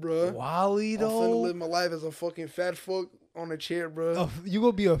comfiest one, bro. WALL-E, though? I'm finna live my life as a fucking fat fuck on a chair, bro. You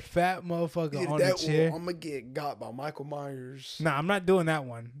gonna be a fat motherfucker on a chair? I'm gonna get got by Michael Myers. Nah, I'm not doing that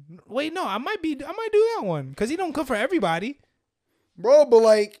one. Wait, no, I might do that one because he don't come for everybody, bro. But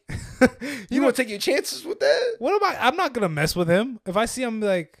like, You want to take your chances with that? What am I'm not gonna mess with him. If I see him,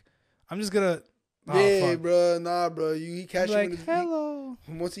 like, I'm just gonna. Yeah, bro. Nah, bro. He catch you like, hello.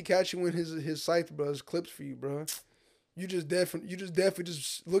 Once he catch you in his sight, bro, his clips for you, bro. You just definitely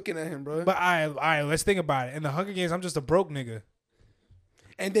just looking at him, bro. But all right, let's think about it. In the Hunger Games, I'm just a broke nigga.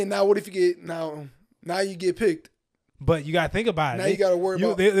 And then now, what if you get now you get picked? But you gotta think about it. Now you gotta worry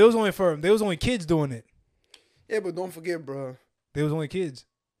about. There was only kids doing it. Yeah, but don't forget, bro. There was only kids.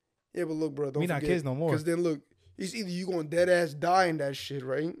 Yeah, but look, bro. Don't forget. We not kids no more. Because then look, it's either you gonna dead ass die in that shit,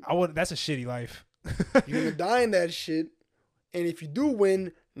 right? That's a shitty life. You're gonna die in that shit, and if you do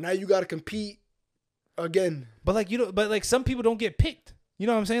win, now you gotta compete again. But like some people don't get picked. You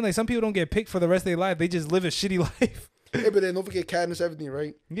know what I'm saying? Like some people don't get picked for the rest of their life. They just live a shitty life. Yeah, but then don't forget Katniss everything,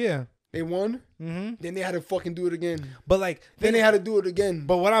 right? Yeah. They won. Mm-hmm. Then they had to fucking do it again. But like then they had to do it again.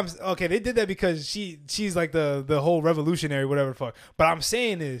 But they did that because she's like the whole revolutionary, whatever the fuck. But I'm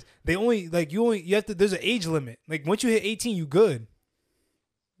saying is they only like you have to. There's an age limit. Like once you hit 18, you good.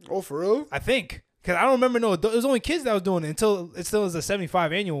 Oh, for real? I think because I don't remember. No, it was only kids that was doing it until it still was a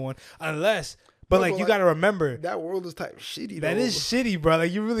 75 annual one. Unless. But like you gotta remember that world is type shitty. That is shitty, bro.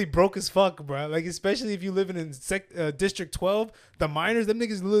 Like you really broke as fuck, bro. Like especially if you living in District 12, the minors, them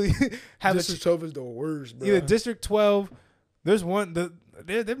niggas literally have District 12 is the worst, bro. Yeah, District 12. There's one them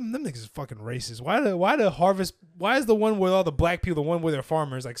niggas is fucking racist. Why the harvest? Why is the one with all the black people the one where they're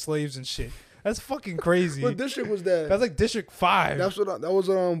farmers like slaves and shit? That's fucking crazy. What district was that? That's like District 5. That was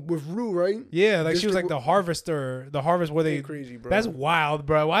with Rue, right? Yeah, like she was like the harvester. The harvest where they crazy, bro. That's wild,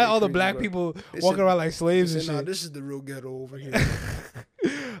 bro. Why all the black people walking around like slaves and shit? Nah, this is the real ghetto over here.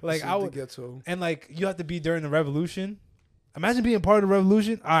 Like I would ghetto. And like you have to be during the revolution. Imagine being part of the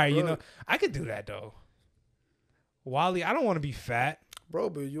revolution. All right, you know I could do that though. Wally, I don't want to be fat, bro.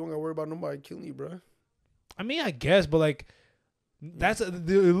 But you don't gotta worry about nobody killing you, bro. I mean, I guess, but like. They're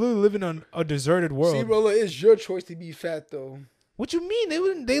literally living on a deserted world. See, bro, it's your choice to be fat, though. What you mean?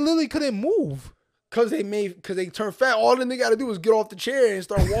 They literally couldn't move. Cause they turned fat. All they gotta do is get off the chair and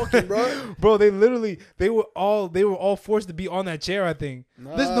start walking, bro. Bro, they were all forced to be on that chair. I think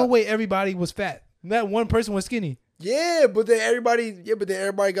there's no way everybody was fat. That one person was skinny. Yeah, but then everybody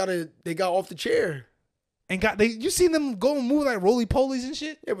got off the chair. And you seen them go and move like roly polies and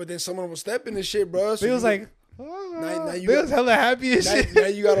shit. Yeah, but then someone was stepping and shit, bro. So they was like. Now you was hella happy as shit. Now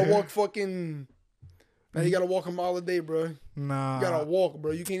you gotta walk fucking. Now you gotta walk a mile a day, bro. Nah, you gotta walk,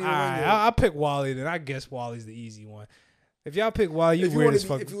 bro. You can't even. I'll pick Wally then. I guess Wally's the easy one. If y'all pick Wally, you weird as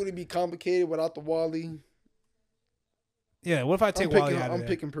fuck. If you want to be complicated without the Wally. Yeah, what if I take Wally out of there? I'm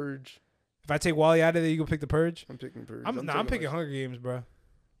picking Purge. If I take Wally out of there, you gonna pick the Purge? I'm picking Purge. I'm picking Hunger Games, bro.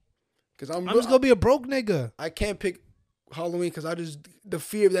 Cause I'm just gonna be a broke nigga. I can't pick Halloween because the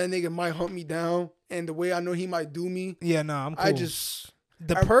fear of that nigga might hunt me down and the way I know he might do me. Yeah, no, I'm cool.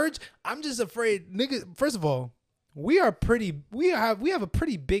 Purge. I'm just afraid, nigga. First of all, we have a pretty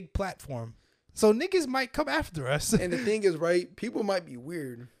big platform, so niggas might come after us. And the thing is, right? People might be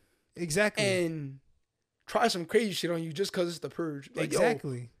weird, exactly, and try some crazy shit on you just because it's the Purge. Like,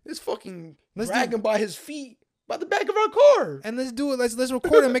 exactly. This fucking dragging by his feet. By the back of our car. And let's do it. Let's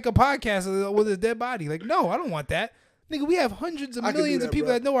record and make a podcast with his dead body. Like, no, I don't want that. Nigga, we have hundreds of millions of people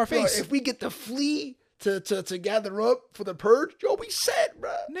that know our face. If we get to flee to gather up for the Purge, yo, we set,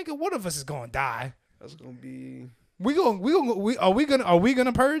 bro. Nigga, one of us is gonna die. That's gonna be. Are we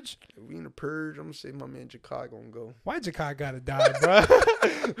gonna purge? If we in the Purge, I'm gonna say my man Jakai gonna go. Why Jakai gotta die, bro?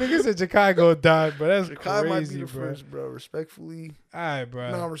 Nigga said Jakai gonna die, bro. That's Jakai crazy, might be the bro. first, bro. Respectfully. All right,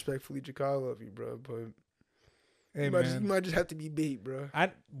 bro. No, respectfully, Jakai, I love you, bro, but. Hey, you might just have to be bait, bro.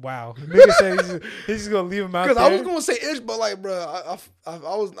 Wow. Nigga said he's just gonna leave him out there. Because I was gonna say Ish, but like, bro,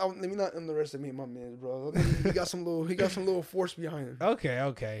 let me not underestimate my man, bro. He got some little force behind him.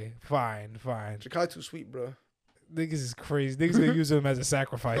 Okay, fine. Jakai too sweet, bro. Niggas is crazy. Niggas gonna use him as a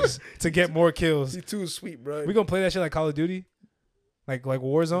sacrifice to get more kills. He too sweet, bro. We gonna play that shit like Call of Duty, like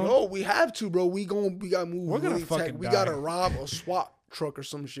Warzone. No, we have to, bro. We gotta move. We're gonna fucking. We gotta rob a SWAT truck or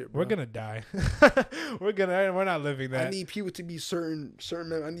some shit, bro. We're gonna die. We're not living that. I need people to be certain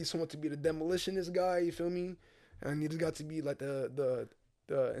men. I need someone to be the demolitionist guy, you feel me? And I need this guy to be like the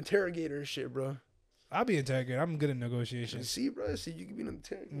interrogator and shit, bro. I'll be interrogator. I'm good at negotiations. See, bro. See, you can be an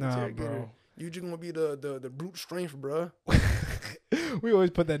interrogator. Nah, bro. You just gonna be the brute strength, bro. We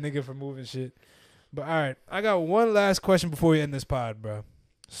always put that nigga for moving shit. But all right, I got one last question before we end this pod, bro.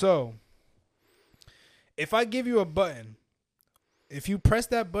 So, if I give you a button, if you press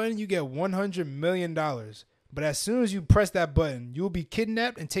that button, you get $100 million. But as soon as you press that button, you will be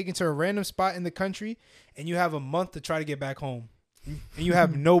kidnapped and taken to a random spot in the country, and you have a month to try to get back home. And you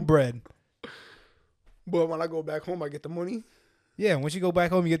have no bread. But when I go back home, I get the money. Yeah, once you go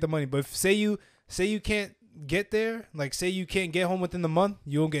back home, you get the money. But if, say you can't get there, like say you can't get home within the month,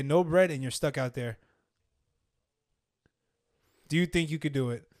 you don't get no bread and you're stuck out there. Do you think you could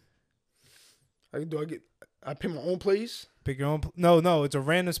do it? I pick my own place? Pick your own. No, it's a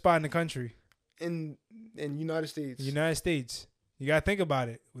random spot in the country. In United States. United States. You gotta think about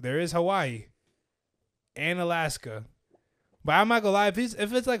it. There is Hawaii and Alaska, but I'm not gonna lie. If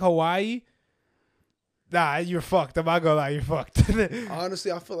it's like Hawaii, nah, you're fucked. I'm not gonna lie, you're fucked.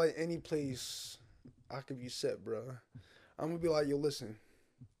 Honestly, I feel like any place I could be set, bro. I'm gonna be like, yo, listen,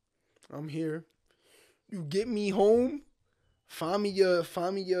 I'm here. You get me home. Find me your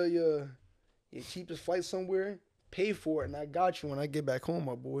cheapest flight somewhere. Pay for it, and I got you when I get back home,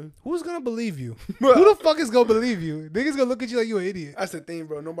 my boy. Who's gonna believe you? Who the fuck is gonna believe you? Niggas gonna look at you like you an idiot. That's the thing,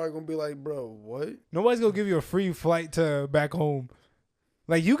 bro. Nobody gonna be like, bro, what? Nobody's gonna give you a free flight to back home.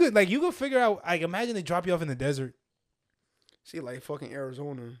 Like you could figure out. Like imagine they drop you off in the desert. See, like fucking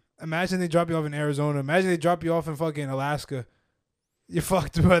Arizona. Imagine they drop you off in Arizona. Imagine they drop you off in fucking Alaska. You're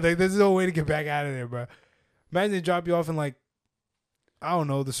fucked, bro. Like, there's no way to get back out of there, bro. Imagine they drop you off in like, I don't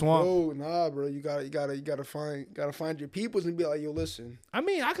know, the swamp. Oh, nah, bro. You gotta find your peoples and be like, yo, listen. I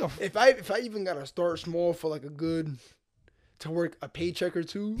mean, I could. If I even gotta start small for like to work a paycheck or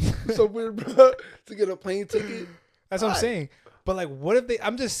two somewhere, bro, to get a plane ticket. That's what I'm saying. But like, what if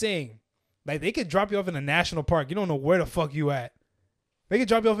I'm just saying, like they could drop you off in a national park. You don't know where the fuck you at. They could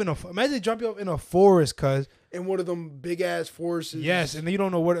drop you off imagine they drop you off in a forest, cuz. In one of them big ass forests. Yes, and then you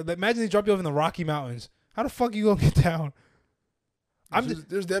don't know where. Imagine they drop you off in the Rocky Mountains. How the fuck you gonna get down?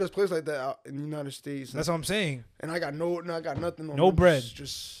 There's dead place like that out in the United States. That's what I'm saying. And I got nothing on no bread.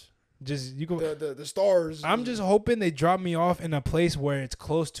 Just you go the stars. I'm just hoping they drop me off in a place where it's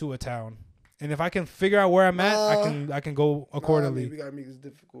close to a town. And if I can figure out where I'm at, I can go accordingly. We gotta make this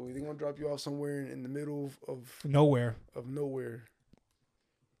difficult. They're gonna drop you off somewhere in the middle of nowhere.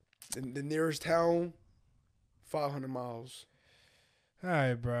 The nearest town, 500 miles. All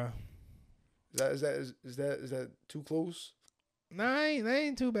right, bro. Is that too close? Nah, that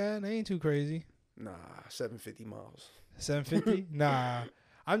ain't too bad. That ain't too crazy. Nah, 750 miles. 750? Nah.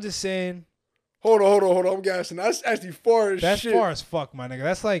 I'm just saying. Hold on. I'm guessing. That's actually far as shit. That's far as fuck, my nigga.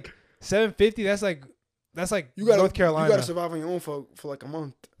 That's like 750. That's like North Carolina. You gotta survive on your own for like a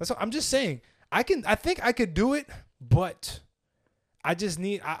month. That's what I'm just saying. I think I could do it, but I just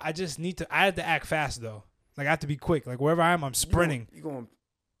need to. I have to act fast though. Like I have to be quick. Like wherever I am, I'm sprinting. You going?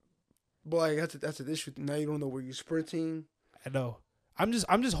 But like that's the issue. Now you don't know where you're sprinting. I know. I'm just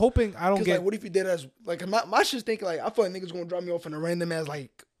hoping I don't get. Like, what if you did as like my shit's thinking like I feel like niggas gonna drop me off in a random ass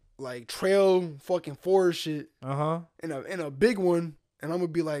like trail fucking forest shit. In a big one, and I'm gonna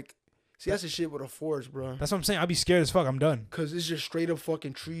be like, see that's the shit with a forest, bro. That's what I'm saying. I'll be scared as fuck. I'm done. Cause it's just straight up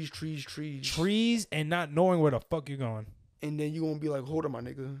fucking trees. Trees and not knowing where the fuck you're going. And then you gonna be like, hold on, my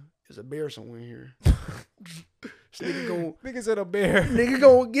nigga, there's a bear somewhere here. Nigga said a bear. Nigga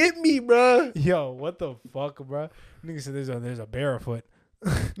gonna get me, bro. Yo, what the fuck, bro? Nigga said there's a bear afoot.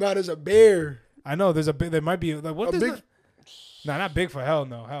 Nah, there's a bear. I know there's a big. There might be like what? Nah, not big for hell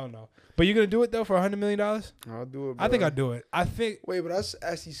no. But you gonna do it though for $100 million? I'll do it, bro. I think I'll do it. Wait, but that's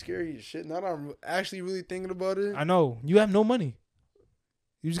actually scary as shit. Now that I'm actually really thinking about it. I know you have no money.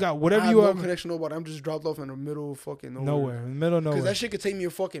 You just got whatever you have. No connection, nobody. I'm just dropped off in the middle of fucking nowhere. In the middle of nowhere. Because that shit could take me a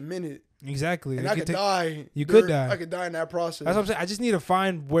fucking minute. Exactly. And I could die. You could die. I could die in that process. That's what I'm saying. I just need to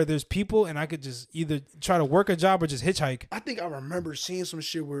find where there's people and I could just either try to work a job or just hitchhike. I think I remember seeing some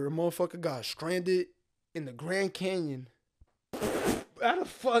shit where a motherfucker got stranded in the Grand Canyon. How the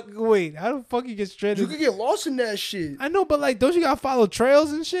fuck you get stranded? You could get lost in that shit. I know, but like, don't you gotta follow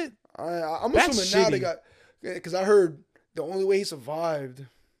trails and shit? I'm assuming now they got, because I heard the only way he survived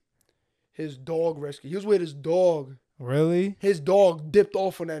his dog rescue. He was with his dog. Really? His dog dipped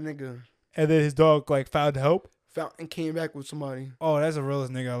off on that nigga. And then his dog like found help? Found and came back with somebody. Oh, that's the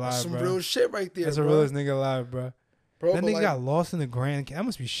realest nigga alive, that's some bro. Real shit right there, That's bro. the realest nigga alive, bro. That nigga got lost in the Grand Canyon. That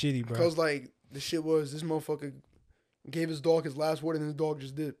must be shitty, bro. Because like, the shit was, this motherfucker gave his dog his last word and his dog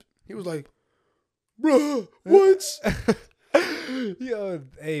just dipped. He was like, bruh, what? Yo,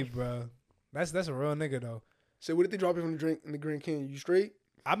 hey, bro. That's a real nigga, though. So what did they drop you from in the Grand Canyon? You straight?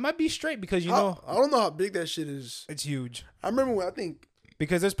 I might be straight because, you know. I don't know how big that shit is. It's huge. I remember when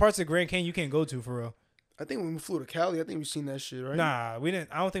because there's parts of Grand Canyon you can't go to, for real. I think when we flew to Cali, I think we seen that shit, right? Nah, we didn't.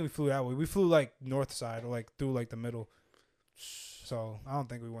 I don't think we flew that way. We flew, like, north side or, like, through, like, the middle. So, I don't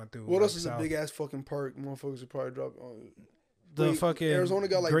think we went through. What else is a big-ass fucking park motherfuckers would probably drop on? The fucking Arizona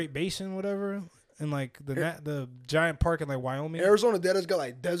got, like, Great Basin, whatever. And, like, the giant park in, like, Wyoming. Arizona, that has got,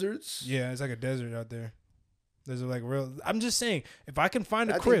 like, deserts. Yeah, it's like a desert out there. There's like real. I'm just saying, if I can find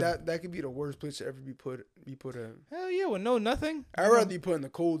a crib, think that could be the worst place to ever be put in. Hell yeah, with nothing. I'd rather be put in the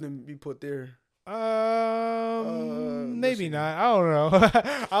cold than be put there. Maybe not. I don't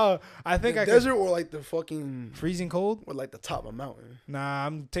know. I think the desert or like the fucking freezing cold or like the top of a mountain. Nah,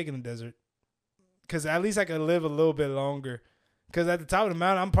 I'm taking the desert because at least I could live a little bit longer. Because at the top of the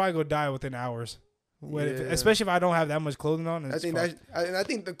mountain, I'm probably gonna die within hours. Yeah. Especially if I don't have that much clothing on. I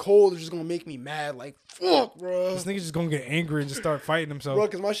think the cold is just gonna make me mad. Like fuck, bro. This nigga's just gonna get angry and just start fighting himself. Bro,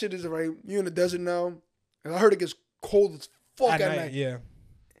 because my shit is right. You in the desert now, and I heard it gets cold as fuck at night. Yeah.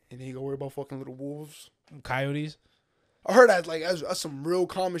 And then you gonna worry about fucking little wolves, coyotes. I heard that like that's some real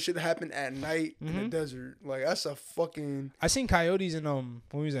common shit that happened at night in the desert. Like that's a fucking. I seen coyotes in when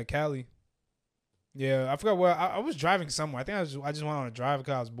we was at Cali. Yeah, I forgot where I was driving somewhere. I think I just went on a drive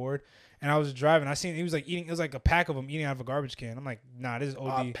because I was bored, and I was driving. I seen he was like eating. It was like a pack of them eating out of a garbage can. I'm like, nah, this is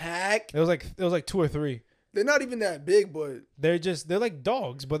OD. A pack? It was like 2 or 3. They're not even that big, but they're like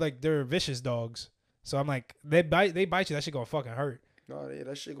dogs, but like they're vicious dogs. So I'm like, they bite you. That shit gonna fucking hurt. No, yeah,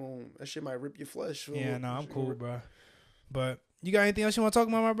 that shit might rip your flesh. Yeah, no, I'm cool, bro. But you got anything else you want to talk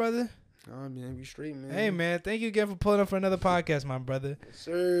about, my brother? Oh, man, we straight, man. Hey, man, thank you again for pulling up for another podcast, my brother. Yes,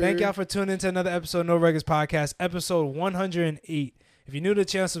 sir. Thank y'all for tuning into another episode of No Records Podcast, episode 108. If you're new to the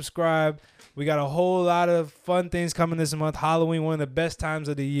channel, subscribe. We got a whole lot of fun things coming this month. Halloween, one of the best times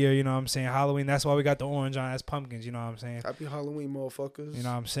of the year, you know what I'm saying? Halloween, that's why we got the orange on. That's pumpkins, you know what I'm saying? Happy Halloween, motherfuckers. You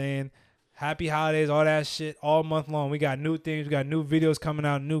know what I'm saying? Happy holidays, all that shit, all month long. We got new things. We got new videos coming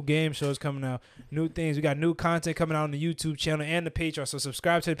out, new game shows coming out, new things. We got new content coming out on the YouTube channel and the Patreon. So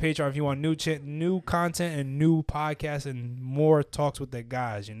subscribe to the Patreon if you want new content and new podcasts and more talks with the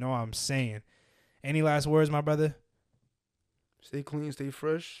guys. You know what I'm saying? Any last words, my brother? Stay clean, stay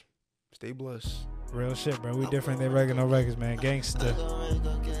fresh, stay blessed. Real shit, bro. We different than regular No Records, man. Gangsta.